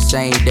lesson,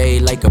 same day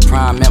like a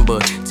prime member.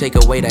 Take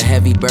away the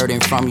heavy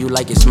burden from you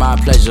like it's my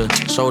pleasure.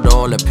 Shoulder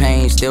all the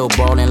pain, still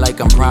ballin' like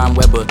I'm Prime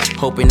Webber.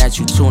 Hoping that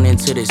you tune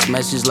into this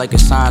message like a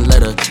signed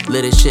letter.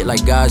 Lit this shit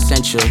like God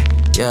sent you.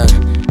 Yeah,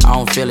 I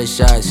don't feel the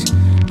shots,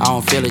 I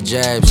don't feel the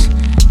jabs.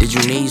 Did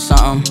you need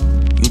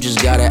something? You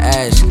just gotta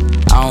ask.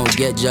 I don't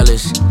get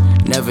jealous,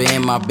 never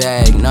in my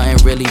bag. Nothing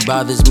really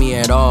bothers me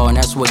at all, and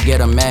that's what get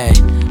 'em mad.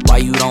 Why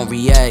you don't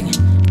react?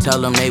 tell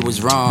them they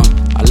was wrong.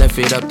 I left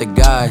it up to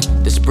God,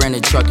 the sprinter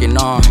trucking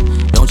on.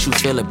 Don't you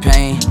feel the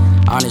pain?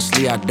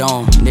 Honestly, I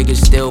don't.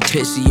 Niggas still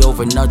pissy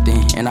over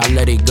nothing, and I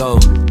let it go.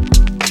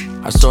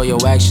 I saw your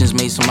actions,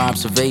 made some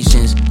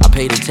observations. I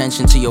paid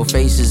attention to your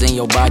faces and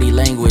your body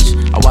language.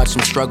 I watched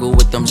them struggle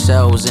with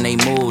themselves and they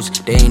moves.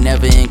 They ain't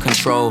never in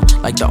control,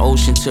 like the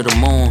ocean to the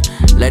moon.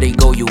 Let it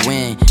go, you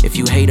win. If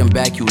you hate them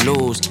back, you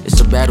lose.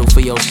 It's a battle for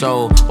your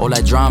soul. All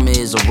that drama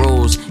is a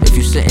rules. If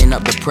you sitting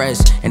up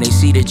depressed and they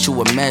see that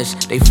you a mess,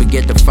 they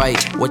forget to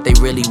fight. What they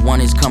really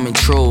want is coming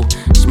true.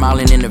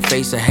 Smiling in the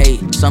face of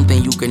hate,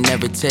 something you can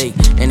never take.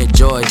 And the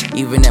joy,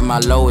 even at my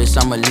lowest,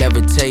 I'ma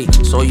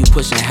levitate. So you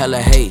pushing hella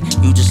hate,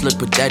 you just look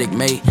pathetic,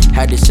 mate.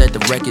 Had to set the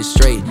record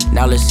straight.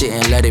 Now let's sit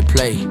and let it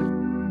play.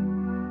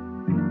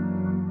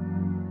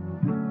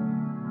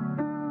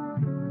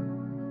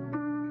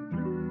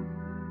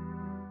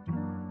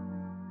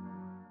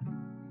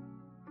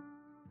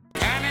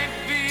 Can it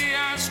be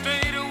I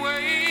stayed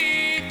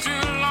away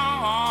too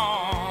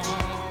long?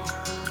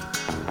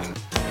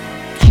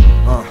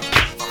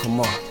 Come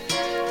on.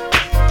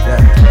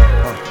 Yeah.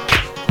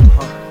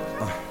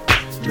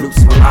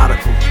 Luke's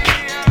melodical.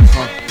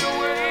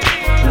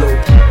 Blue.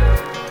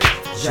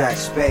 Jack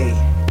Spade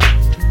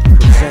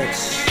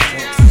presents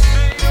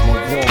My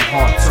Warm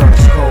Heart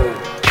Turns Cold.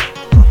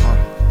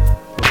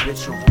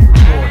 Habitual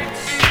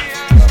recordings.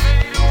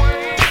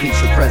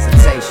 Feature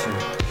presentation.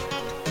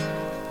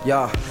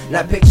 Yeah,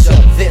 now picture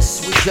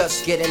this, we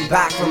just getting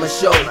back from a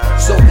show.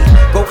 So we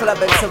go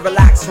clubbing to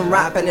relax from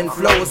rapping and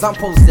flows. I'm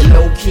posted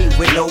low-key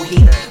with no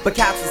heat, but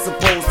cats are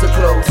supposed to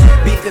close.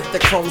 Beef if the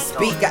chrome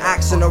speaker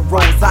action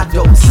arose. I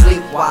don't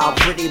sleep while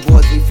pretty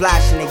boys be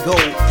flashing they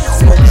gold.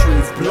 Smoke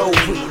trees, blow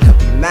weed,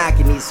 be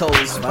macking these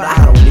hoes, but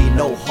I don't need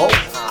no hope.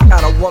 I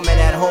got a woman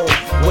at home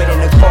waiting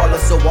to call her,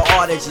 so I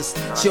oughta just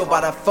chill by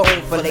the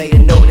phone for later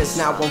notice.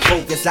 Now I'm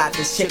focused at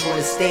this chick on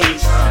the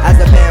stage as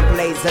the band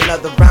plays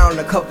another round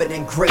of covered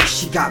in grace.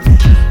 She got me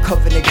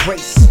covered in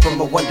grace from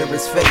a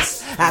wondrous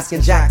face,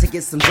 asking Jack to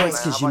get some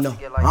drinks, cause you know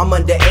I'm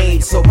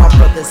underage. So my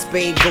brother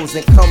Spade goes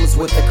and comes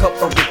with a cup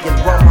of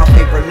wicked rum, my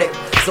favorite lick.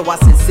 So I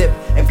sit sip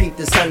and peep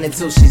the sun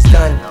until she's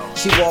done.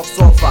 She walks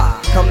off, I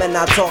come and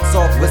I talk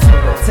soft,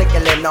 whispering,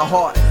 tickling her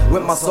heart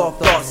with my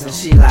soft thoughts, and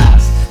she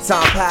laughs.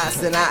 Time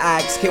passed and I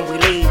ask, can we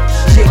leave?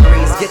 She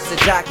agrees, gets a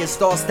jacket,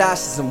 starts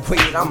stashes some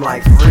weed. I'm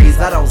like, freeze,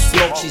 I don't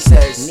smoke, she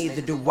says,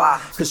 neither do I.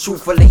 Cause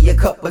truthfully, a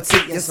cup of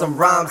tea and some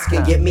rhymes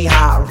can get me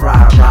high.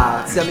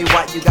 Ride. Tell me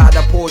why you got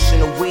a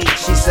portion of weed.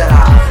 She said,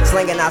 I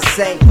slang and I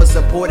sang for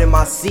supporting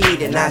my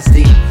seed, and that's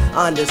deep.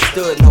 I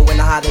understood, knowing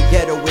how the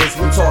ghetto is.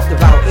 We talked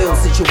about ill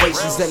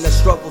situations and the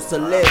struggles to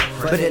live.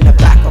 But in the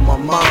back of my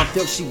mind,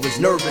 feel she was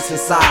nervous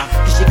inside,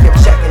 cause she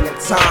kept checking the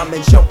time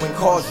and jumping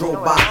cars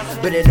rolled by.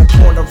 But in the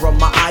corner of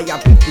my eye, I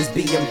peeped this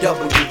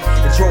BMW.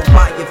 It drove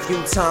by a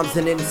few times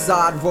and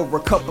inside were a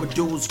couple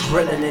dudes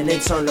grilling, and they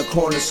turned the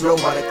corner slow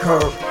by the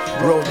curb.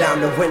 Rolled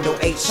down the window,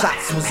 8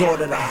 shots was all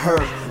that I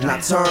heard. And I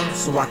turned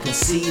so I can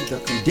see the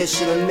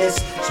condition of miss.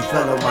 She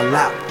fell on my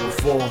lap with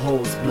 4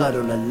 holes, blood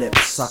on her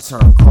lips. I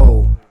turned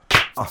cold.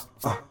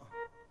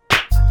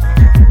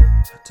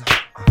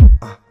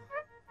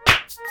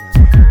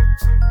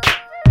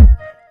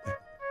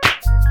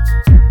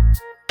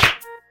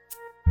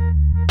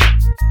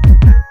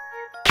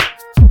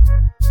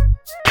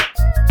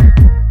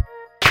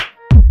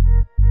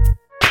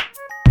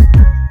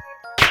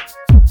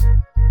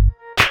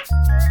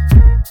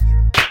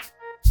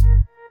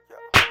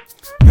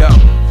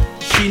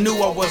 She knew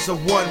I was a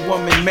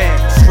one-woman man,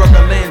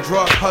 struggling,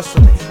 drug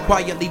hustling,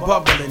 quietly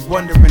bubbling,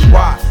 wondering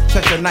why.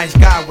 Such a nice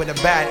guy with a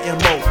bad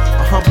MO,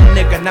 a humble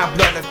nigga, not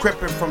blood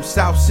crippin' from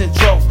South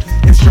Central.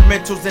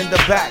 Instrumentals in the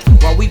back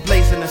while we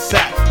blazing the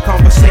sack,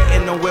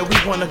 conversating on where we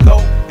wanna go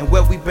and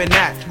where we been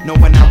at.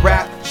 Knowing I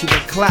rap, she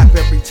would clap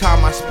every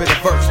time I spit a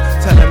verse,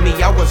 telling me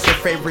I was her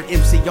favorite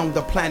MC on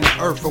the planet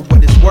Earth. For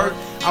what it's worth,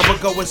 I would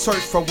go and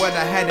search for what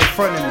I had in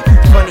front of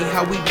me. Funny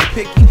how we be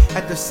picky,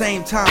 at the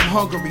same time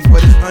hungry,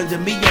 but it's under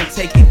me on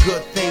taking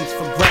good things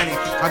for granted.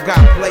 I got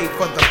played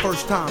for the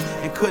first time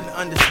and couldn't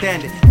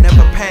understand it.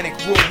 Never panic,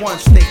 rule 1,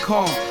 stay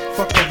calm.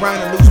 Fuck around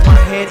and lose my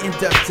head,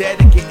 end up dead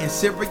and getting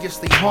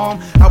seriously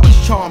harmed. I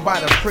was charmed by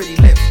the pretty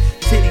lips,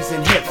 titties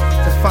and hips,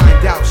 to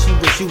find out she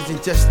was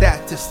using just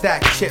that to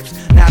stack chips.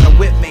 Now the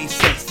whip made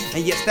sense,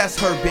 and yes, that's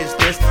her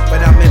business,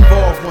 but I'm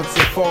involved once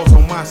it falls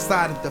on my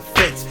side of the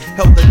fence.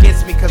 Held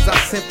against me cause I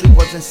simply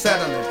wasn't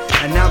settling,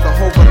 and now the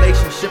whole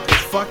relationship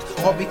is fucked,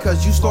 all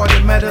because you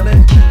started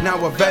meddling.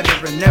 Now a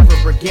veteran,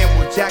 never again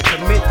will Jack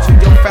commit to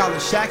your foul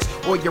shacks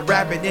or your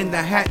rabbit in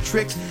the hat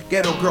tricks.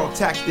 Ghetto girl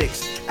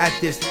tactics at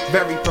this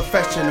very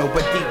professional,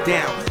 but deep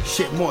down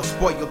shit more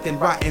spoiled than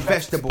rotten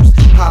vegetables.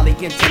 Highly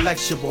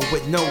intellectual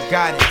with no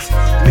guidance,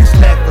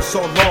 misled for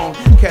so long,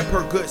 kept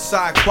her good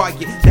side quiet.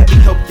 Let me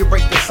help you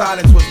break the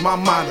silence was my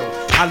motto.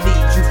 I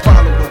lead you,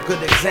 follow a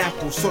good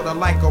example, sorta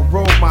like a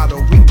role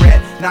model. We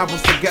read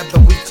novels together,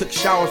 we took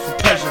showers for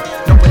pleasure,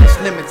 knowing it's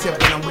limited,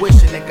 but I'm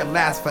wishing it could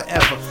last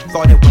forever.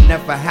 Thought it would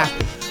never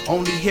happen,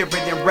 only hear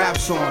it in rap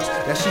songs.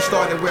 That she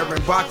started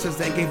wearing boxers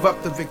and gave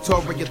up the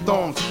Victoria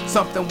thongs.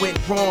 Something went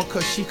wrong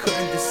cause she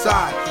couldn't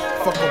decide.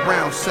 Fuck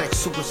around, sex,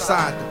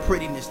 suicide, the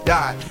prettiness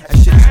died. That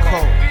shit is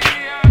cold.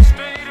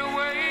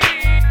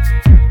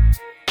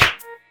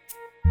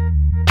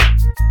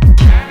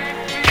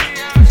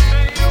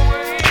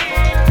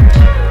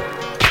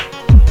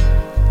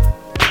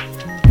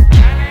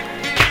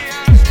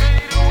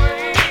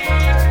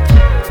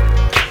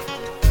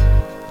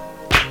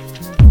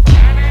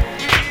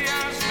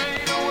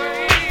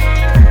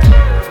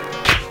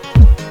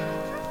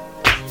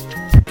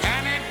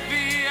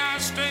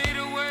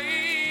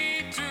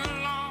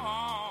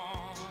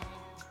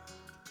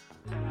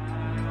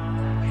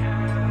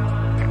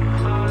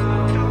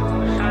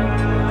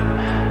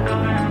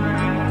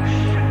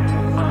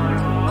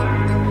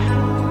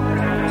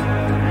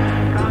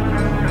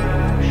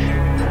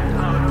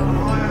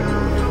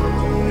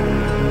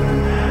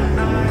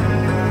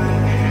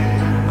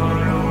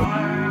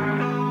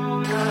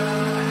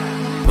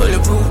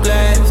 Bulletproof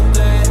glass,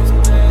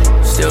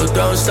 still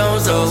throwing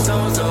stones though.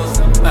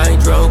 I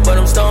ain't drove, but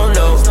I'm stoned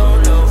though.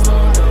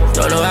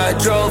 Don't know how I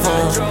drove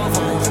home.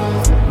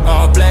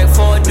 All black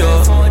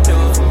 4-door,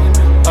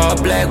 all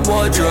black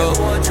wardrobe.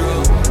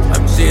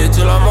 I'm here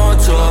till I'm on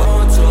tour.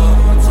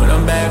 When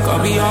I'm back,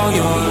 I'll be all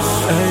yours.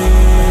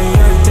 Hey,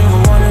 everything I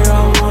wanted, I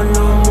want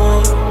no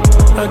more.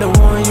 Not the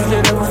one you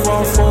should ever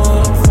fall for.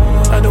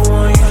 Not the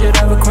one you should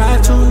ever cry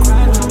to.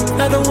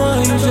 Not the one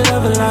you should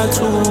ever lie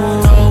to.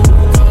 No.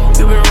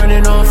 You've been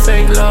running on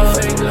fake love,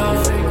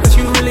 but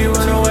you really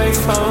run away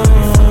from.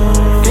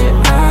 Yeah,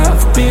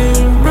 I've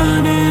been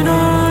running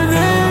on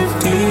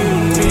empty.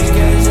 Bitch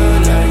guys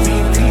don't like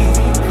BP.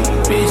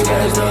 Bitch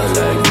guys don't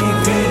like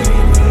BP.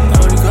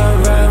 Only come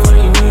right when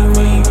you need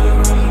me.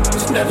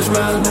 Just never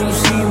smile when you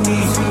see me.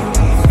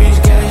 Bitch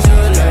guys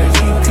don't like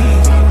BP.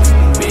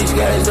 Bitch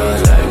guys don't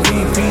like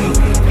BP.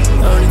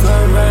 Only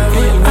come right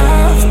when you need me.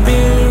 I've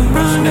been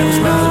running. Never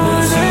smile when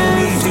you see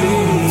me.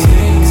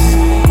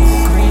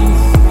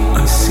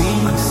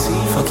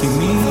 Fuck you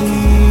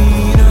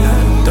mean, I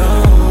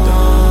don't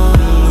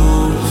wanna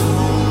lose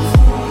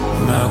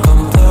my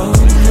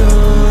composure.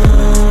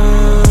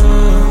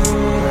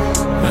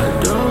 I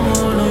don't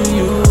wanna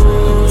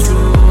use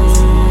you.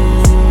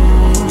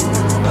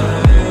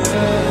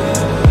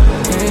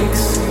 X,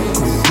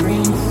 go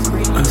green,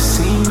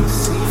 unseen.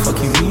 Fuck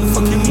you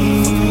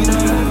mean, I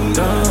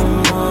don't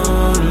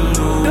wanna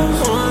lose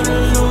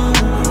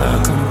my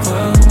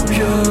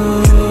composure.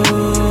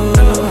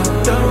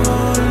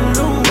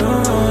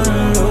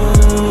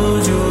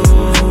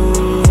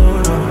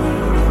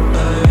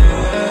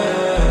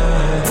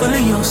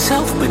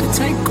 But the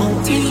tank gon'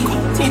 eat.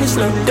 Need to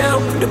slow down,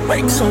 put the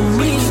brakes on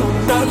me.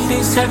 Thought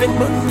this heaven,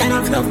 but then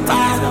I felt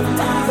fire.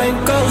 Rain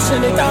ghosts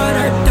and they thought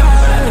I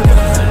died.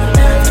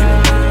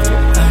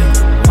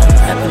 What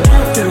happened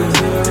after?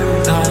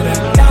 Thought I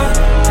died,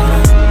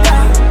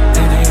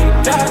 and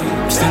I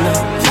died. Still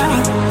alive.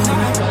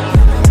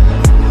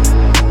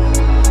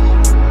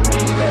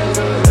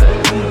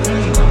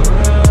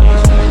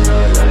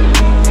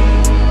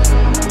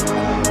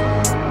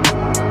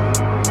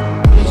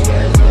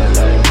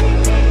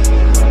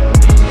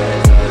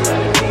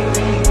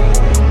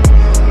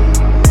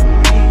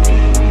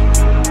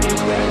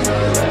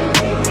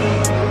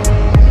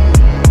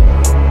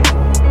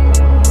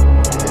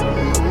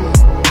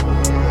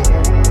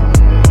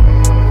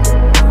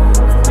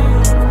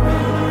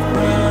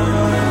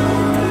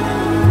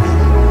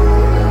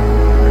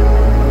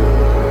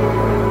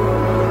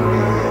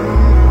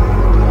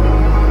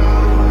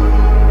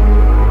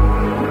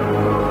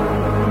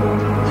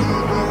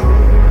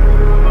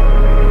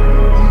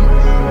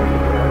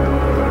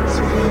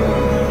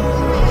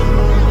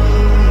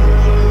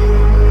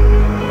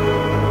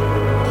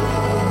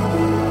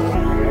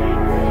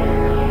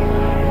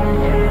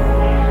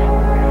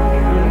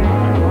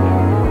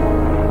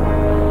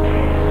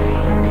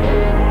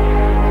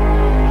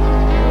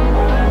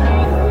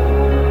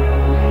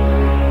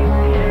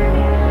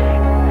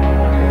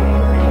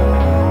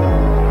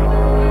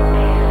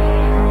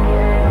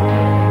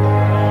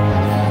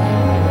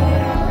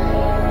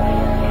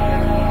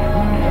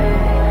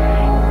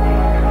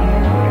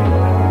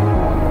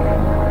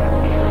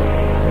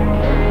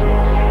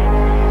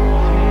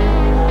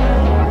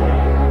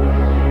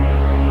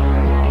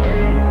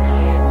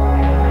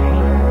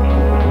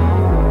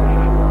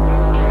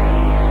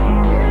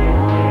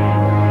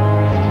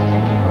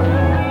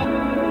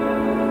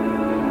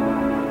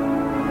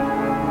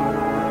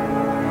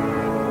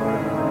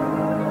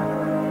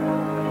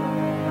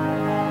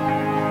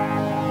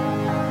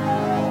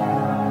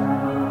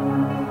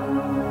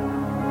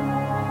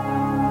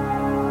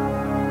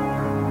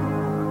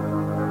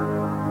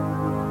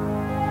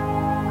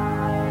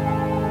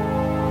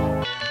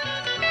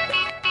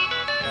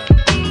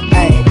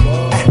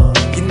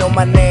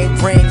 My name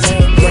rings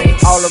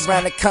all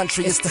around the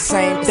country, it's the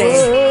same thing.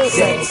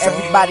 Yeah,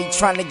 everybody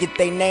trying to get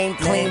their name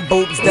clean,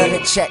 boobs done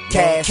and check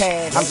cash.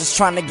 I'm just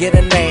trying to get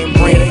a name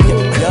ring.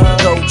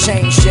 Gold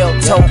chain, shell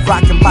toe,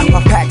 rockin' by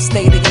my pack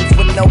stadiums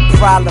with no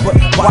problem.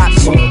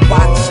 Watch,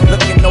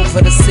 looking over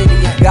the city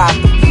of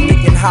Gotham,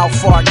 thinking how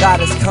far God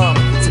has come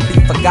to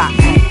be forgotten.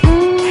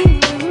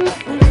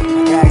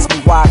 You ask me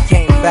why I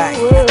came back.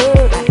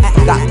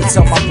 Got to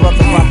tell my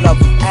brother I love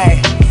him.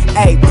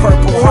 Hey,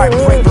 Purple Heart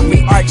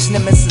bravery, arch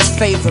nemesis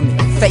favor me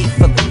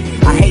faithfully.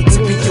 I hate to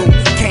be you,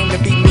 came to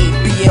be me.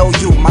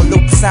 BLU, my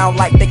loops sound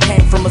like they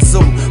came from a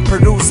zoo.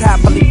 Produced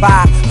happily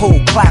by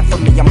who? Clap for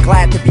me, I'm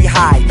glad to be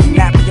high.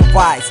 Nappy and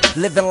wise,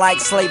 living like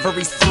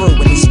slavery's through,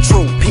 and it's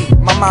true. Pete,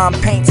 my mom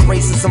paints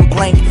racism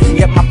blank,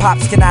 yet my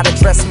pops cannot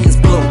address me as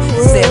blue.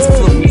 He says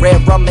flu,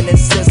 red rum in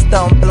his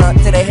system, blunt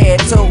to the head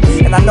too.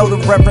 And I know the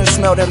reverend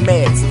smell their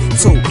meds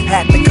too.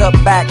 Had to cut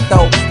back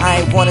though,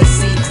 I ain't wanna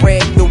see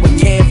Craig doing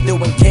Kev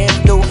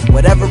do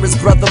whatever his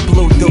brother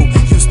Blue do.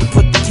 Used to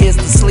put the kids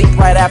to sleep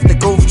right after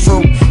Goof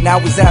Troop. Now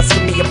he's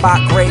asking me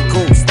about Grey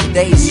Goose.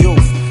 Today's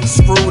youth,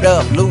 screwed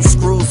up, loose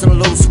screws and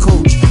loose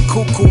cooch.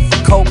 Cuckoo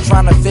for coke,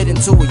 trying to fit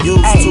into a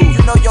used tooth.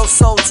 You know your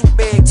soul too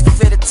big to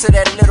fit into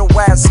that little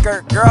ass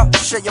skirt, girl.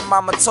 Sure your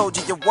mama told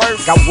you your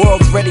worth. Got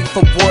worlds ready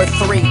for War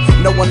 3.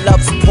 No one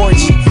loves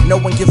Porgy, no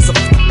one gives a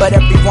but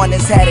everyone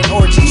has had an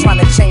orgy. Trying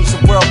to change the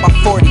world by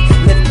 40.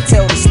 Live to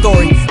tell the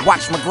story.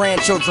 Watch my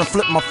grandchildren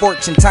flip my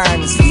fortune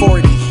times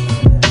 40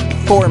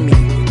 for me.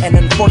 And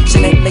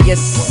unfortunately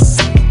it's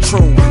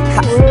true.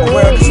 The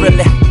world is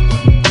really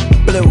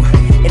blue,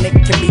 and it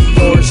can be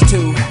yours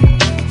too.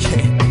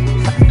 Yeah.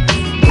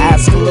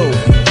 Ask Lou.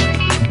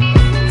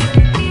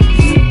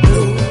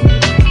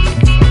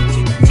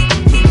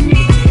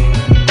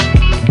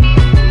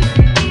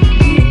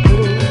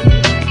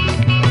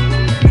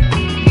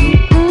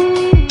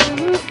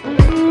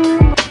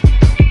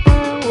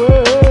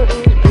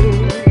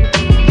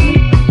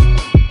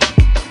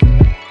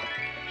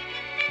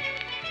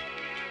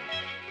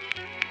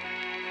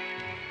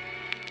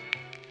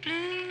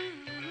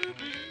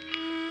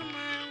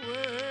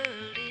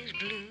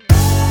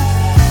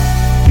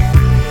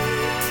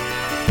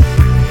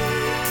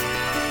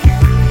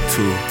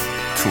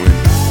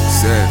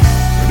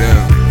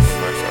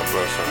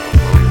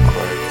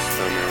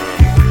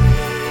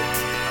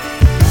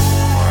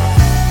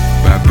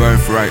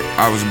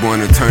 I was born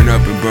to turn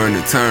up and burn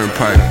the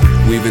turnpike.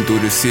 Weaving through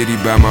the city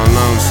by my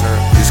lungs.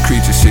 This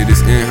creature shit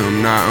is in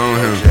him, not on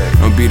him.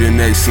 Don't be the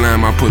next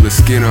slam, I pull a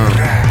skid on.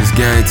 This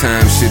gang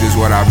time shit is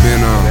what I've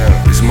been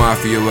on. This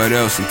mafia, what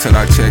else until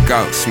I check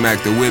out.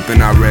 Smack the whip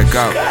and I wreck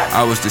out.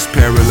 I was just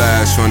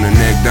paralyzed from the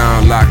neck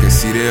down, lock and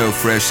CDL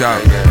fresh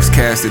out. Was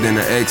casted in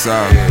the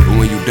exile, but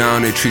when you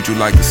down they treat you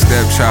like a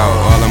stepchild.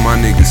 All of my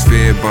niggas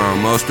fed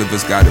bomb, most of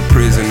us got a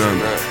prison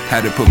under.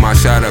 Had to put my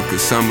shot up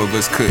cause some of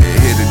us couldn't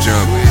hit a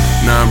jump.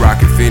 Now I'm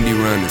rocking Fendi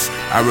runners,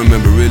 I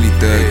remember really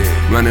thugging.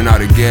 Running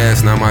out of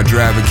gas, now my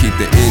driver keep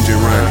the engine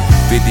running.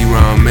 50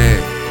 round mag,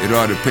 it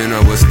all depend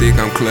on what stick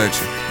I'm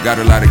clutching. Got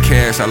a lot of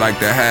cash, I like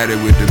to hide it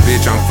with the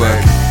bitch I'm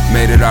fucking.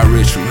 Made it all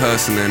rich from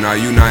hustling, are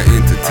you not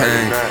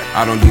entertained?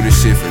 I don't do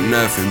this shit for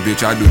nothing,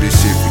 bitch, I do this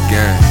shit for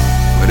gang.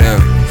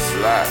 Whatever.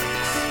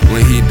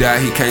 When he die,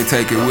 he can't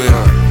take it with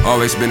him.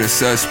 Always been a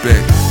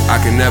suspect,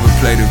 I can never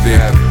play the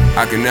victim.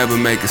 I can never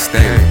make a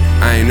statement,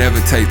 I ain't never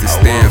take the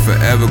stand.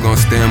 Forever gon'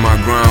 stand my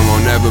ground,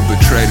 won't never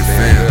betray the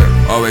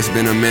fam. Always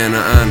been a man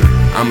of honor,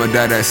 I'ma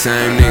die that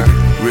same nigga.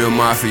 Real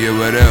mafia,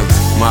 what else?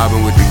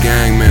 Mobbing with the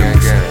gang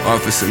members.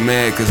 Officer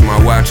mad cause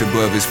my watch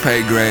above his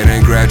pay grade.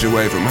 Ain't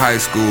graduate from high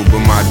school, but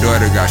my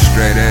daughter got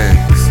straight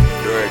A's.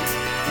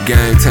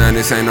 Game time,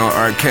 this ain't no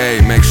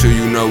arcade. Make sure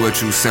you know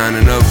what you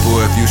signing up for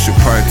if you should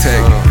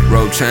partake.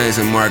 Rope chains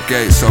and Mark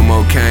 8, so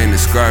more Kane and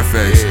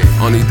Scarface.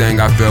 Only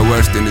thing I felt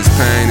worse than this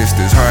pain is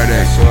this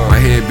heartache.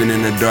 My head been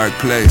in a dark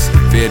place,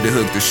 fed to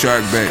hook the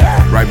shark bait.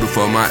 Right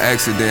before my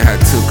accident, I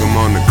took him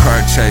on the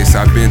car chase.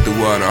 I been through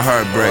all the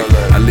heartbreak,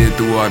 I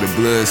lived through all the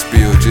blood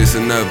spill. Just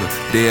another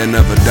day,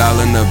 another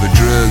dollar, another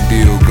drug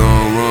deal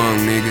gone wrong,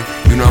 nigga.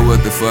 You know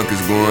what the fuck is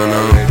going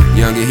on.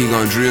 Youngin', he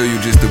gon' drill you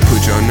just to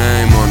put your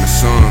name on the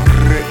song.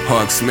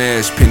 Hawk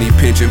smash, penny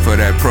pinching for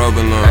that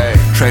provolone.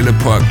 Trailer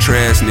park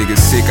trash, niggas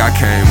sick, I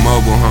came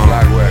mobile home.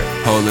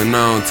 Holding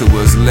on to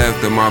what's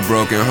left of my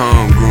broken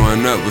home.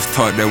 Growing up was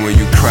taught that when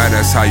you cry,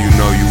 that's how you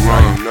know you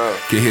wrong.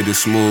 Can hear the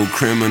smooth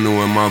criminal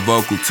in my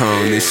vocal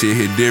tone. This shit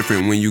hit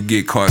different when you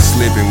get caught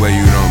slipping where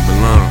you don't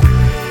belong.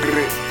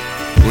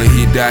 When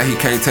he die, he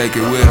can't take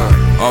it with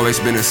him. Always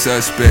been a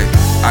suspect,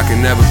 I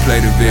can never play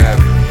the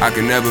victim. I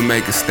can never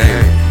make a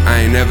statement, I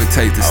ain't never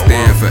take the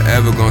stand.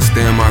 Forever gon'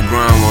 stand my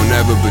ground, won't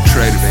never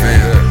betray the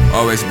fam.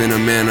 Always been a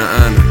man of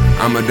honor,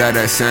 I'ma die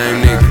that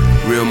same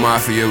nigga. Real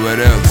mafia, what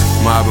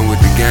else? Mobbing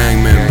with the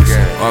gang members.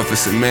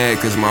 Officer mad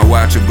cause my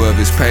watch above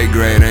his pay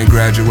grade. Ain't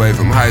graduate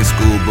from high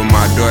school, but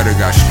my daughter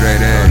got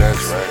straight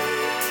A's.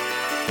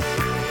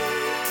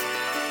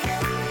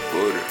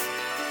 Buddha,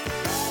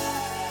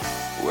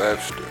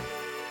 Webster.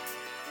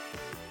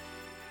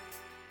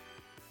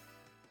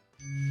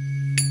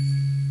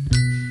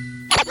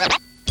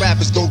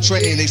 Rappers go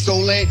trading, they so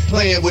lame,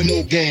 playing with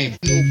no game,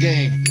 no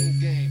game.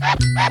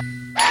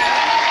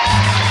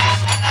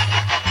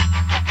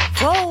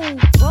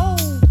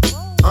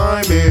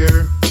 I'm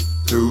here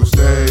to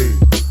stay.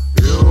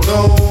 You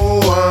know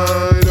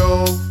I don't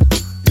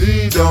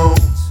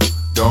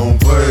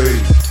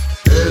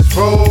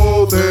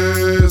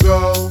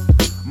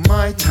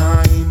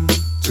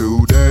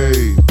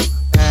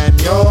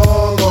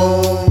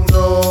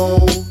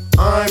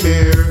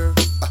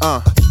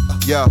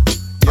Yo,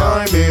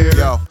 I'm here.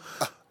 Yo.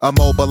 A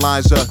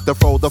mobilizer, to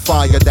throw the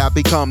fire that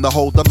become to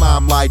hold the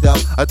limelight up.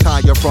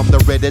 Attire from the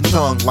written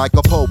tongue, like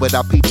a poet.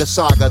 I peep the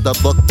saga to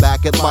look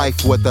back at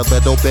life with a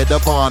little bit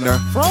of honor.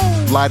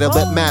 Light a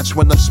lit match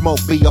when the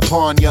smoke be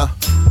upon ya.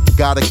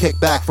 Gotta kick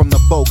back from the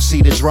folks,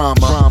 see the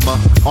drama.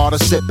 Ought to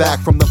sit back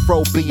from the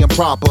fro being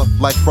proper,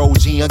 like Fro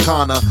G and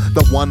Connor.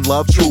 The one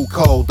love true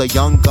code, the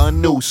young gun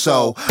knew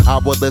so. I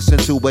would listen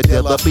to a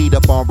Dilla beat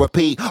up on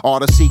repeat. Ought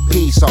to seek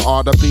peace, I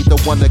ought to be the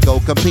one to go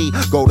compete.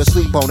 Go to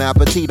sleep on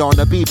appetite on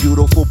the beat,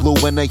 beautiful blue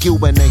in the hue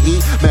and the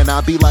heat. Man, I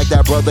be like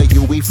that brother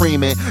Huey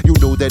Freeman. You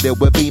knew that it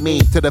would be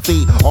me to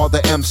defeat all the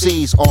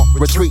MCs on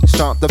retreat.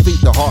 Stomp the beat,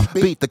 the heart,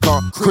 beat the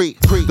concrete.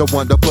 The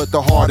one to put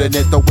the heart in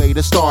it, the way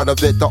to start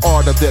of it, the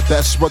art of it.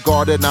 Best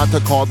regarded, not to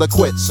call the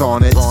quits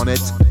on it.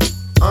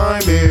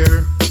 I'm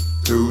here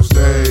to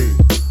stay.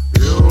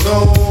 You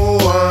know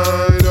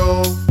I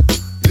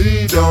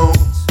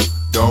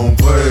don't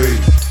play.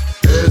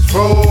 It's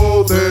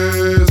for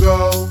this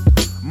all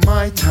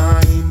my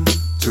time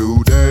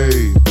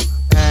today.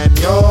 And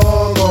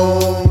y'all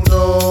gon'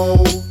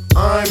 know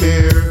I'm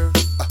here.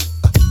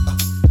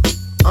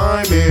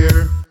 I'm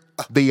here.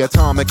 The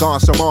atomic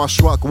awesome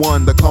awestruck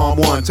one, the calm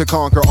one to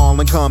conquer all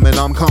and come, and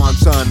I'm Khan's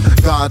son,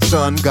 God's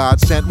son,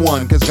 God sent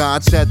one, cause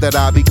God said that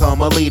I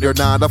become a leader,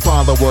 not a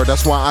follower.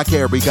 That's why I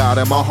carry God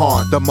in my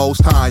heart, the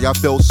most high. I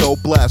feel so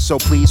blessed, so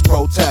please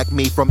protect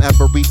me from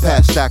every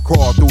pest that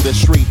crawl through the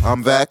street.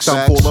 I'm vexed,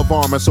 I'm full of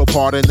armor, so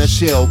pardon the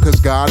shield, cause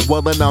God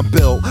willing I'm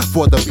built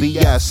for the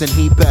BS, and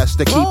he best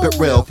to keep it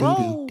real.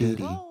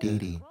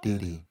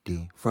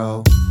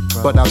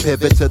 But I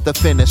pivot to the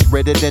finish,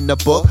 read it in the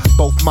book.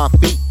 Both my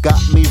feet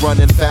got me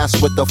running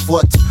fast with the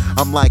foot.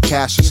 I'm like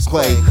Cassius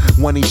Clay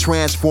when he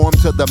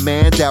transformed to the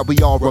man that we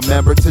all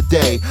remember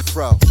today.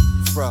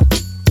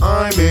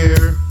 I'm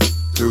here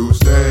to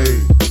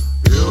stay.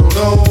 You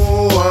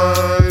know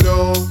I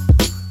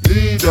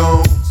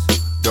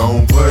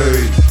don't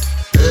play.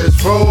 It's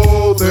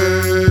for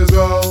this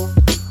all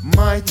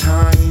my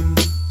time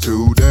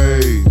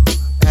today.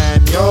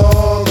 And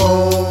y'all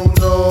gon'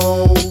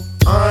 know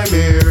I'm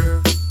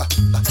here.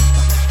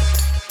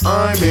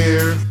 I'm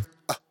here.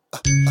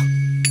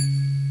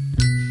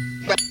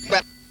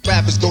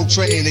 Rappers go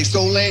train, they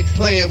so lame,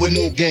 playing with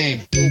no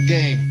game.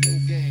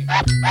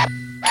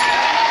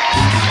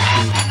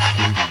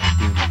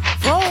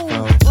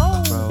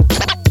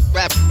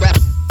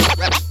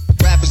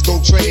 Rappers go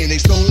train, they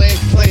so lame,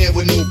 playing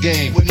with no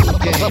game.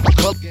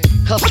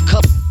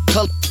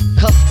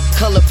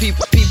 Color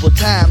people,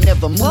 time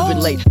never moving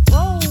late.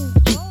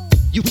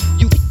 You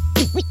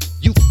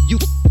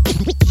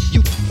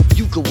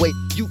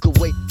could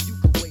wait.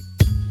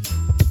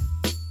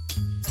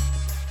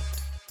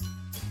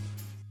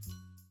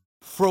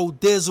 Fro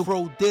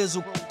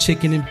Dizzle.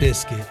 Chicken and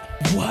biscuit.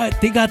 What?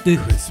 They got the,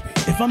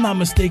 if I'm not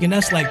mistaken,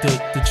 that's like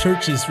the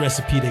church's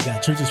recipe they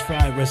got. Church's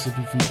fried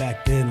recipe from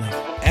back then. Like,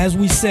 as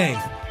we say,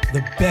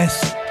 the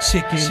best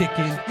chicken.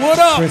 What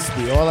up?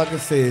 Crispy. All I can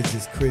say is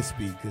just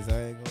crispy, because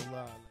I ain't gonna lie.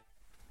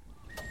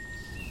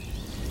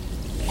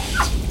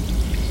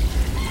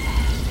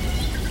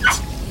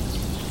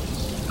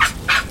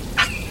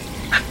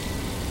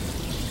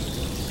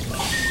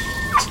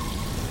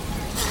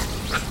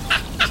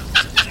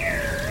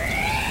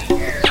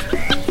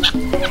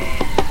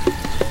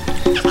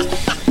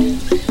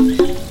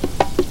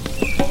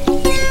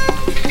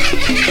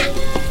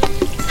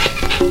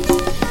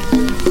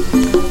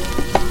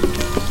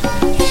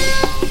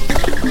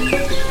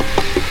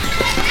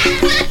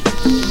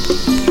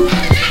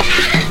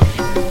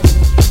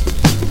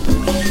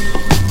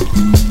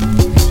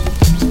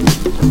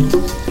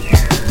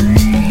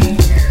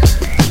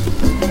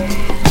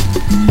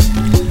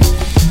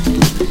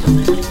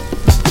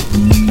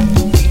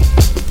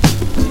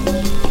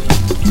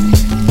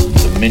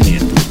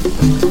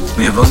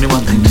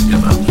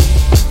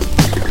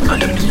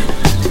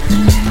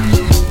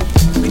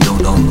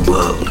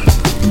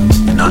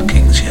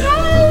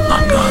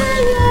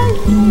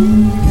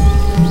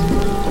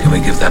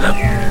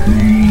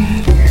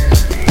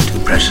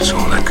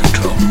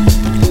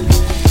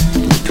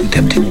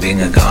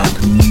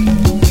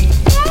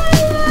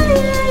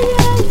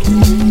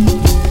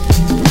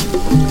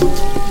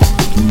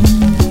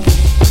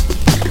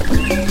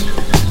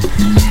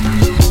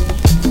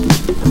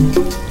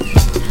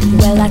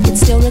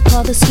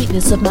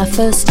 Of my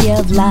first year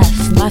of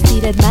life, my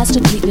feet had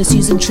mastered fleetness,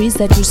 using trees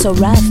that grew so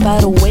rife.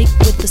 I'd awake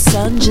with the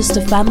sun just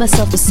to find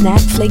myself a snack,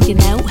 flaking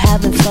out,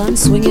 having fun,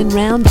 swinging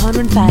round,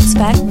 pondering facts.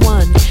 Fact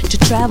one, to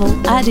travel,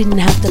 I didn't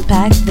have to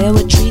pack. There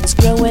were treats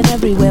growing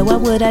everywhere, why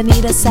would I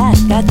need a sack?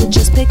 I could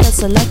just pick a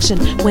selection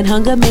when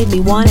hunger made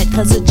me want it,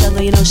 cause the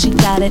jungle, you know she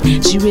got it.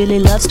 She really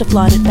loves to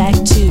flaunt it. Back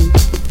two,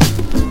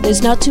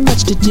 there's not too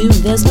much to do,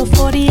 there's no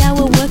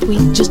 40-hour work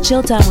week, just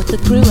chill time with the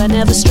crew. I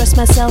never stressed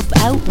myself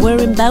out,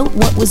 worrying about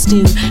what was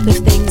due. If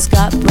things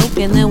got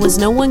broken, there was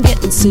no one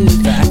getting sued.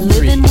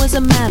 Living was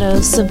a matter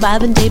of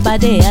surviving day by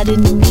day. I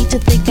didn't need to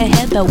think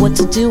ahead about what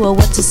to do or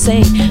what to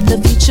say. The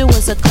future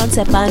was a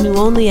concept I knew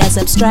only as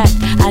abstract.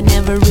 I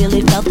never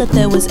really felt that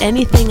there was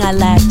anything I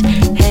lacked.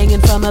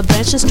 Hanging from a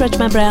branch to stretch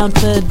my brown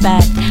foot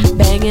back,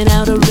 banging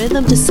out a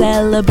rhythm to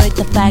celebrate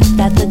the fact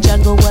that the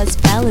jungle was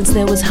balanced,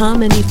 there was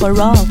harmony for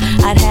all.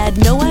 I'd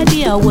had no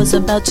idea I was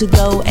about to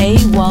go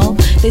AWOL.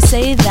 They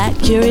say that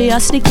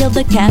curiosity killed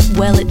the cat.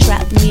 Well, it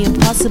trapped me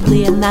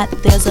impossibly, and that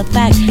there's a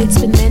fact.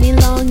 It's been many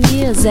long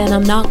years and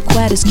I'm not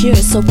quite as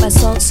curious. Soaked by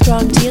salt,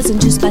 strong tears,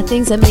 induced by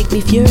things that make me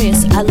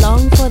furious. I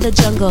long for the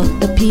jungle,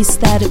 the peace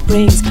that it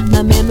brings.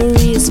 My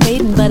memory is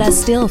fading, but I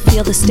still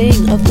feel the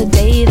sting of the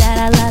day that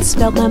I last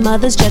felt my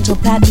mother's gentle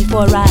pat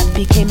before I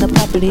became the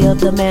property of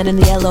the man in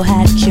the yellow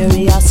hat.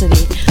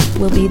 Curiosity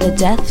will be the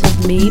death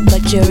of me,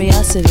 but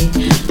curiosity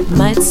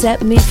might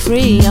set me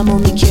free. I'm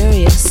only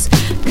curious,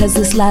 cause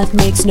this life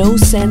makes no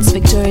sense.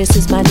 Victorious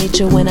is my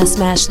nature when I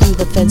smash through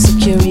the fence of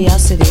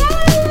curiosity.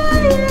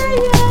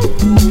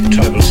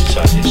 Tribal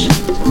societies,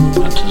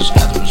 hunters,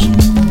 gatherers,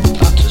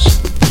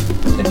 planters,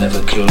 they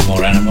never killed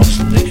more animals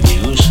than they could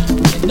use.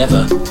 They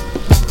never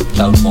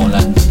plowed more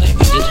land than they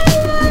needed.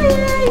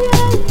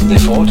 They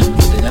fought,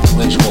 but they never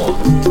waged war.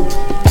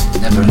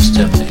 Never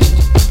exterminated.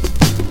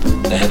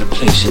 They had a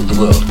place in the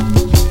world,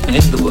 and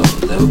in the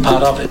world they were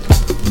part of it,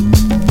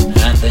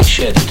 and they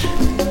shared it.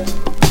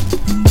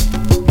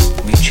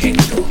 We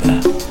changed all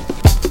that.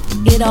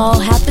 It all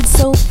happened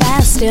so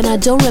fast, and I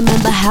don't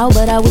remember how,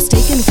 but I was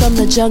taken from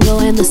the jungle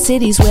and the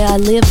cities where I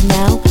live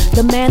now.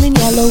 The man in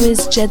yellow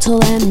is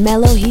gentle and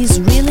mellow. He's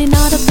really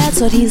not a bad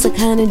sort, he's a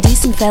kind and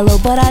decent fellow,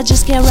 but I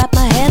just can't wrap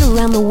my head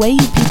around the way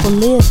you people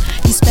live.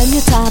 You spend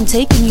your time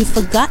taking, you've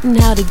forgotten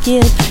how to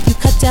give. You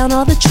cut down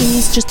all the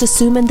trees, just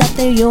assuming that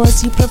they're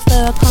yours. You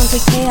prefer a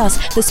concrete chaos,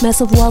 this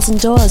mess of walls and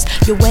doors.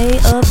 Your way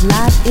of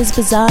life is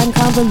bizarre and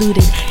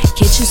convoluted.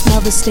 Can't you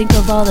smell the stink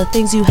of all the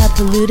things you have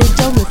polluted?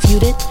 Don't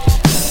refute it.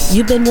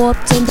 You've been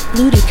warped and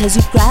diluted, cause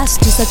you've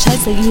grasped to such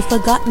heights that you've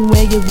forgotten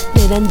where you're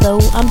rooted. And though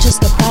I'm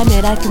just a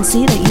primate, I can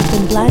see that you've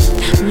been blind.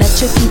 Let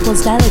your people's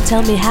dialect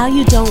tell me how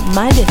you don't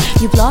mind it.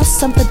 You've lost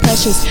something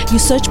precious,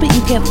 you search but you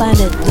can't find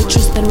it. The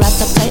truth's been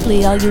wrapped up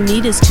tightly, all you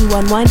need is to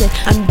unwind it.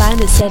 Unbind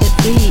it, set it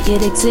free,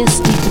 it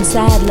exists deep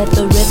inside. Let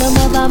the rhythm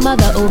of our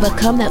mother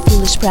overcome that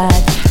foolish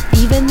pride.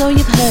 Even though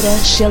you've heard her,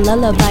 she'll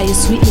lullaby you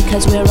sweetly,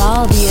 cause we're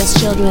all Dia's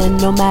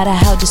children, no matter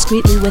how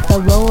discreetly. With a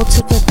role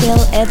to fulfill,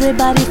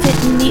 everybody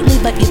fitting neatly,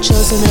 but you've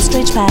chosen a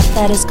strange path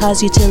that has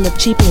caused you to live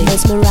cheaply.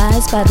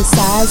 Mesmerized by the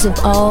size of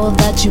all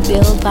that you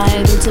build,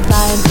 buying into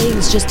buying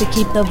things just to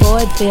keep the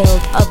void filled.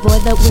 A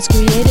void that was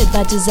created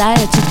by desire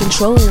to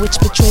control,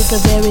 which betrays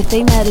the very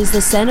thing that is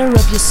the center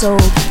of your soul.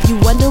 You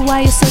wonder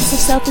why your sense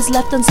of self is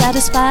left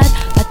unsatisfied?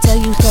 I tell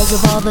you, cause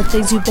of all the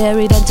things you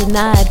buried and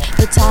denied.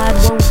 The tide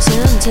won't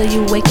turn till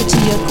you wake it to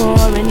your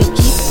core, and you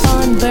keep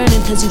on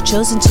burning cause you've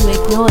chosen to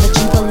ignore that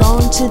you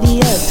belong to the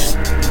earth,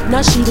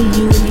 not she to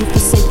you, and you've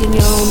forsaken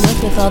your own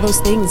worth with all those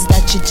things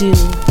that you do.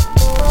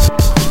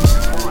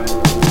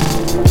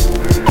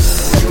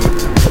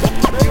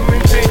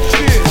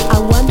 I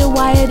wonder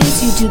why it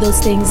is you do those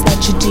things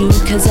that you do,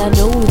 cause I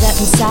know that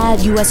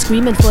inside you are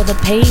screaming for the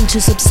pain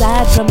to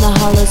subside from the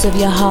hollows of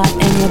your heart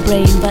and your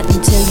brain. But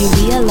until you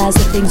realize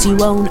the things you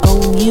own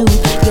you,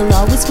 you'll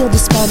always feel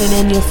despondent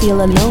and you'll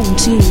feel alone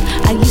too.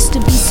 I used to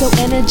be so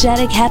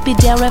energetic, happy,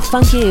 downright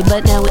funky,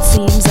 but now it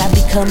seems I've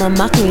become a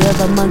mockery of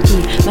a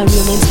monkey. My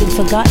real name's been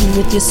forgotten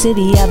with your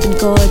city, I've been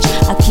gorged.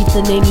 I'll keep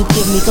the name you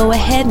give me, go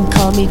ahead and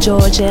call me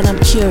George. And I'm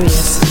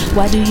curious,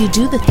 why do you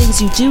do the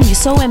things you do? You're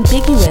so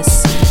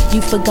ambiguous.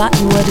 You've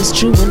forgotten what is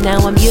true, and now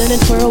I'm yearning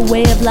for a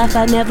way of life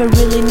I never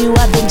really knew.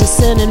 I've been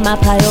discerning my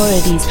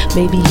priorities,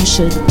 maybe you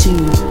should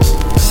too.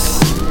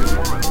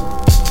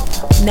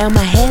 Now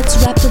my head's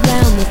wrapped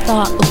around the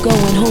thought of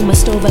going home.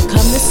 Must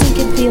overcome the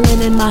sinking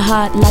feeling in my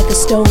heart like a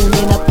stone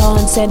in a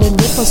pond, sending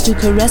ripples to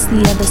caress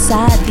the other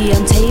side. The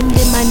untamed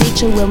in my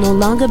nature will no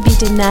longer be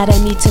denied. I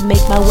need to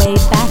make my way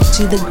back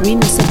to the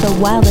greenness of the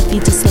wild. I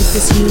feed to slake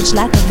this huge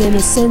lack of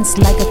innocence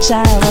like a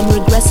child. I'm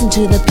regressing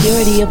to the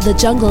purity of the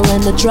jungle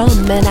and the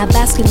drum, and I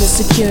bask in the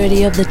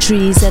security of the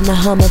trees and the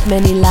hum of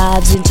many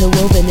lives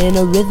interwoven in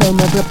a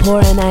rhythm of rapport.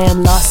 And I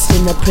am lost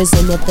in the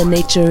prison of the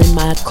nature in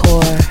my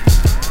core.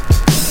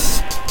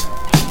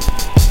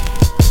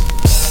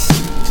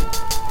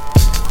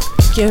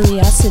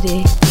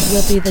 Curiosity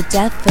will be the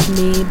death of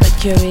me, but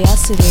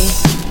curiosity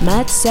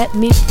might set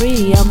me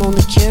free. I'm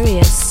only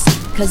curious,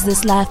 cause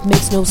this life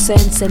makes no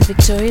sense, and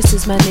victorious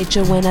is my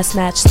nature when I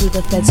smash through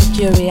the fence of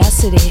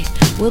curiosity.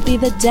 Will be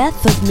the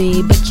death of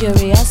me, but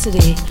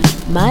curiosity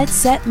might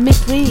set me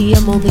free.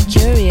 I'm only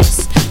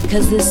curious,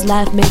 cause this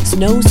life makes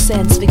no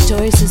sense.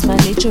 Victorious is my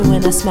nature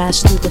when I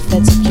smash through the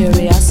fence of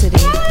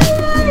curiosity.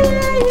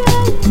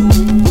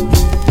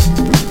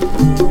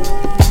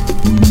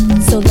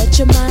 So let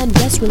your mind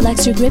rest,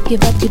 relax your grip,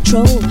 give up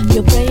control.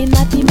 Your brain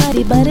might be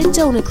mighty, but it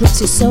don't eclipse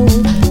your soul.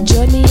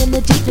 Join me in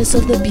the deepness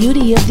of the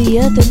beauty of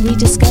the earth, and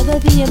rediscover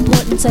the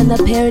importance and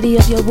the parity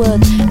of your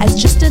worth as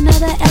just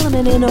another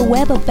element in a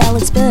web of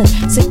balanced birth.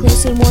 Sit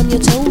close and warm your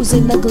toes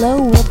in the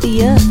glow of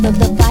the earth, of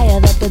the fire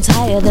that burns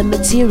higher than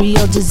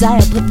material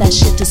desire. Put that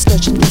shit to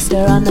scorch and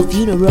blister on the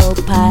funeral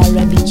pyre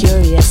and be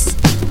curious.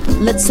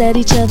 Let's set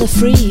each other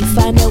free.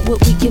 Find out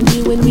what we can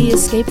do when we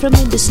escape from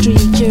industry.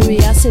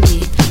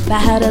 Curiosity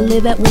about how to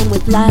live at one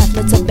with life.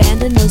 Let's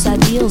abandon those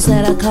ideals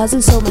that are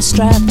causing so much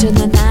strife. Turn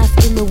the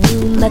knife in the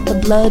wound, let the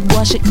blood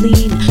wash it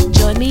clean.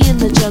 Join me in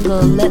the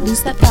jungle, let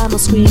loose that primal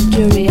scream.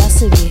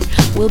 Curiosity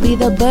will be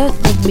the birth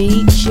of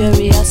me.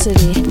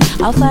 Curiosity,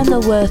 I'll find the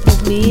worth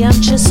of me. I'm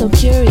just so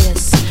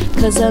curious,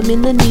 cause I'm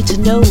in the need to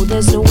know.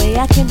 There's no way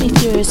I can be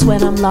furious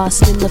when I'm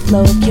lost in the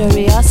flow.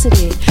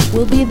 Curiosity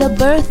will be the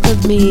birth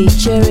of me.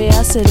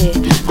 Curiosity,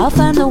 I'll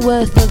find the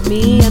worth of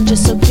me. I'm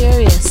just so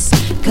curious,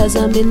 cause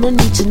I'm in the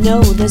need to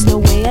know. There's no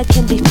way I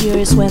can be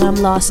furious when I'm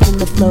lost in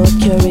the flow of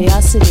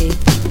curiosity.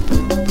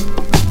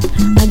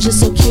 I'm just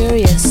so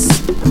curious.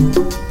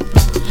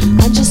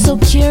 I'm just so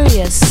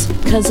curious,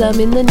 cause I'm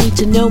in the need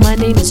to know. My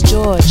name is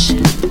George,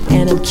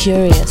 and I'm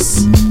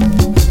curious.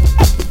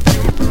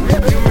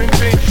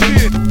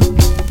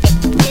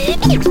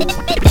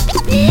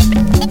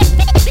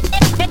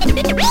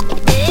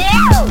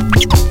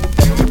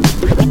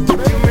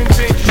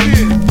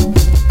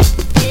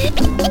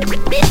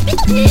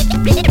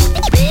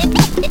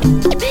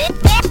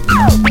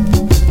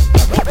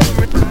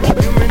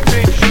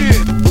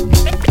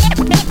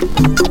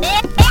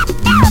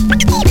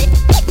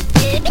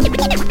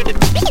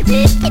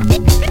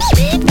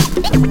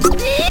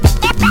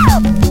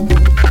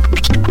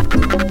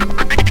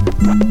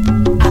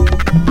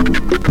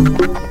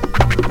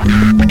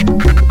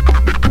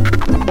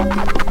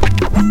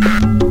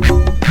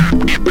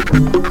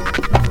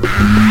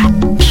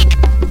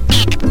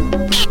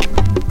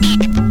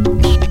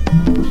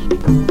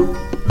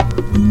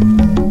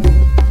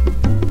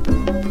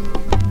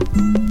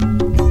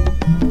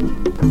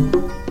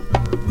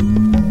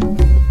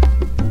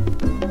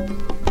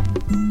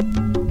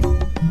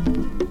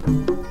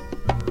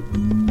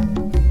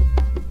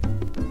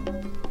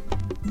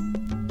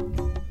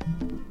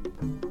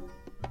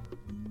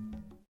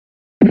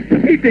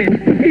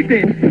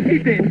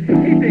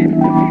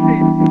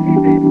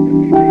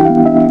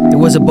 It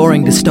was a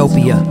boring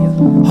dystopia,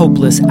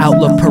 hopeless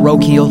outlook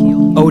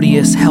parochial,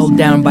 odious, held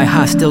down by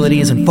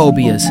hostilities and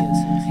phobias.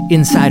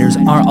 Insiders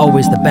aren't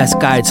always the best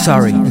guides,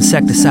 sorry.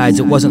 Insecticides,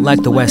 it wasn't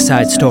like the West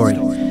Side Story.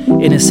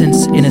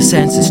 Innocence, in a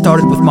sense, it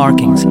started with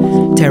markings.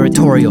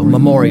 Territorial,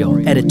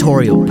 memorial,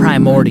 editorial,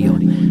 primordial.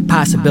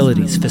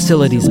 Possibilities,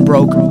 facilities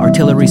broke,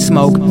 artillery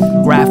smoke.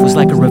 Graph was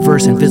like a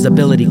reverse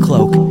invisibility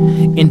cloak.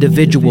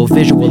 Individual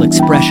visual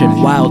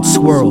expression, wild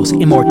swirls,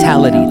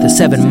 immortality. The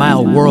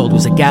 7-mile world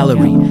was a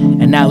gallery.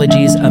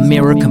 Analogies, a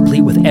mirror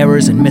complete with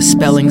errors and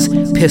misspellings.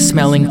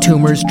 Piss-smelling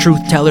tumors,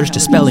 truth-tellers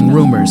dispelling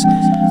rumors.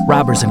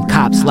 Robbers and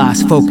cops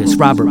lost focus.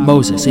 Robert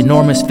Moses,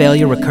 enormous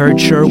failure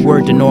occurred, sure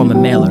word to Norma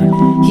Mailer.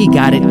 He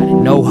got it,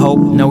 no hope,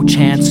 no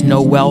chance,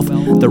 no wealth.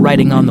 The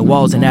writing on the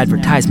wall's an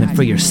advertisement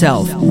for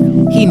yourself.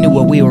 He knew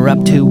what we were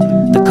up to,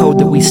 the code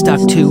that we stuck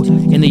to.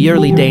 In the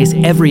early days,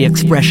 every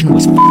expression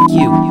was f***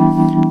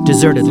 you.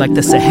 Deserted like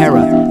the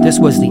Sahara, this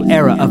was the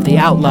era of the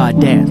outlaw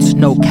dance.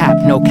 No cap,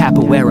 no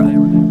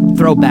capoeira.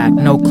 Throwback,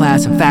 no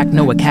class, in fact,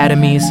 no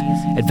academies.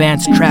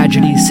 Advanced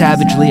tragedies,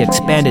 savagely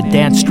expanded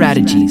dance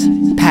strategies.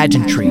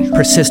 Pageantry,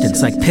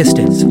 persistence like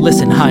pistons.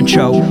 Listen,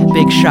 honcho,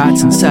 big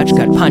shots and such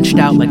got punched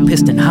out like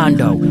piston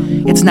hondo.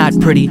 It's not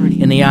pretty,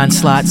 in the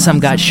onslaught, some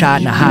got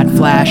shot in a hot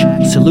flash.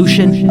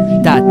 Solution? ...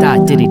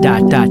 diddy ...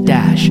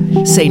 dash.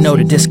 Say no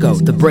to disco,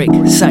 the break,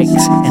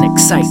 psychs, and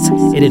excites.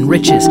 It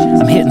enriches,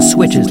 I'm hitting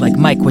switches like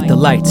Mike with the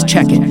lights,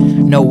 check it.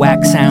 No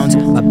whack sounds,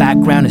 my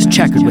background is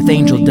checkered with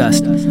angel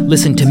dust.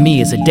 Listen to me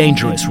is a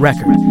dangerous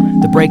record.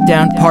 The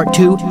Breakdown Part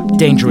 2,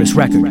 dangerous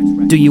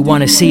record. Do you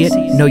want to see it?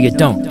 No you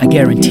don't, I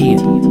guarantee it.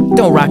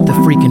 Don't rock the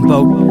freaking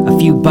boat, a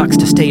few bucks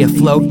to stay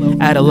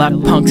afloat. Out of luck,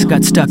 punks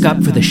got stuck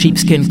up for the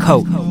sheepskin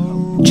coat.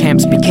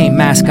 Champs became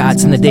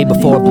mascots, and the day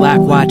before Black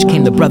Watch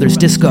came the Brothers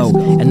Disco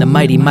and the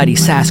mighty, mighty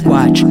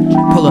Sasquatch.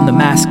 Pulling the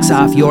masks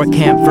off your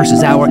camp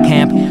versus our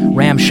camp.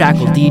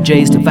 Ramshackle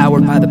DJs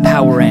devoured by the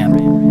power amp.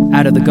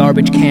 Out of the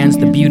garbage cans,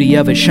 the beauty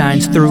of it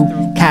shines through.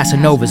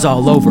 Casanovas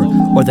all over,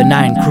 or the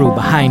 9 crew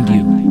behind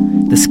you.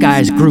 The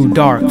skies grew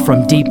dark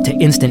from deep to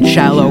instant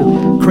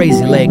shallow.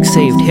 Crazy Legs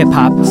saved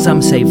hip-hop,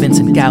 some say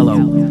Vincent Gallo.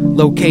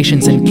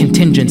 Locations and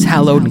contingents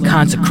hallowed and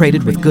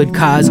consecrated with good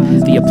cause.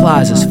 The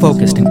applause is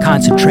focused and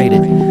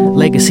concentrated.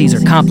 Legacies are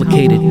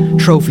complicated.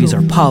 Trophies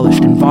are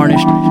polished and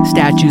varnished.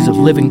 Statues of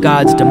living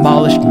gods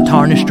demolished and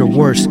tarnished or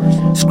worse.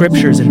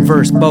 Scriptures and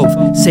verse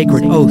both.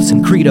 Sacred oaths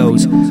and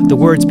credos. The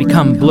words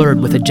become blurred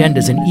with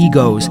agendas and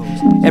egos.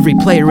 Every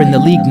player in the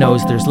league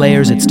knows there's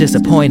layers, it's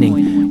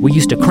disappointing. We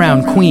used to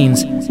crown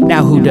queens,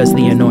 now who does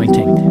the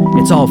anointing?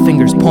 It's all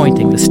fingers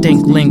pointing, the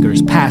stink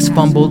lingers, pass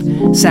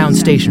fumbled. Sound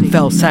station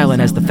fell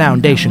silent as the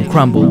foundation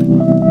crumbled.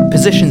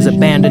 Positions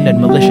abandoned and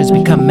militias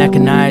become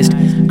mechanized.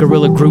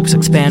 Guerrilla groups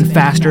expand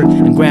faster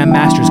and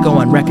grandmasters go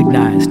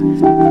unrecognized.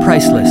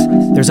 Priceless,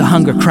 there's a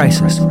hunger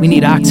crisis, we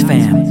need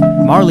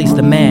Oxfam. Marley's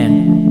the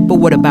man, but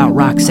what about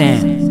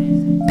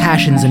Roxanne?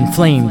 Passions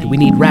inflamed, we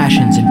need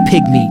rations and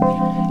pig meat.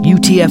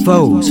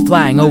 UTFOs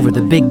flying over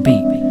the big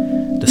beat.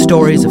 The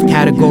stories of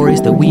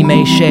categories that we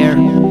may share.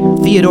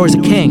 Theodore's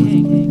a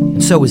king, and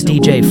and so is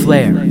DJ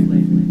Flair.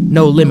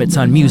 No limits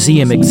on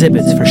museum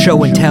exhibits for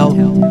show and tell.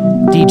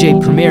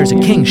 DJ Premier's a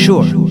king,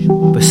 sure,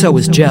 but so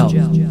is Gel.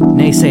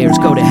 Naysayers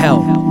go to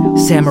hell.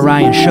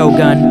 Samurai and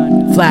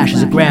Shogun, Flash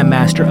is a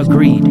grandmaster,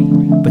 agreed,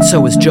 but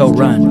so is Joe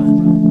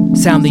Run.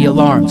 Sound the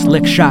alarms,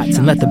 lick shots,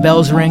 and let the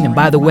bells ring. And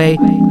by the way,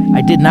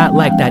 I did not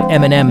like that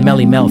Eminem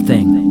Melly Mel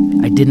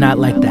thing. I did not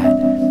like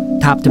that.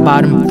 Top to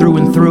bottom, through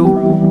and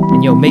through.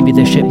 And yo, maybe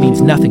this shit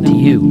means nothing to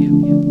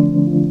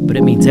you, but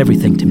it means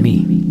everything to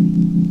me.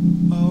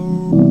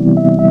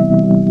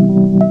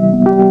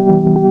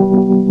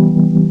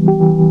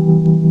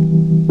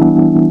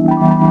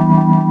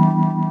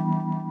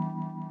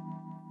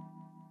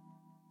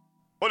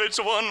 Well, it's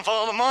one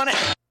for the money,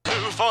 two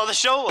for the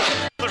show,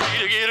 three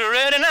to get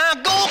ready. Now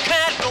go,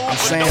 cat, go. I'm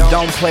saying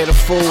don't play the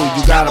fool,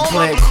 you gotta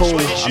play it cool.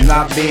 I'm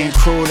not being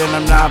crude and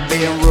I'm not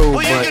being rude,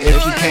 but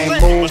if you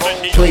can't move,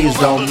 please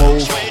don't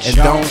move and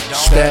don't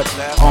step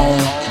on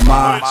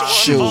my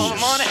shoes.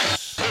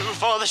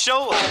 For the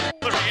show,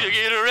 three to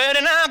get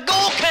ready. Now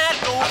go, cat,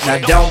 go.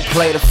 Now don't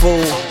play the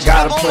fool,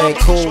 gotta play it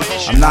cool.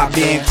 I'm not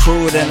being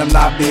crude and I'm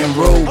not being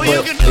rude, but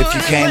if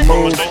you can't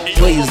move,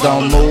 please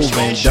don't move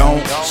and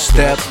don't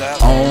step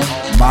on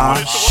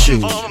my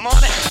shoes.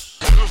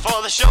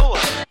 For the show,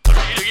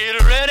 three to get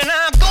ready.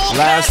 Now go.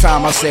 Last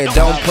time I said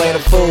don't play the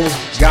fool,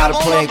 gotta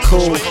play it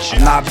cool.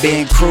 I'm not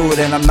being crude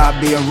and I'm not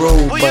being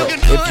rude, but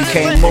if you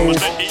can't move,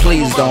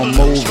 please don't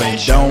move and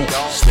don't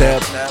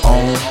step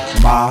on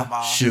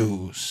my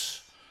shoes.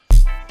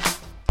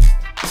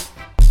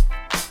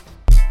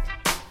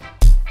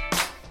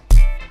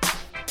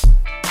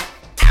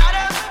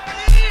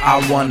 I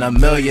want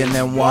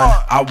 1,000,001,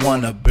 I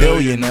want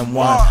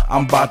 1,000,000,001.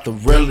 I'm about to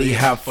really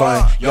have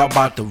fun, y'all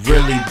about to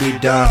really be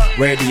done.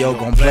 Radio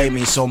gon' play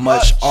me so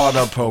much, all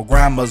the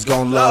programmers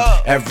gon'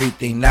 love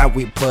everything that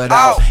we put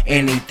out.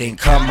 Anything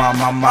come out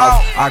my mouth,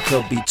 I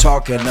could be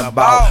talking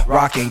about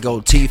rocking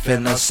gold teeth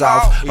in the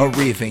South, or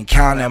even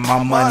counting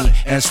my money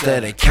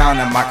instead of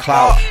counting my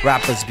clout.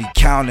 Rappers be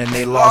counting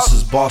they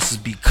losses, bosses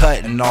be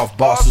cutting off.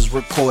 Bosses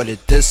recorded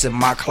this in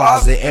my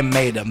closet and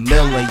made $1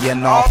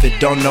 million off it.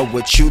 Don't know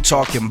what you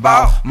talking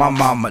about. My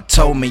mama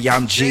told me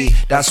I'm G,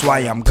 that's why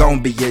I'm gon'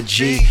 be a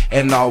G,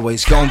 and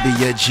always gon'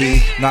 be a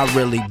G. Not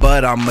really,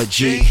 but I'm a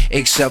G,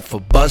 except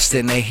for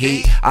busting the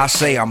heat. I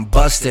say I'm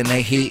busting the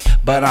heat,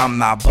 but I'm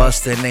not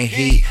busting the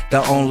heat.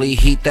 The only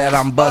heat that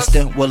I'm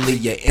busting will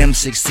leave your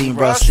M16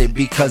 rusted,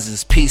 because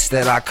it's peace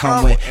that I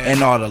come with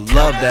and all the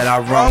love that I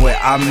run with.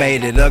 I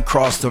made it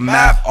across the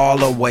map, all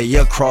the way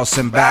across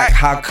and back.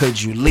 How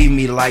could you leave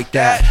me like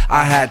that?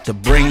 I had to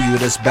bring you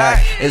this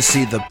back. It's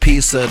either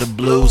peace or the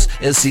blues,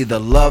 it's either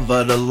love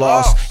or the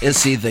loss.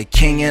 It's either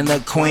king and the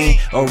queen,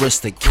 or it's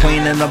the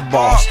queen and the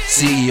boss.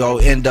 CEO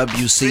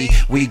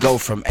NWC, we go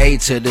from A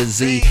to the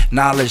Z.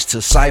 Knowledge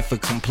to cipher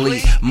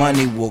complete,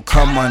 money will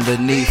come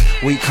underneath.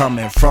 We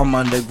coming from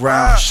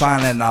underground,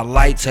 shining our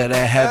light to the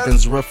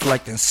heavens,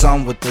 reflecting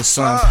sun with the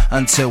sun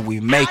until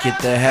we make it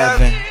to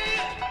heaven.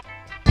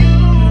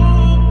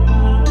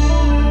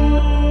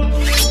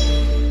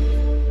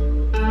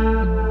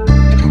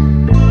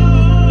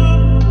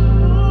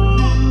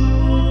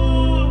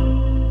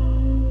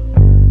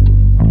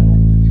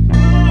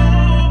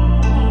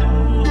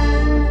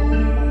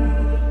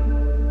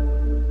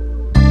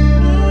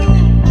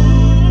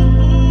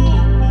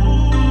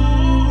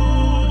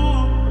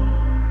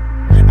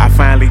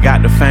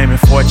 Got the fame and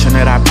fortune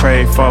that I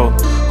prayed for.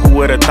 Who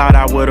would've thought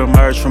I would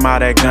emerge from all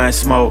that gun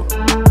smoke?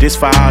 This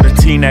for all the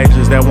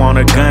teenagers that want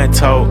a gun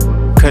tote,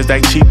 cause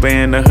they cheaper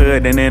in the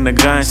hood than in the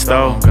gun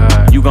store.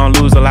 You gon'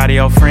 lose a lot of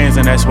your friends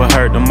and that's what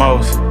hurt the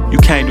most. You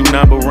can't do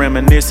nothing but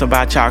reminisce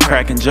about y'all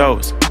cracking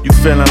jokes. You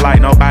feeling like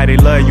nobody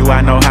love you,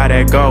 I know how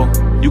that go.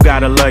 You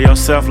gotta love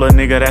yourself, little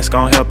nigga, that's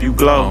gon' help you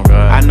glow.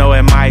 I know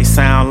it might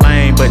sound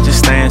lame, but just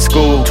stay in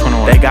school.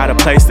 They got a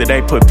place that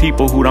they put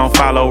people who don't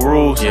follow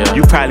rules.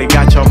 You probably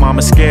got your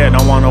mama scared,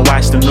 don't wanna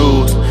watch the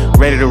news.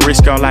 Ready to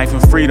risk your life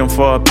and freedom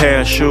for a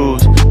pair of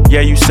shoes.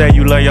 Yeah, you say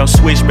you love your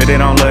switch, but they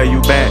don't love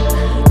you back.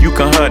 You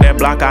can hug that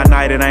block all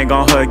night, it ain't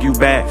gon' hug you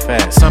back.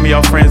 Some of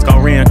your friends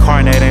gon'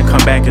 reincarnate and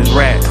come back as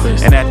rats.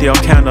 And at your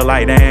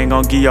candlelight, they ain't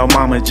gon' give your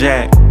mama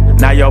jack.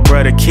 Now your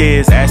brother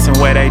kids asking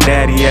where they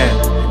daddy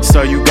at.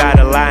 So you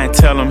gotta lie and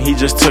tell him he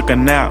just took a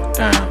nap.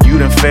 You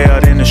done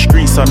failed in the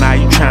streets, so now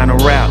you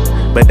tryna rap.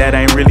 But that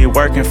ain't really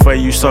working for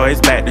you, so it's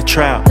back to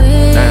trap.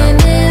 When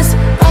it's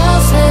all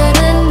said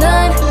and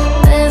done,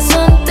 there's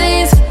some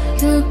things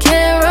you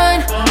can't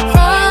run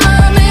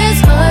from. It's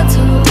hard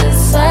to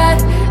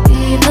decide,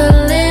 either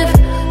live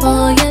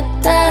or you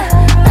die.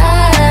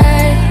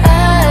 I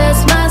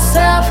ask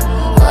myself,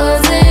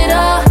 was it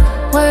all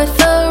worth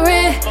the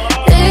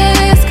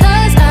risk?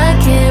 Cause I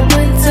can't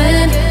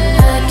pretend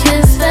I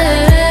can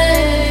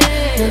stand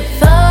the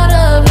thought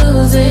of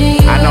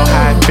losing you. I know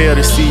how it feel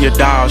to see your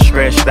dog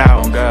stretch. stretched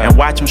out. And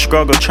watch him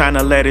struggle trying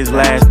to let his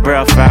last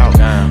breath out.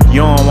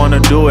 You don't wanna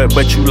do it,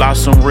 but you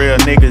lost some real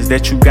niggas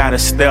that you gotta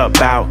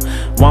step out.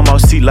 One more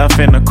seat left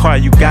in the car,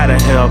 you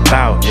gotta help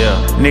out.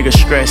 Niggas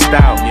stressed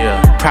out.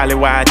 Probably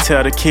why I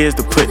tell the kids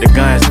to put the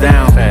guns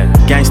down.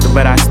 Gangster,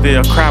 but I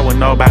still cry with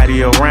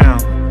nobody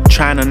around.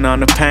 Trying to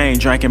numb the pain,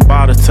 drinking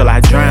bottles till I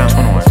drown.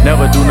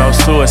 Never do no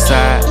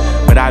suicide,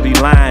 but I be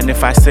lying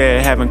if I said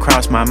it haven't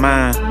crossed my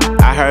mind.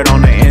 I hurt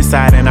on the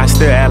inside and I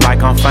still act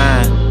like I'm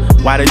fine.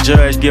 Why the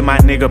judge give my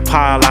nigga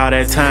Paul all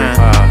that time?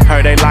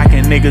 Heard they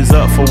locking niggas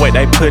up for what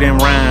they put in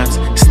rhymes.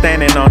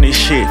 Standing on this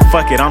shit,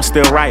 fuck it, I'm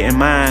still writing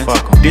mine.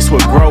 This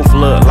what growth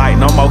look like,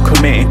 no more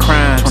committing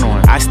crimes.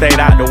 I stayed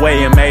out the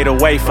way and made a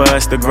way for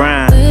us to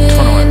grind.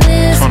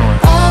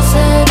 All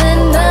said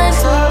and done,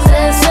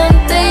 there's some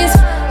things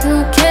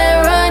you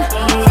can't run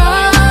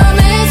from.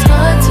 It's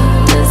hard to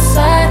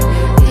decide,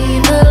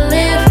 either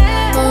live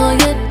or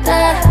you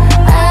die.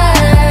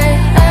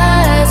 I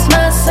ask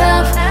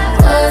myself,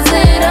 was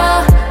it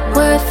all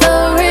worth the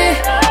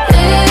risk?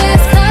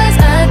 'Cause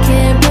I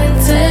can't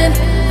pretend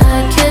I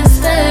can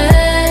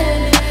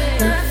stand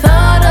the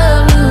thought of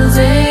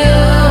losing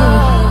you.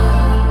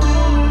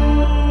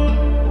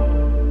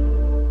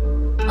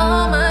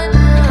 All my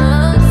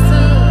dogs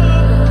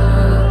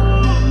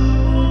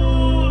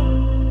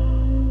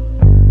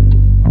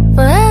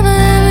forever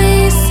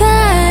every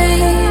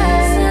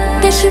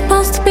side. Guess you're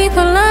supposed to be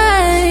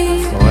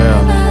polite.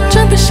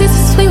 Jumping shit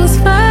since we was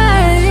 5.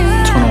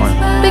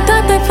 Picked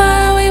up that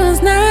fire, we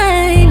was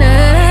 9.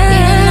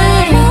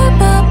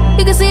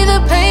 You can see the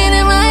pain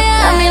in my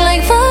eyes. I mean,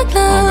 like, fucked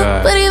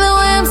up. But either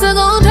way, I'm still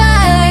gon'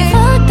 try.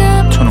 Fucked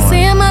up.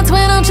 Seeing my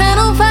twin on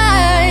Channel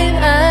 5.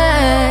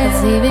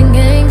 'Cause even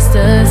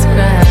gangsters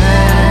cry.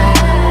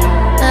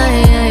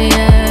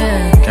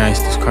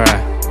 Gangsters cry.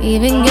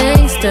 Even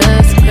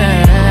gangsters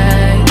cry.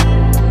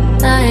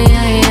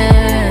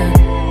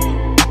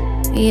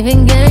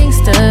 Even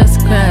gangsters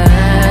cry.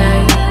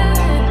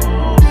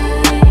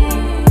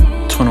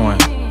 21.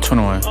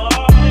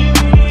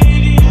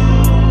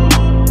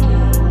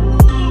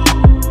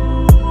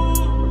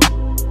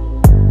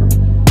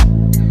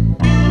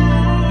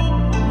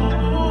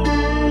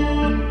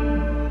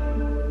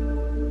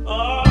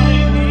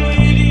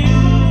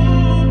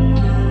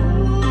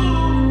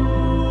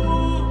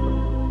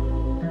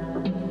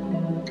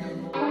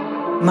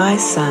 My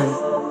son,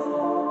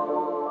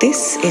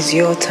 this is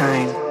your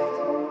time.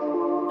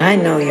 I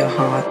know your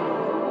heart.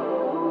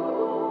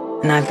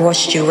 And I've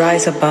watched you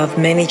rise above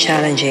many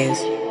challenges,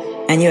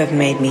 and you have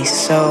made me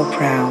so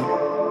proud.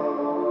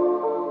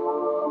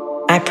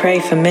 I pray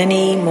for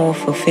many more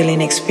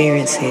fulfilling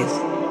experiences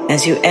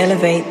as you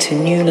elevate to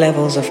new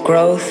levels of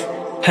growth,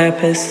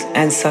 purpose,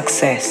 and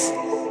success.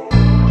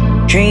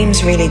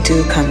 Dreams really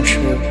do come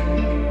true.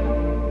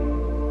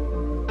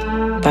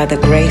 By the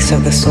grace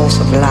of the source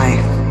of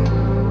life,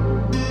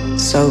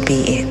 so be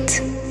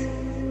it.